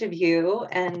of each of you,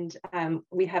 and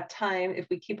we have time if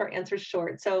we keep our answers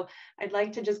short. So I'd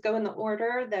like to just go in the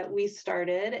order that we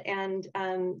started. And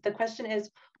the question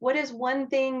is, what is one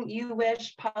thing you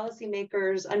wish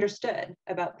policymakers understood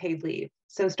about paid leave?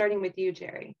 So starting with you,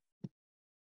 Jerry.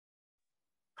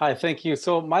 Hi, thank you.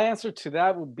 So my answer to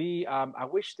that would be, I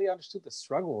wish they understood the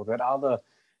struggle that all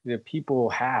the people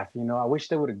have. You know, I wish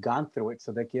they would have gone through it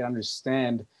so they could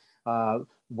understand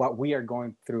what we are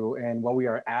going through and what we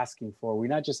are asking for. We're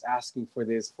not just asking for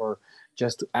this for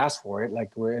just to ask for it, like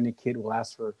where any kid will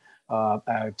ask for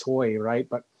a toy, right?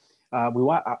 But we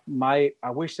want I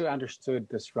wish they understood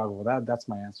the struggle. That's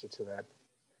my answer to that.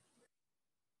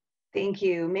 Thank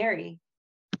you, Mary.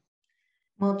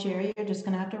 Well, Jerry, you're just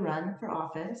going to have to run for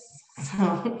office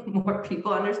so more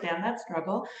people understand that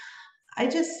struggle.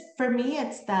 For me,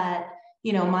 it's that,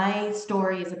 you know, my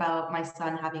story is about my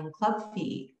son having club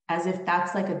feet, as if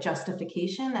that's like a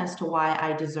justification as to why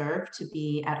I deserve to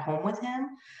be at home with him.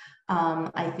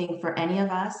 I think for any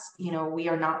of us, you know, we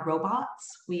are not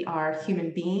robots. We are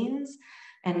human beings,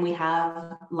 and we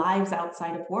have lives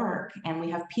outside of work, and we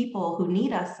have people who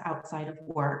need us outside of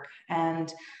work.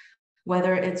 And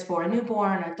whether it's for a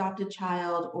newborn, adopted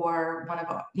child, or one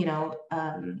of, you know,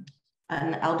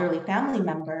 an elderly family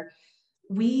member,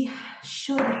 we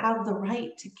should have the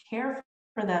right to care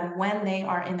for them when they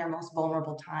are in their most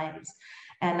vulnerable times.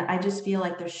 And I just feel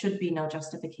like there should be no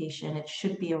justification. It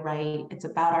should be a right. It's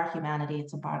about our humanity.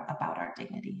 It's about our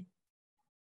dignity.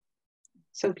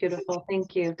 So beautiful.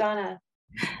 Thank you. Donna.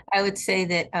 I would say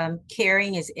that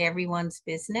caring is everyone's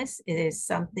business. It is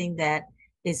something that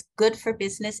is good for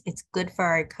business. It's good for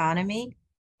our economy.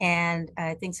 And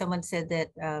I think someone said that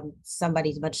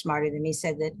somebody's much smarter than me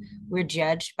said that we're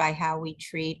judged by how we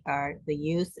treat the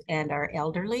youth and our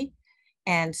elderly.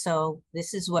 And so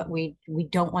this is what we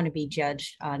don't want to be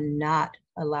judged on not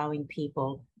allowing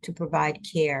people to provide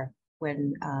care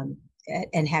when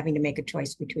and having to make a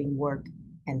choice between work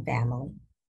and family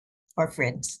or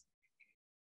friends.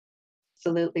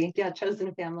 Absolutely. Yeah,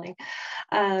 chosen family.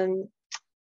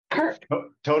 Kurt.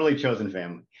 Totally chosen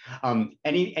family.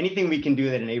 Anything we can do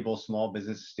that enables small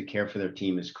businesses to care for their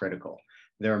team is critical.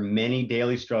 There are many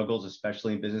daily struggles,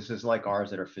 especially in businesses like ours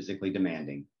that are physically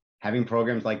demanding. Having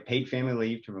programs like paid family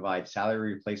leave to provide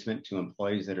salary replacement to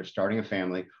employees that are starting a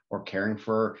family or caring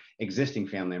for existing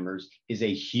family members is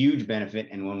a huge benefit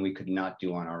and one we could not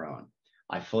do on our own.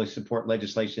 I fully support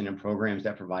legislation and programs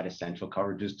that provide essential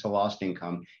coverages to lost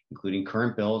income, including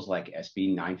current bills like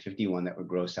SB 951 that would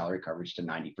grow salary coverage to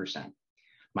 90%.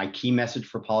 My key message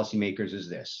for policymakers is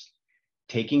this: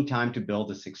 taking time to build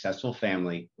a successful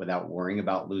family without worrying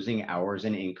about losing hours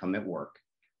and income at work,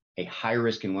 a high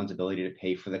risk in one's ability to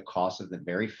pay for the cost of the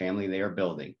very family they are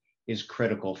building, is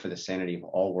critical for the sanity of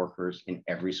all workers in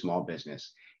every small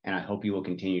business. And I hope you will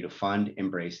continue to fund,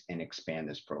 embrace, and expand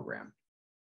this program.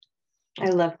 I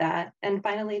love that. And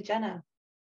finally, Jenna.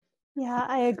 Yeah,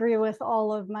 I agree with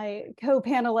all of my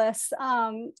co-panelists.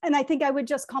 And I think I would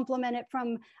just complement it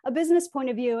from a business point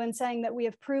of view and saying that we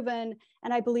have proven,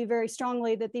 and I believe very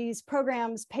strongly, that these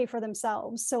programs pay for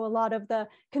themselves. So a lot of the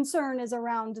concern is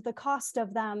around the cost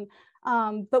of them.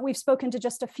 But we've spoken to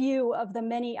just a few of the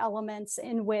many elements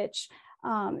in which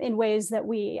in ways that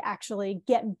we actually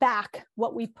get back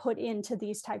what we put into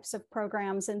these types of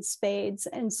programs in spades.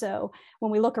 And so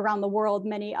when we look around the world,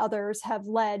 many others have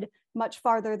led much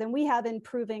farther than we have in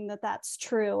proving that that's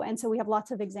true. And so we have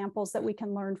lots of examples that we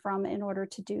can learn from in order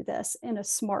to do this in a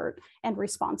smart and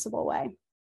responsible way.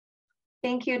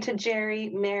 Thank you to Jerry,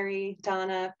 Mary,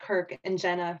 Donna, Kirk, and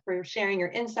Jenna for sharing your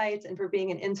insights and for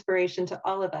being an inspiration to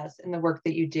all of us in the work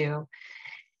that you do.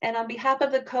 And on behalf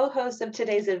of the co-hosts of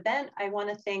today's event, I want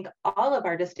to thank all of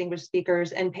our distinguished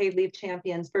speakers and paid leave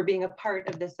champions for being a part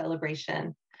of this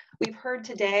celebration. We've heard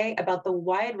today about the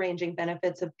wide-ranging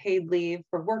benefits of paid leave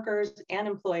for workers and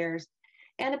employers,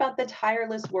 and about the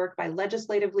tireless work by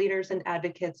legislative leaders and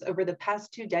advocates over the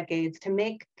past 2 decades to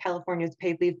make California's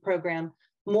paid leave program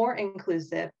more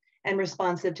inclusive and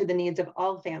responsive to the needs of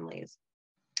all families,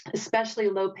 especially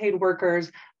low-paid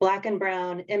workers, Black and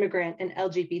Brown, immigrant, and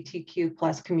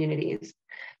LGBTQ+ communities.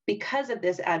 Because of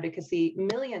this advocacy,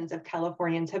 millions of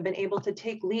Californians have been able to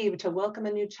take leave to welcome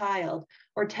a new child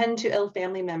or tend to ill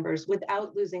family members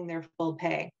without losing their full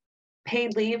pay.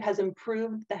 Paid leave has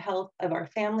improved the health of our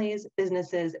families,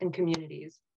 businesses, and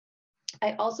communities.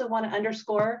 I also want to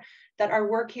underscore that our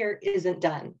work here isn't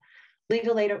done.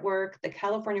 Legal Aid at Work, the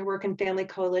California Work and Family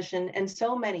Coalition, and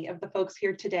so many of the folks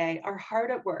here today are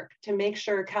hard at work to make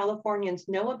sure Californians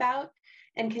know about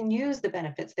and can use the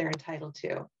benefits they're entitled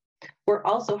to. We're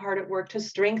also hard at work to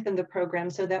strengthen the program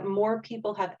so that more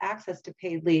people have access to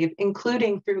paid leave,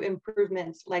 including through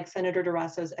improvements like Senator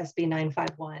DeRosso's SB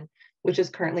 951, which is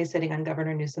currently sitting on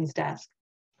Governor Newsom's desk.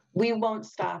 We won't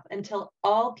stop until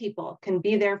all people can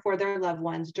be there for their loved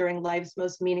ones during life's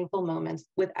most meaningful moments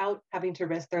without having to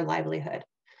risk their livelihood.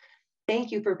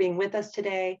 Thank you for being with us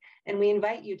today, and we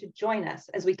invite you to join us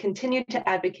as we continue to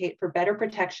advocate for better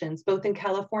protections both in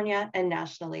California and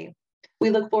nationally.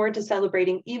 We look forward to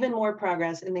celebrating even more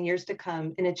progress in the years to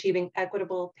come in achieving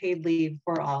equitable paid leave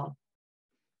for all.